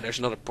 Oh yeah, there's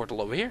another portal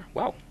over here.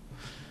 Wow.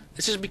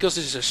 This is because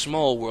this is a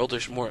small world.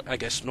 There's more, I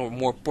guess,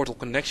 more portal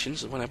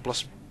connections. When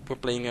we're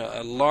playing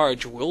a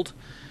large world,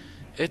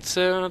 it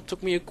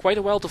took me quite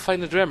a while to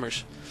find the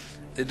Dreamers.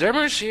 The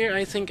Dreamers here,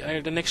 I think,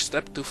 are the next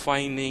step to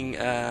finding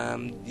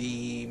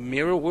the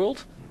Mirror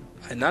World,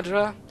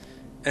 Anadra,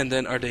 and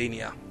then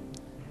Ardania.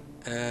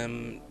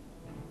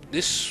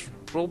 This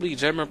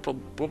Dreamer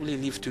probably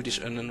leads to this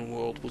unknown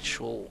world, which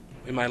will,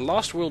 in my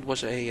last world,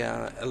 was a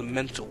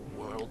elemental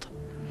world,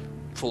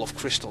 full of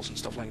crystals and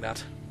stuff like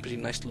that. Pretty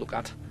nice to look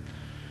at.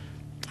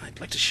 I'd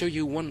like to show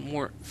you one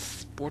more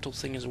portal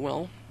thing as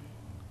well.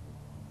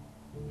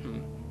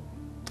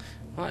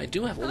 Well, I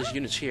do have all these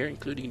units here,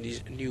 including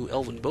these new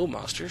Elven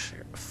Bowmasters.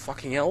 They're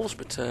fucking elves,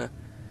 but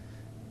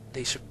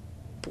they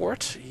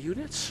support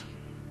units.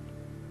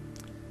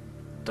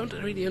 Don't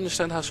really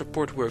understand how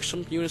support works.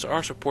 Some units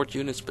are support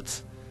units,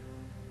 but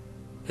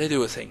they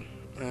do a thing.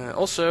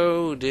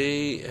 Also,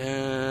 they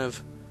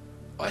have...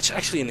 Oh, it's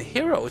actually a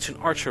hero. It's an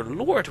Archer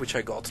Lord, which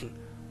I got.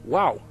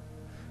 Wow.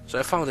 So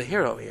I found a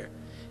hero here.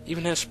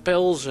 Even has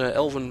spells,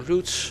 Elven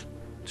Roots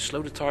to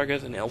slow the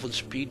target, and Elven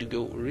Speed to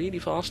go really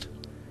fast.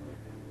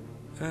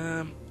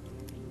 Well,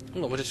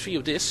 with 3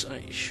 of this,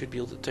 I should be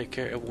able to take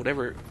care of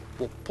whatever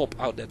will pop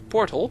out that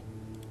portal.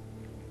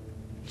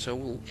 So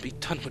we'll be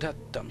done with that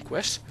dumb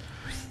quest.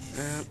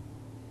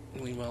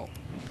 We will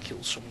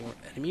kill some more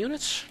enemy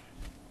units.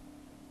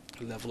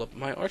 Level up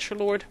my Archer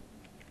Lord.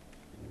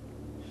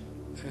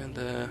 And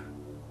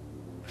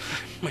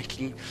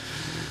making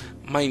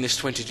minus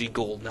 23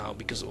 gold now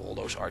because of all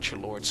those Archer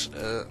Lords.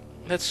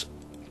 Let's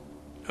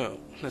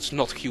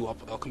not queue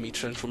up Alchemy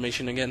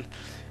Transformation again.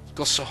 It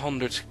costs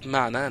 100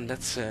 mana, and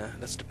that's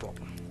the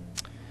problem.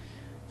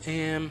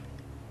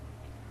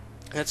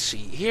 Let's see.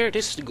 Here,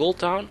 this is the gold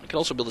town. I can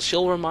also build a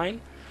silver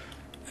mine.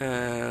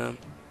 Doesn't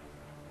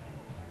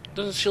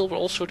silver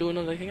also do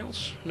anything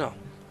else? No,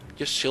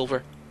 just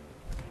silver.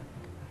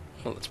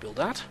 Well, let's build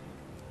that.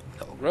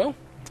 That'll grow.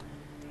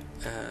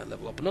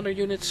 Level up another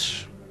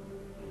unit.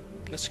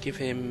 Let's give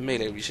him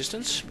melee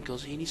resistance,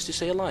 because he needs to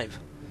stay alive.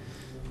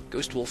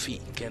 Ghost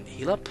Wolfie can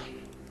heal up.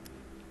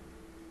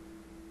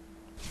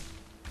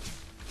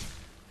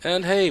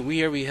 And hey,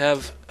 here we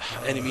have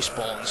enemy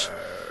spawns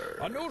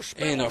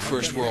in our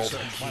first world.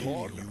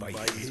 By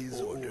his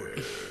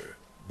order,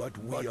 but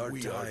we are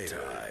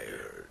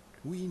tired.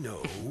 We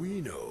know,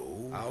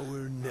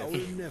 our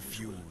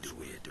nephew do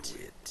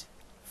it.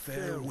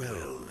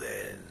 Farewell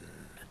then.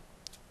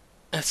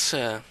 Let's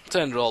turn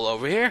it all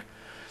over here.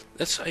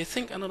 That's, I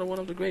think, another one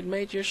of the great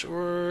mages,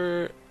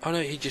 or... Oh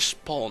no, he just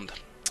spawned.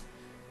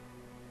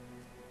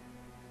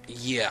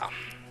 Yeah.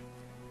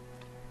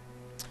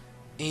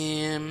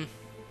 And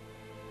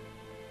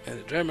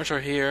the Dreamers are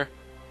here.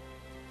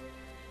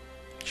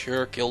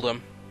 Sure, kill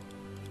them.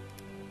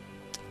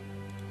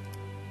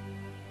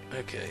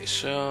 Okay,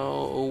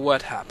 so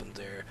what happened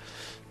there?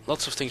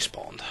 Lots of things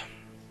spawned.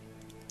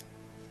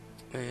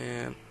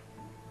 And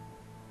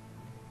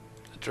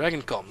the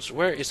dragon comes.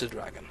 Where is the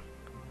dragon?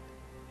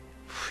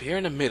 Here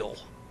in the middle.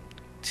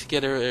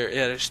 Together,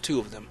 yeah, there's 2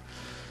 of them.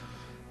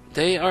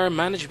 They are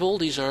manageable.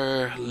 These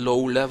are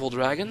low-level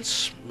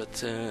dragons,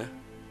 but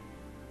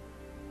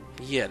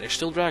yeah, they're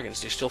still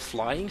dragons. They're still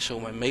flying, so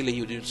my melee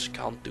units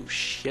can't do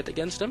shit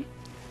against them.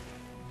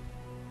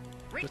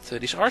 But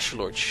these Archer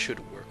Lords should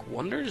work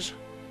wonders.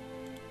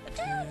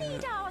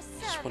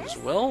 This one as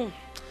well.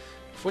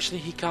 Unfortunately,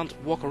 he can't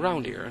walk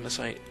around here unless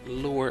I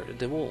lower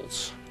the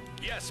walls.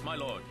 Yes, my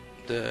lord.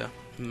 The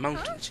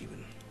mountains,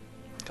 even.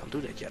 Can't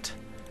do that yet.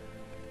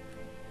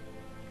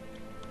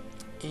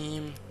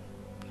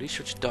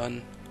 Research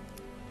done.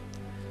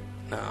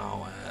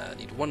 Now,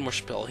 need one more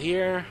spell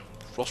here.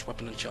 Frost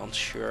weapon enchant,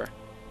 sure.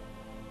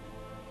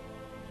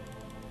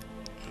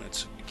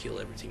 Let's kill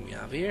everything we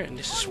have here, and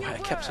this is why I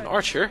kept an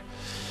archer.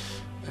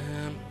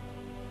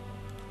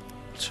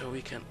 So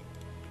we can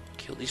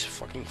kill these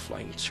fucking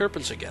flying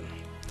serpents again.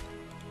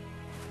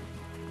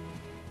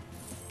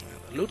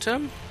 And loot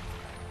them.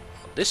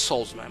 Well, this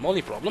solves my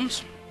money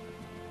problems.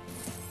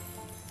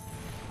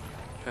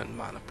 And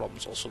mana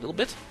problems also a little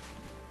bit.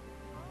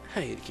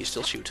 Hey, he can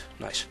still shoot.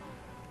 Nice.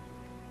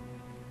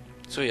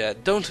 So yeah,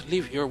 don't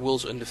leave your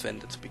wolves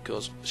undefended,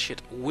 because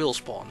shit will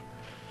spawn.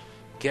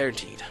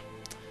 Guaranteed.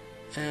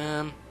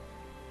 I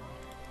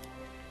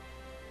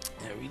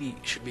really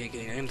should be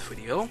getting in the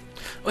video.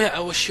 Oh yeah,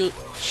 I should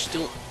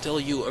still tell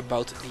you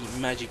about the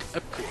magic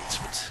upgrades,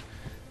 but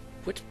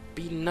would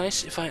be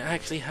nice if I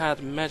actually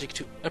had magic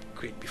to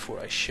upgrade before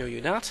I show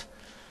you that.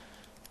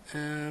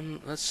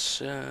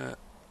 Let's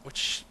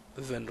what's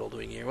Vendrell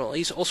doing here? Well,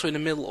 he's also in the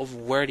middle of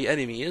where the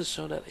enemy is,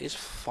 so that is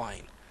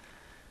fine.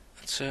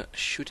 Let's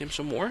shoot him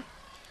some more.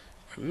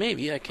 Or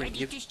maybe I can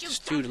give this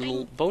dude a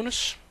little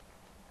bonus.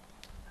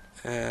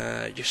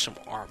 Just some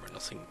armor,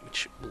 nothing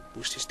which will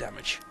boost his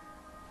damage.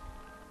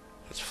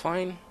 That's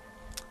fine.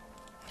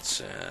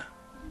 Let's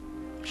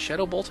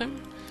shadow bolt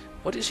him.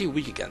 What is he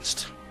weak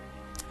against?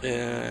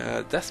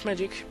 Death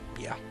magic?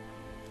 Yeah.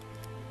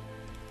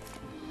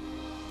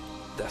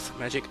 Death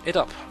magic it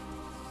up.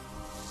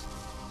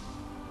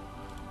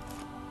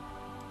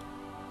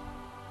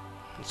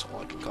 That's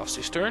all I can cast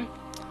this turn.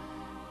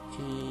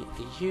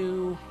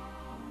 You...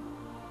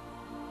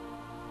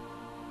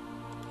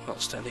 Well,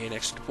 stand here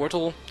next to the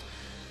portal.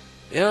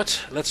 Yeah,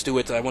 but let's do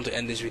it. I want to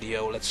end this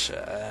video. Let's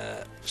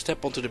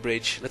step onto the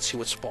bridge. Let's see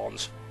what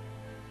spawns.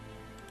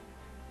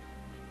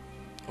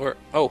 Or,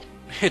 oh,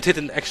 it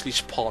didn't actually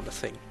spawn the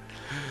thing.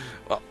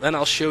 Well, then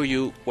I'll show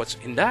you what's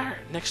in there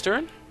next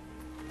turn.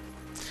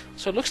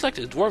 So it looks like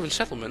the Dwarven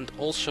settlement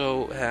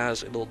also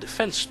has a little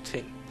defense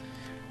thing.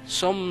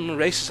 Some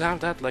races have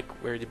that, like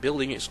where the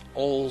building is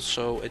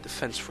also a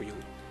defense for you.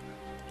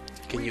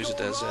 You can use it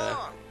as a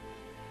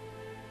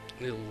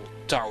little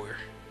tower.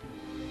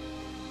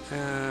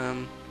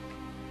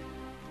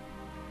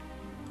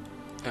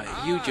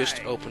 You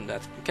just open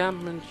that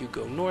encampment, you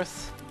go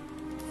north,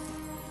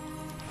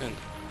 and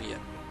yeah,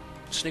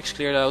 Snick's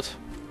cleared out,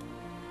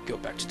 go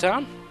back to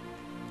town.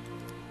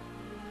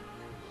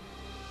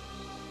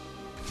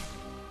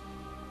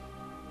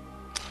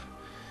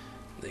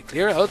 They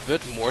clear out,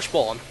 but more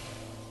spawn.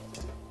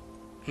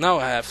 Now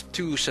I have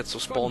 2 sets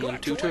of spawn in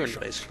 2 turns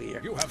basically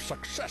here. You have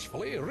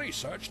successfully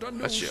researched a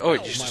new Oh, spell,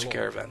 just my a lord.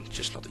 caravan,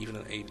 just not even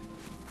a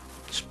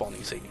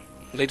spawning thing.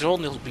 Later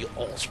on it'll be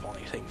all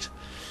spawning things.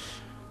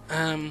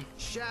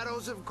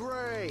 Shadows of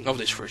Grey. Of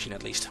this version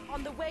at least.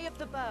 On the way of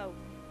the bow.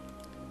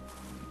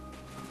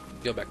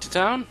 Go back to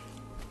town.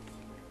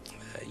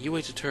 You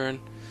wait a turn.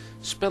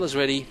 Spell is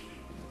ready.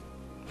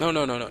 No,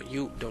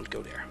 you don't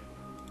go there.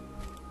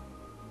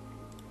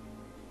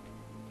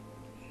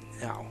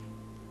 Now.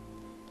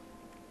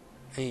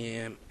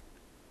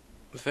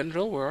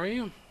 Vendrell, where are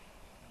you?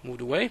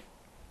 Moved away.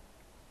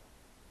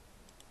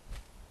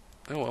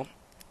 Oh well.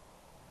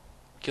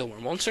 Kill more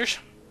monsters.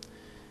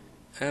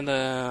 And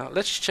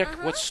let's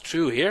check what's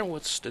true here.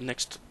 What's the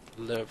next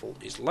level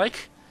is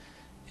like.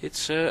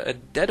 It's a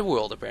dead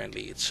world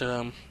apparently. It's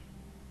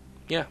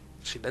yeah,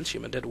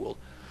 Silentium, a dead world.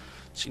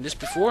 Seen this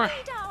before.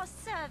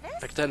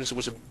 Back then it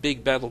was a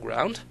big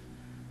battleground.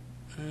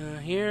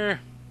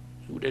 Here,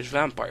 ooh, there's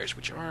vampires,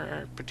 which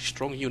are pretty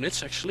strong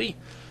units actually.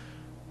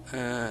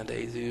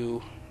 They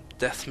do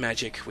death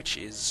magic, which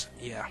is,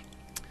 yeah,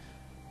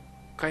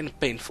 kind of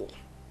painful.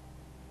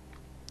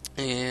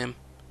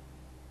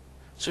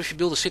 So if you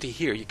build a city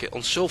here, you can,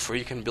 on Sulfur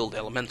you can build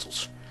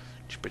elementals,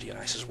 which is pretty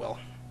nice as well.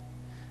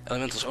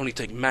 Elementals only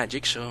take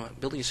magic, so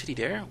building a city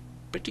there,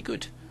 pretty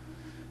good.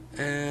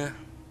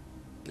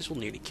 This will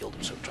nearly kill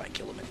them, so try and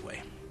kill them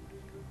anyway.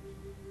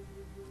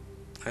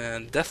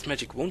 And death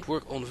magic won't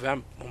work on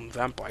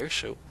vampires,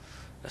 so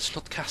let's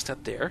not cast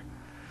that there.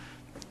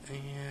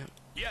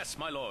 Yes,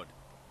 my lord.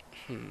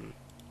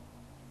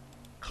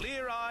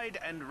 Clear-eyed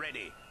and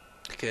ready.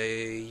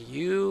 Okay,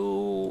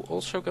 you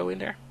also go in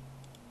there.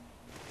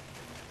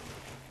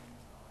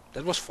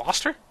 That was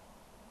faster?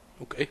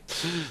 Okay.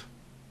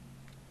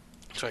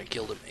 Try and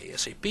kill them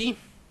ASAP.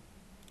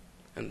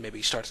 And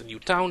maybe start a new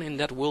town in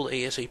that world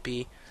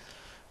ASAP.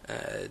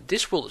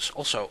 This world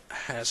also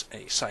has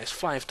a size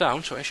 5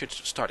 town, so I should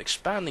start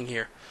expanding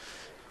here.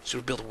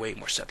 Should build way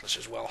more settlers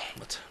as well,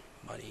 but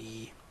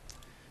money.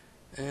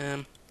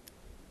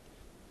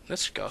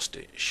 Let's cast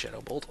the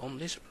Shadow Bolt on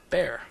this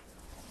bear.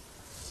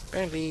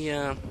 Apparently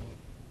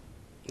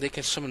they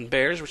can summon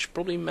bears, which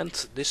probably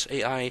meant this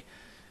AI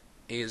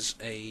is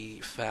a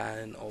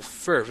fan of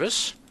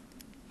Fervus.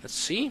 Let's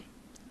see.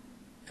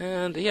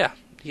 And yeah,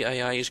 the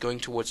AI is going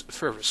towards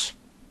Fervus,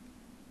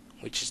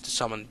 which is to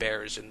summon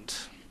bears and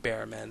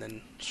bearmen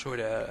and sort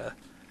of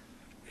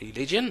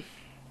religion.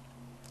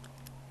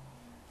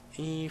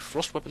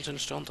 Frost weapons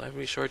enchant I've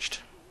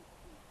researched.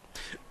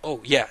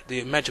 Oh yeah,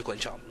 the magical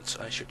enchantments,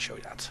 I should show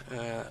you that.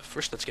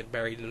 First let's get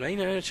buried in the main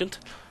ancient.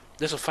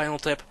 there's a final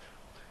tip.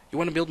 You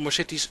want to build more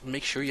cities,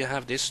 make sure you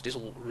have this. This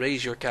will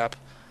raise your cap.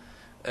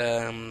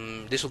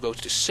 This will go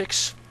to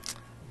 6.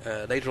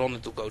 Later on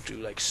it will go to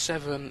like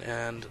 7,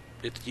 and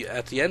at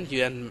the end you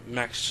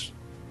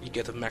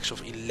get a max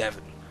of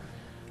 11.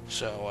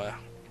 So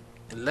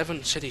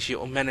 11 cities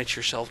you manage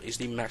yourself is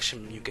the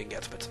maximum you can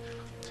get, but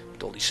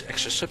with all these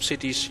extra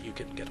sub-cities you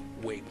can get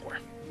way more.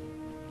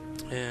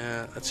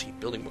 Let's see,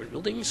 building more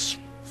buildings.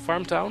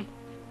 Farm town.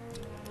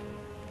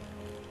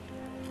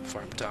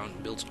 Farm town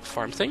builds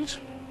farm things.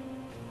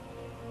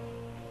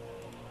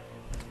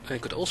 I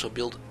could also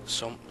build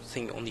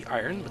something on the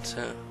iron, but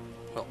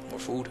well, more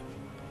food.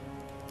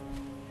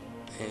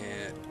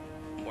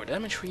 More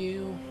damage for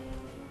you.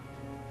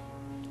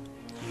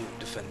 You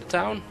defend the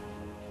town.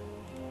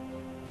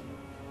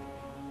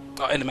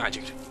 Oh, and the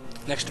magic.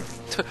 Next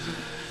turn.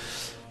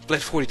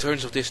 Played 40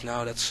 turns of this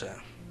now, that's a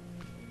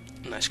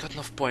nice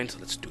cut-off point.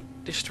 Let's do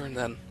this turn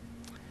then.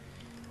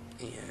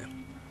 Yeah.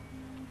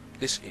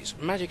 This is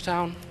Magic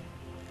Town.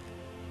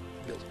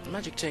 Build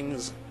magic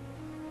things.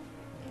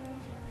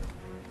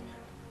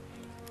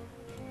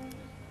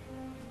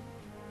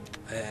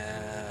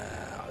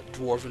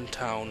 Dwarven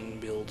Town,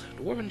 build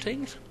dwarven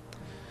things.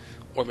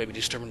 Or maybe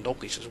disturban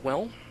donkeys as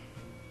well.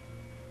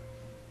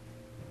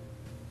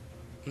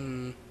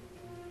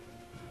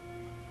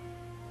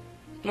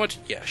 What?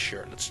 Yeah,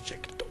 sure, let's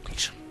check the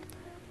donkeys.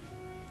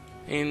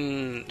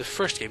 In the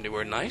first game they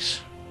were nice.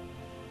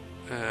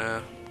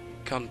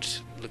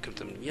 Can't look at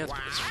them yet, but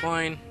it's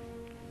fine.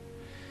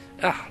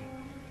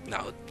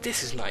 Now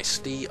this is nice.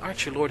 The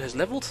Archer Lord has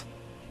leveled,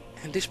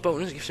 and this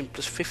bonus gives him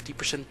plus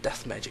 50%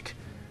 death magic.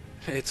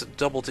 It's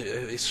doubled.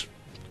 It's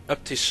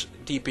upped his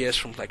DPS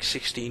from like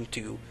 16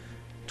 to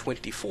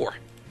 24.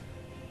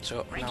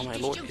 So now my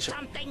Lord is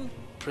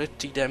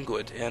pretty damn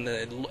good, and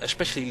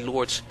especially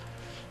Lords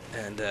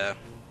and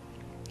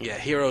yeah,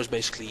 heroes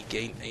basically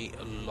gain a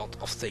lot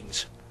of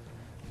things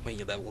when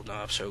you level them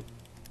up. So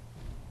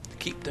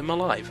keep them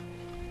alive.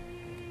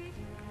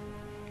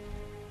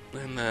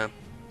 And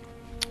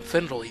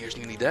Fenril here is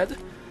nearly dead.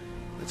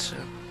 Let's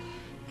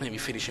maybe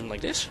finish him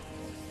like this.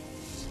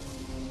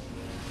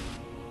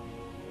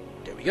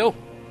 There we go.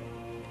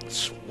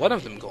 That's one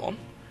of them gone.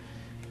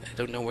 I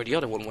don't know where the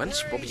other one went.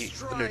 It's probably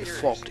under the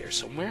fog there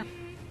somewhere.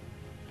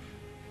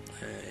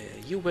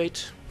 You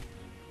wait.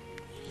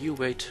 You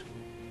wait.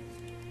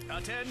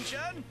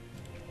 Attention!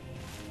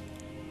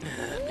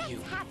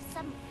 You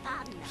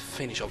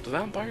finish off the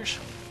vampires.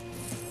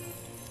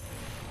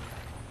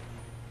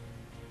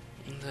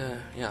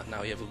 And yeah,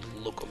 now you have a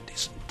little look of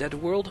this dead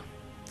world.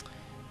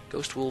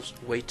 Ghost wolves,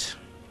 wait.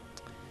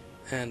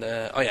 And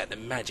oh yeah, the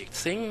magic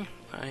thing.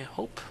 I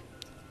hope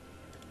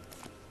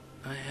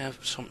I have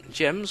some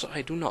gems.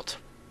 I do not.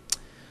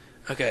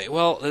 Okay,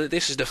 well,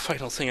 this is the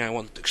final thing I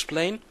want to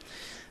explain.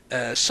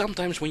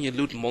 Sometimes when you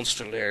loot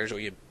monster lairs or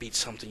you beat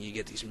something, you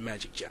get these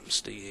magic gems.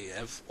 They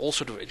have all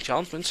sort of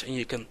enchantments, and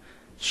you can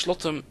slot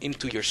them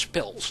into your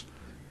spells.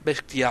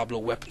 Basic Diablo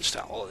weapon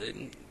style.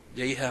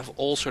 They have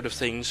all sort of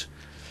things,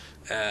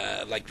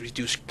 like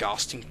reduced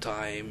casting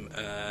time,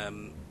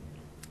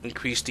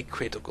 increase the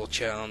critical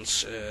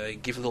chance,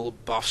 give little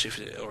buffs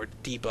or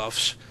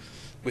debuffs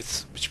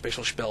with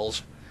special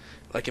spells.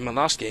 Like in my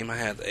last game I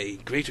had a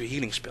greater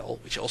healing spell,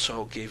 which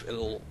also gave a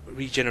little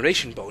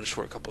regeneration bonus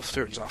for a couple of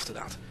turns after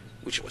that,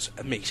 which was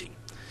amazing.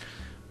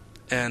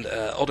 And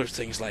other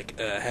things like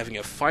having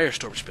a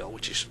firestorm spell,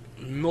 which is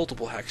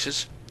multiple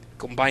hexes,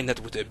 combine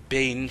that with a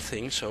bane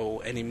thing, so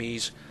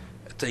enemies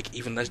take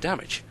even less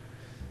damage.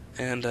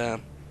 And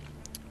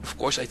of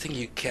course I think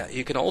you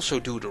can also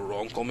do the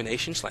wrong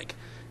combinations, like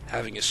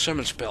having a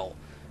summon spell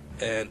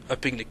and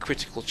upping the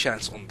critical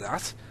chance on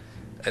that.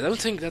 I don't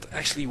think that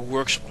actually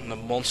works on the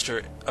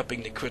monster,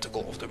 upping the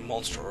critical of the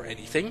monster or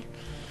anything.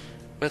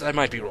 But I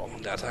might be wrong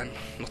on that, I'm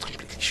not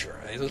completely sure.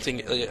 I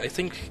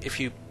think if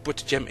you put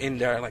the gem in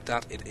there like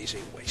that, it is a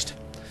waste.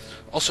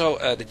 Also,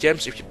 the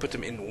gems, if you put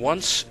them in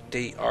once,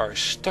 they are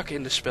stuck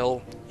in the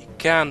spell. You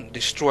can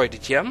destroy the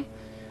gem,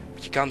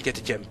 but you can't get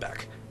the gem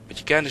back. But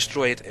you can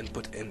destroy it and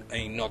put in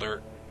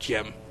another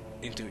gem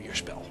into your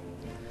spell.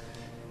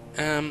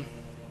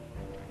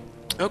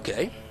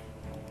 Okay.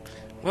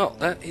 Well,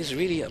 that is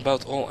really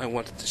about all I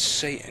wanted to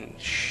say and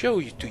show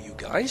you to you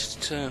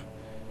guys. It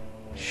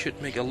should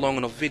make a long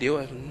enough video.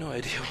 I have no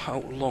idea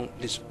how long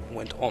this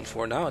went on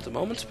for now at the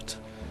moment, but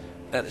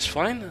that is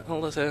fine.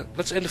 Let's end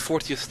the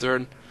 40th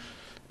turn,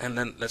 and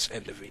then let's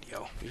end the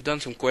video. We've done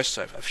some quests.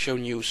 I've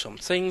shown you some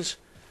things,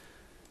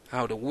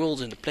 how the worlds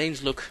and the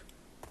planes look,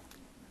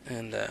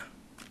 and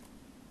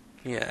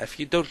yeah, if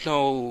you don't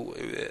know,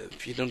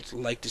 if you don't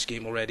like this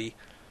game already,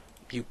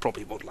 you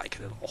probably won't like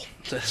it at all.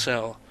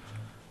 So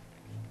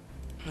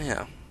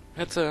yeah,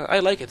 I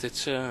like it.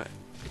 It's a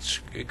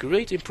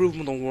great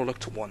improvement on Warlock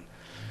 2.1.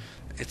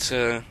 It's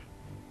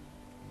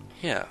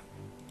yeah,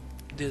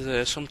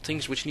 there's some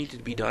things which needed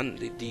to be done.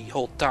 The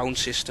whole town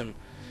system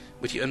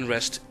with the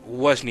unrest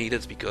was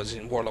needed, because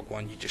in Warlock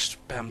 1 you just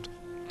spammed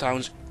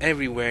towns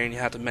everywhere and you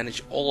had to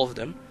manage all of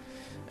them.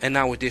 And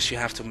now with this you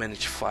have to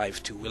manage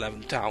 5 to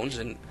 11 towns,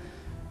 and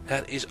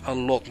that is a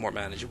lot more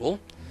manageable.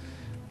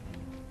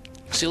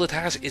 Still, it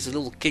has its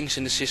little kinks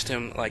in the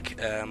system. Like,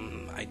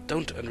 I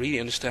don't really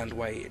understand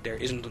why there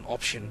isn't an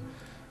option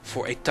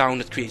for a town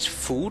that creates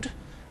food.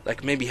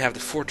 Like, maybe have the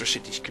fortress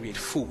cities create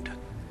food,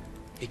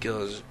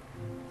 because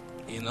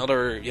in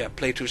other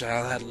playthroughs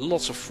I had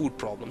lots of food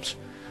problems,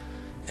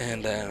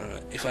 and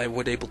if I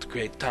were able to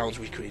create towns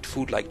which create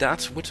food like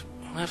that, would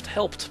have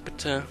helped,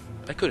 but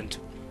I couldn't.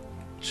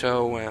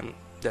 So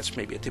that's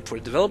maybe a tip for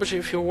the developers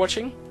if you're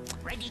watching.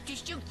 Ready to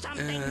shoot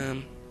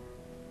something?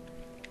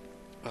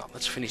 Well,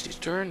 let's finish this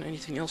turn.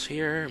 Anything else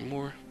here?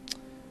 More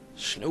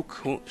Snow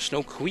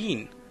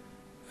Queen.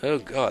 Oh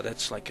god,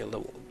 that's like a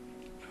level,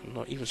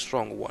 not even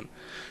stronger one.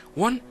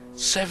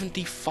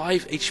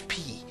 175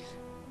 HP.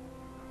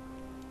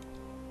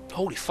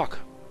 Holy fuck.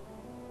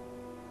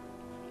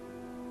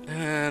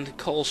 And it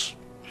calls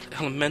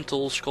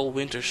Elemental, Skull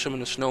Winter,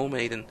 Summon a Snow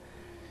Maiden.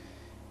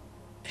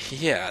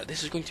 Yeah,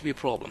 this is going to be a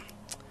problem.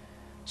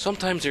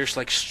 Sometimes there's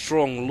like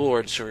strong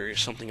lords or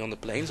something on the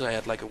plains. I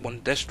had like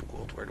one desert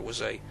world where there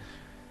was a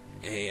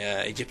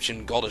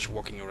Egyptian goddess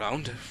walking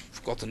around. I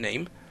forgot the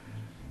name,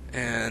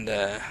 and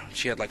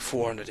she had like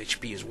 400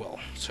 HP as well.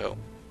 So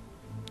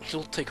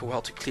it'll take a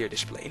while to clear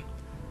this plane.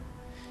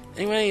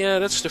 Anyway,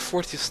 that's the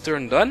 40th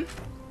turn done.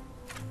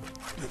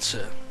 Let's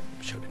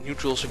show the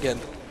neutrals again,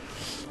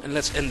 and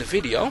let's end the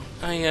video.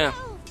 I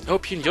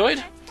hope you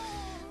enjoyed,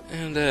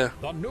 and I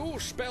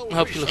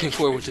hope you're looking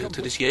forward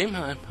to this game.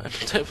 I'm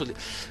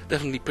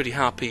definitely pretty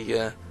happy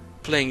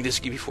playing this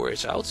before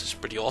it's out. It's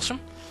pretty awesome.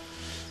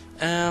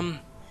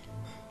 And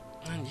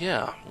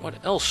yeah,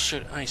 what else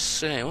should I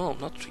say? Well,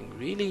 nothing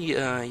really.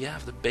 You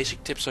have the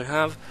basic tips I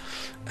have.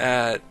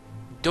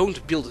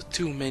 Don't build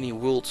too many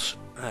worlds,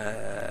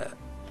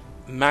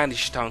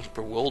 managed towns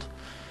per world.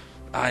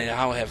 I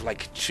now have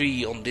like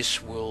 3 on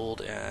this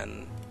world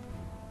and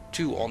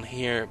 2 on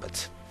here,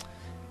 but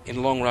in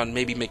the long run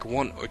maybe make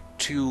 1 or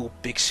 2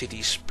 big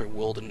cities per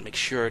world and make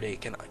sure they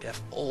can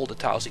have all the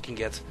tiles they can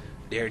get.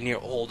 They're near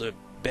all the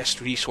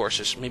best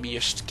resources. Maybe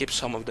just skip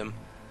some of them.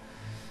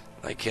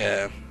 Like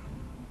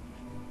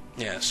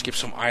skip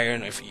some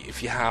iron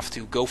if you have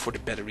to. Go for the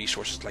better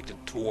resources like the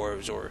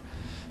dwarves or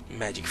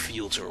magic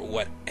fields or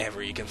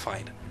whatever you can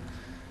find.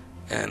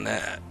 And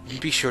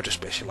be sure to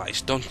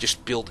specialize. Don't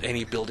just build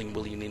any building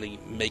willy-nilly.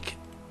 Make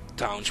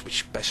towns which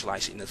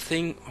specialize in a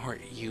thing, or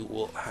you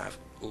will have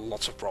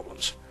lots of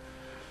problems.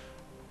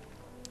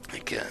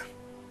 Like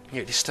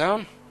here, this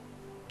town,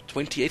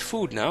 28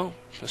 food now,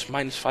 plus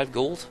minus 5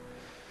 gold,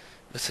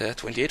 but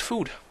 28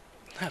 food.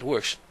 That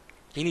works.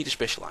 You need to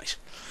specialize.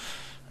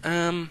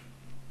 Any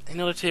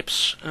other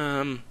tips?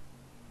 Well,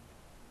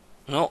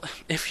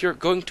 if you're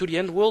going to the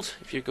end world,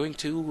 if you're going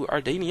to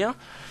Ardania,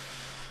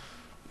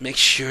 make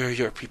sure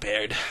you're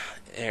prepared.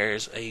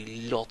 There's a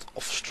lot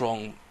of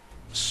strong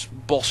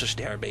bosses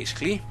there,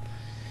 basically.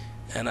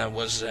 And I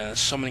was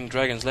summoning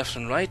dragons left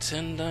and right,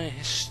 and I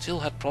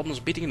still had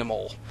problems beating them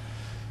all.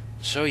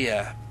 So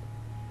yeah,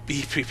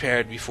 be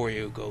prepared before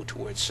you go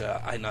towards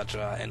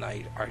Ainatra and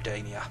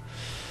Ardania.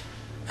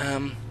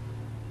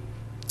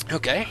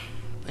 Okay.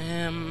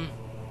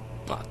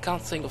 Well, I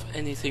can't think of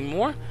anything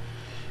more.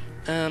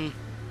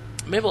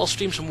 Maybe I'll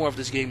stream some more of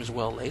this game as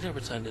well later,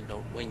 but I don't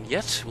know when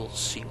yet. We'll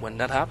see when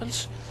that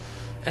happens.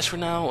 As for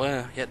now,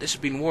 yeah, this has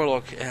been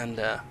Warlock,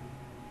 and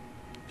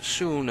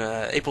soon,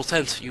 April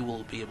 10th, you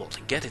will be able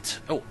to get it.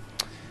 Oh,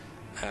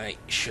 I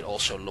should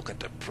also look at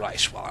the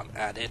price while I'm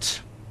at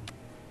it.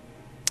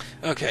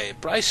 Okay,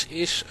 price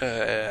is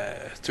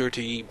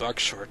 30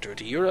 bucks or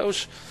 30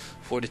 euros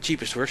for the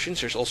cheapest versions.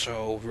 There's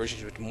also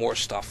versions with more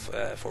stuff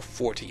for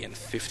 $40 and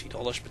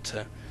 $50,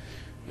 but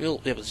you'll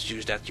be able to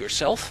choose that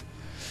yourself.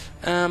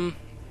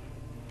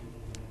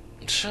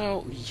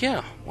 So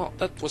yeah, well,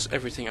 that was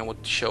everything I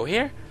wanted to show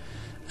here.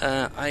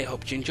 I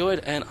hope you enjoyed,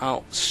 and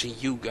I'll see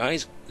you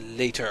guys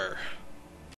later.